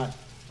was not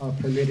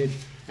permitted.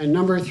 And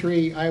number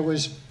 3,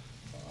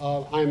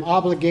 I'm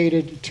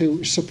obligated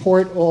to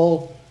support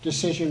all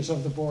decisions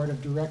of the board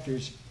of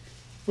directors,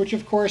 which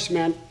of course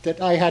meant that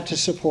I had to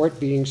support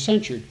being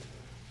censured,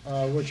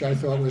 which I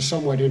thought was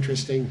somewhat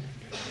interesting.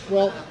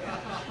 Well,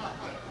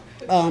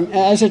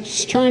 as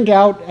it's turned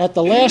out, at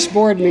the last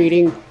board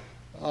meeting,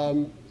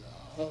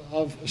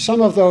 of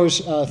some of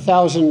those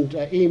 1,000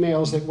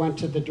 emails that went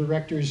to the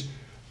directors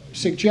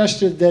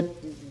suggested that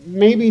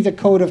maybe the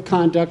code of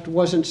conduct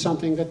wasn't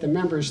something that the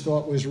members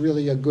thought was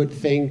really a good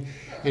thing,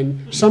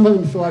 and some of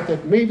them thought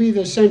that maybe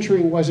the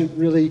censuring wasn't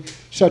really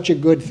such a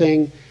good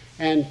thing.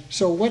 And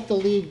so what the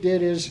league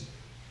did is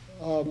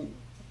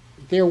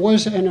there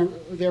was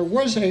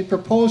a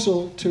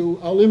proposal to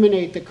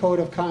eliminate the code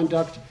of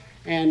conduct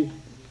and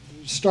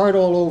start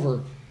all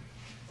over.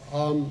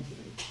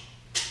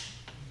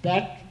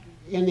 That,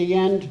 in the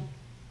end,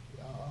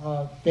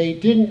 they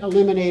didn't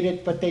eliminate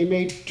it, but they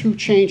made 2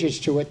 changes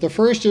to it. The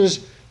first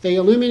is they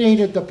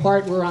eliminated the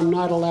part where I'm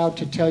not allowed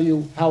to tell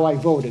you how I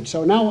voted.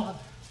 So now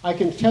I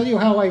can tell you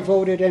how I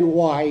voted and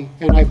why,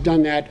 and I've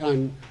done that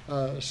on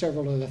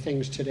several of the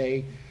things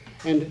today.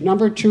 And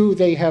number 2,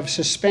 they have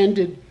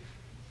suspended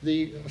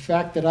the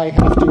fact that I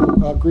have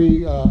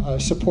to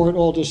support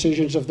all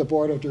decisions of the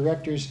board of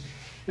directors.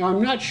 Now,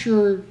 I'm not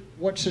sure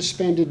what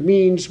suspended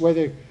means,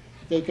 whether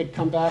they could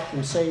come back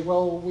and say,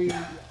 well, we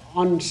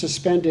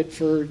unsuspend it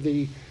for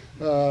the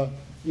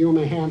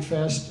Yuma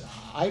Hamfest.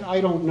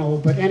 I don't know,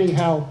 but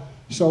anyhow,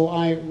 so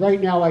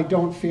right now I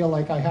don't feel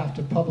like I have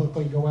to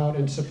publicly go out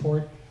and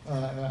support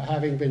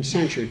having been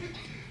censured.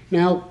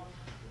 Now,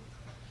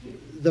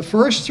 the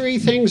first 3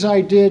 things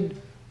I did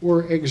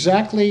were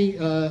exactly,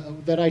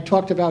 that I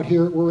talked about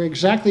here, were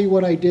exactly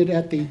what I did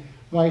at the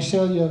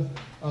Visalia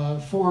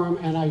forum,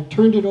 and I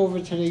turned it over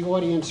to the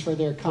audience for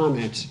their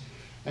comments.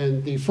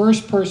 And the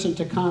first person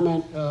to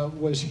comment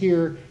was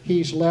here.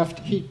 He's left.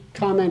 He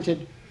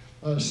commented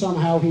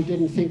somehow he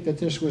didn't think that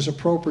this was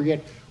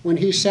appropriate. When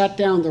he sat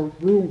down, the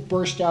room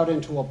burst out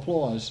into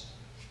applause.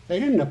 They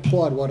didn't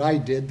applaud what I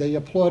did. They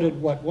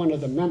applauded what one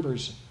of the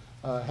members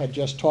had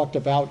just talked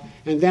about.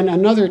 And then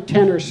another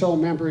 10 or so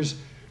members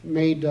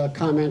made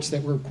comments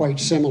that were quite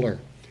similar.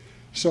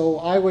 So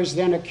I was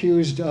then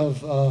accused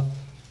of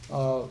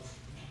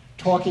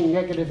talking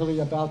negatively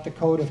about the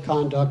code of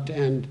conduct,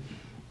 and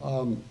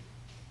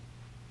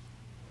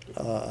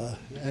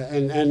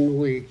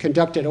we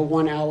conducted a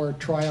 1-hour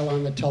trial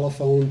on the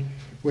telephone,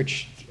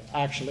 which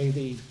actually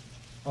the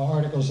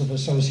Articles of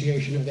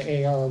Association of the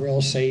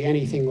ARRL say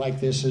anything like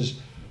this is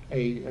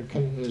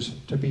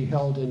to be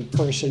held in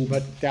person,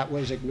 but that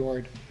was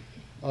ignored.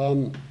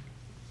 An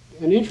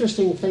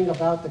interesting thing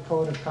about the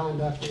code of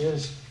conduct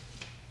is,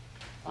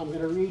 I'm going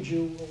to read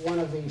you one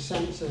of the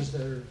sentences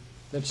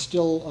that's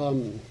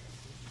still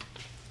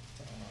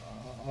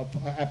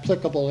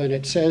applicable, and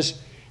it says,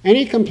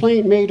 any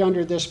complaint made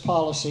under this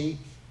policy,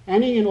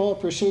 any and all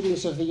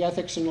proceedings of the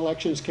Ethics and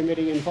Elections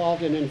Committee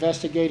involved in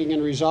investigating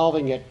and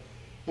resolving it,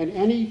 and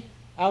any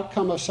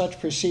outcome of such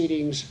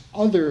proceedings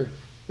other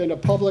than a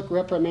public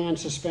reprimand,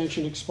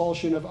 suspension,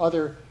 expulsion of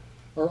other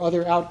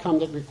outcome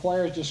that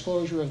requires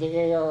disclosure of the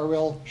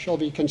ARRL shall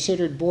be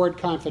considered board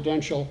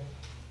confidential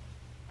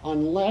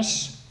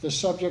unless the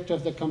subject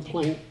of the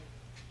complaint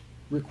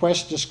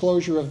requests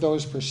disclosure of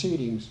those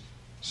proceedings.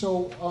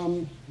 So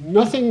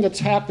nothing that's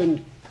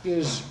happened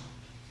is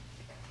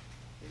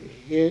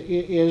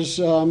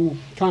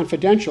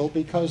confidential,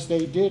 because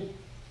they did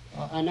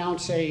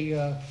announce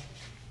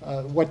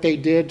what they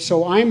did.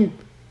 So I'm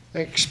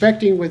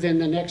expecting within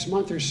the next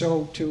month or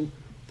so to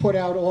put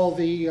out all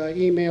the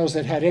emails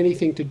that had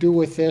anything to do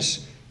with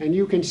this, and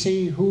you can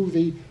see who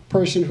the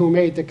person who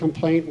made the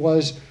complaint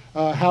was,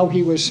 how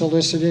he was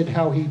solicited,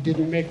 how he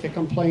didn't make the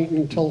complaint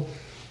until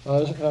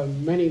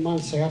many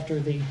months after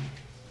the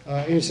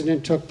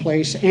incident took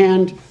place,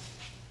 and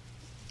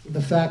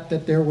the fact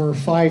that there were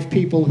 5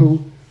 people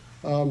who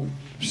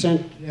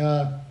sent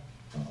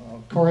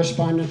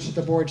correspondence to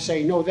the board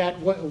saying, no,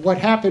 what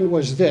happened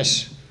was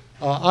this.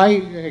 I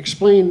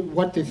explained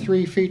what the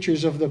 3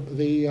 features of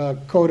the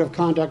code of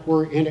conduct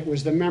were, and it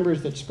was the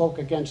members that spoke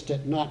against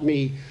it, not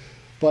me.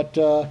 But,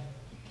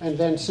 and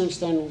then since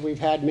then, we've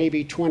had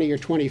maybe 20 or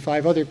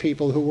 25 other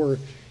people who were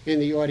in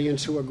the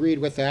audience who agreed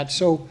with that.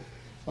 So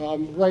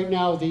right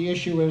now, the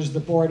issue is the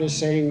board is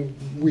saying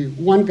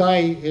one guy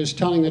is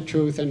telling the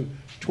truth and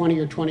 20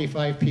 or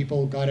 25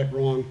 people got it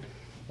wrong.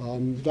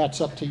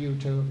 That's up to you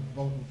to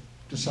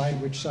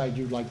decide which side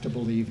you'd like to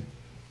believe.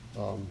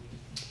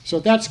 So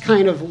that's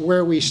kind of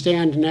where we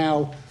stand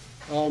now.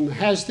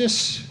 Has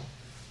this,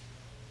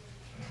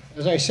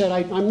 as I said,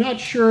 I'm not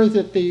sure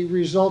that the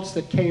results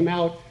that came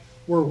out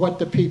were what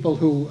the people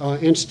who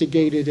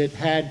instigated it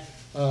had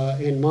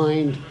in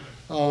mind.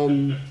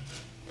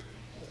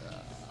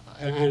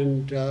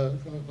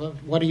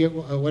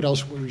 What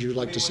else would you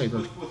like to say,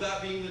 Bert? With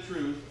that being the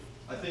truth,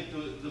 I think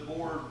the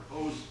board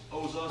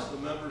owes us, the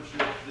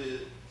membership,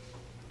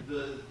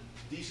 the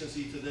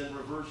decency to then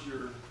reverse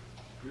your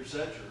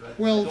censure.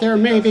 Well, there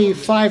may be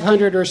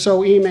 500 or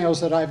so emails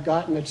that I've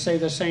gotten that say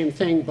the same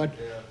thing, but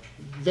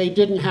they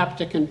didn't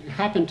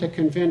happen to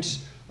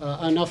convince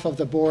enough of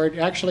the board.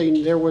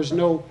 Actually, there was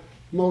no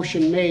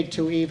motion made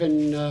to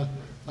even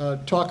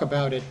talk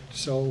about it,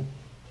 so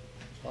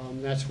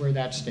that's where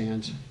that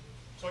stands.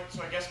 So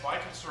I guess my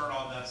concern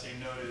on that same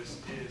note is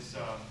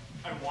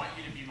I want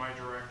you to be my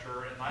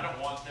director, and I don't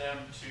want them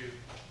to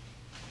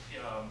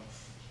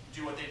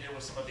do what they did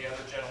with some of the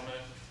other gentlemen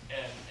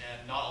and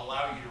not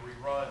allow you to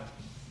rerun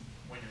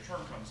when your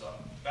term comes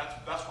up.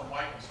 That's where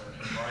my concern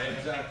is, right?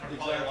 Exactly. A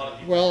lot of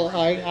people well,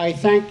 I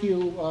thank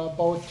you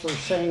both for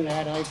saying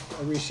that. I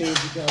received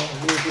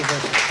reasonable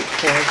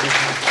support.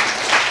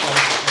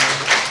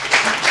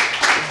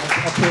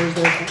 It appears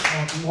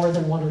there's more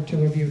than 1 or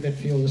 2 of you that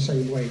feel the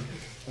same way.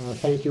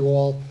 Thank you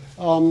all.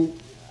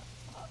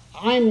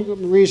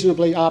 I'm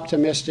reasonably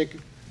optimistic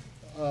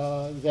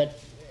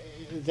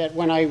that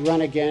when I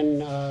run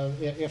again,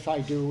 if I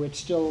do, it's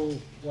still,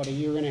 what,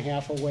 1.5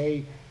 years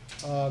away,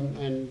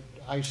 and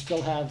I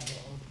still have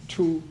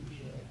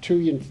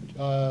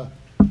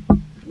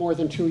more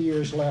than 2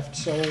 years left.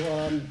 So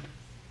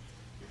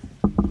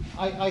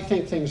I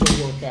think things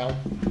will work out.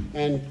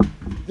 And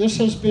this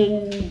has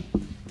been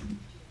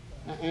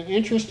an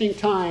interesting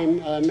time.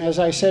 As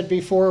I said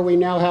before, we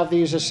now have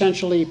these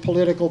essentially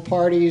political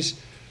parties.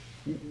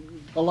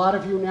 A lot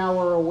of you now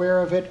are aware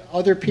of it.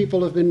 Other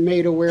people have been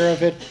made aware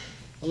of it.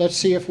 Let's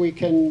see if we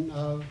can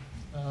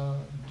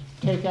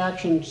take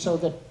action so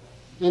that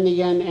in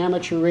the end,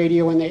 amateur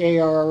radio and the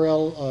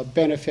ARRL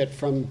benefit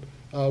from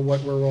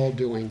what we're all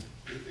doing.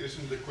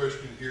 Isn't the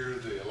question here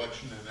the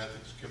Election and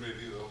Ethics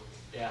Committee, though?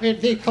 Yeah.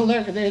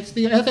 It's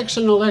the Ethics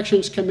and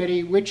Elections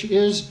Committee, which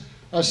is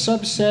a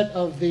subset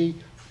of the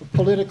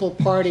political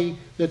party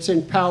that's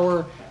in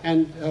power,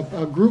 and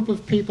a group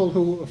of people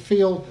who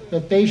feel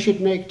that they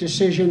should make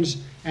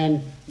decisions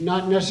and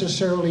not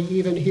necessarily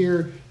even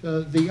hear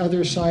the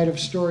other side of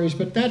stories.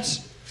 But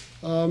that's,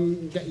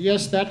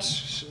 yes,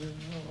 that's...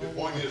 The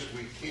point is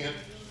we can't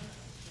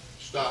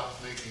stop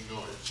making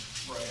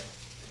noise. Right.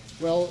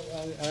 Well,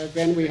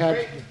 again, we have,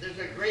 There's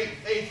a great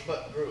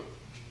Facebook group.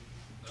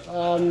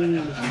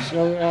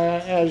 so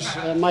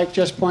as Mike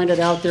just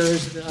pointed out, there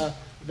is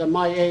the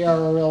My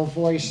ARRL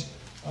Voice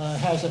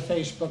has a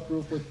Facebook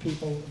group with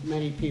people,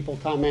 many people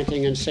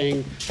commenting and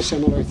saying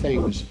similar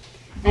things.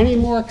 Any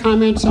more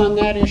comments on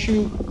that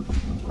issue?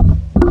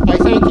 I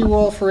thank you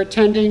all for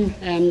attending,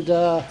 and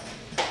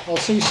I'll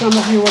see some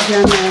of you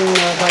again in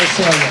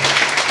Visalia.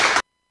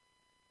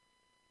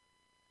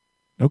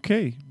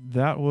 Okay,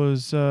 that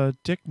was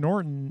Dick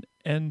Norton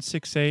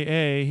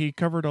N6AA. He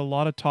covered a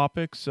lot of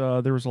topics.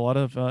 There was a lot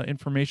of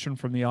information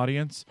from the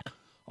audience.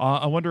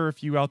 I wonder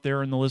if you out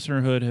there in the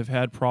listenerhood have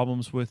had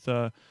problems with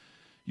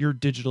your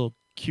digital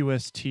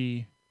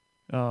QST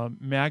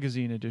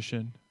magazine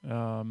edition.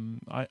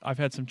 I've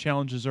had some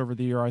challenges over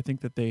the year. I think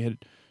that they had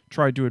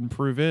tried to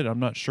improve it. I'm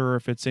not sure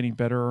if it's any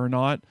better or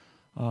not.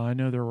 I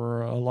know there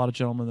were a lot of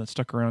gentlemen that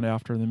stuck around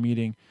after the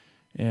meeting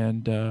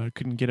and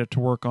couldn't get it to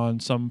work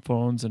on some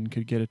phones and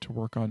could get it to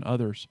work on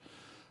others.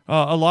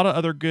 A lot of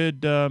other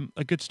good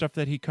stuff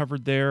that he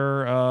covered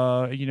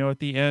there. You know, at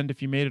the end,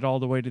 if you made it all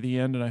the way to the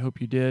end, and I hope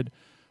you did,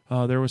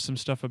 there was some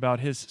stuff about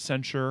his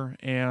censure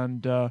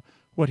and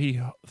what he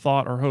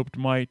thought or hoped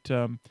might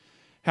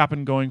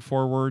happen going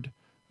forward.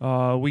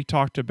 We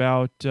talked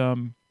about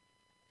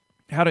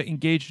how to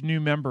engage new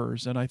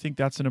members, and I think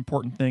that's an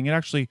important thing. It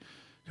actually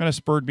kind of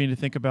spurred me to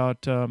think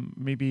about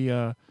maybe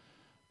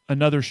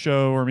another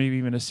show or maybe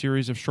even a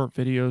series of short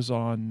videos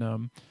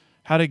on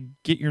how to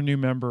get your new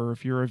member,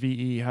 if you're a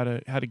VE, how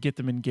to get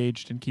them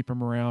engaged and keep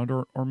them around,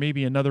 or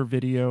maybe another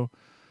video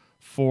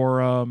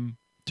for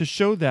to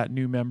show that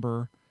new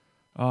member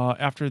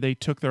after they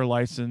took their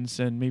license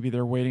and maybe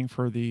they're waiting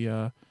for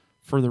the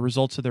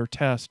results of their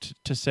test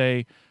to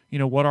say, you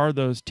know, what are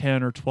those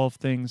 10 or 12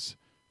 things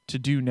to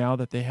do now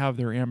that they have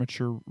their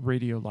amateur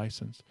radio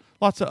license.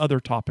 Lots of other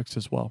topics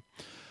as well.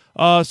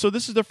 So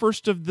this is the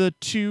first of the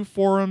 2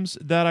 forums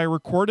that I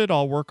recorded.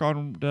 I'll work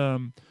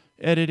on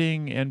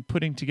editing and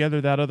putting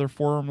together that other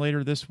forum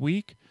later this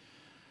week.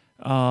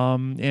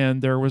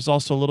 And there was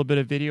also a little bit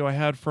of video I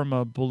had from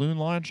a balloon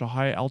launch, a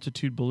high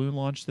altitude balloon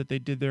launch that they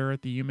did there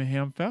at the Yuma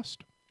Hamfest.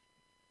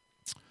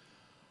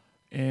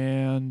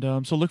 And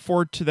so look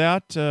forward to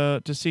that,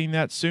 to seeing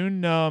that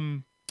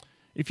soon.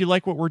 If you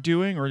like what we're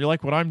doing or you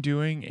like what I'm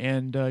doing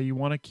and you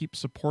want to keep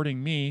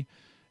supporting me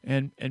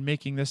and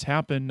making this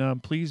happen,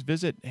 please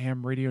visit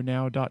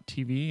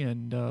hamradionow.tv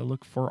and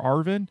look for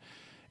Arvin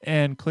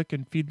and click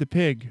and feed the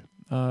pig.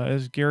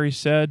 As Gary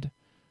said,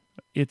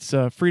 it's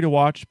free to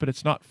watch, but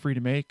it's not free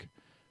to make.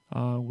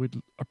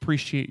 We'd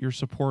appreciate your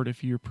support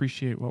if you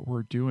appreciate what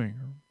we're doing.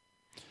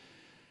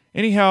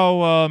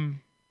 Anyhow,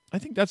 I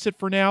think that's it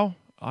for now.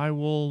 I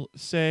will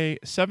say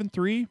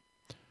 7-3.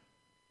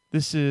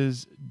 This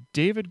is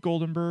David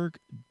Goldenberg,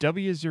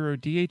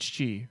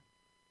 W0DHG,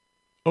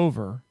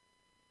 over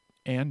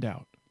and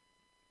out.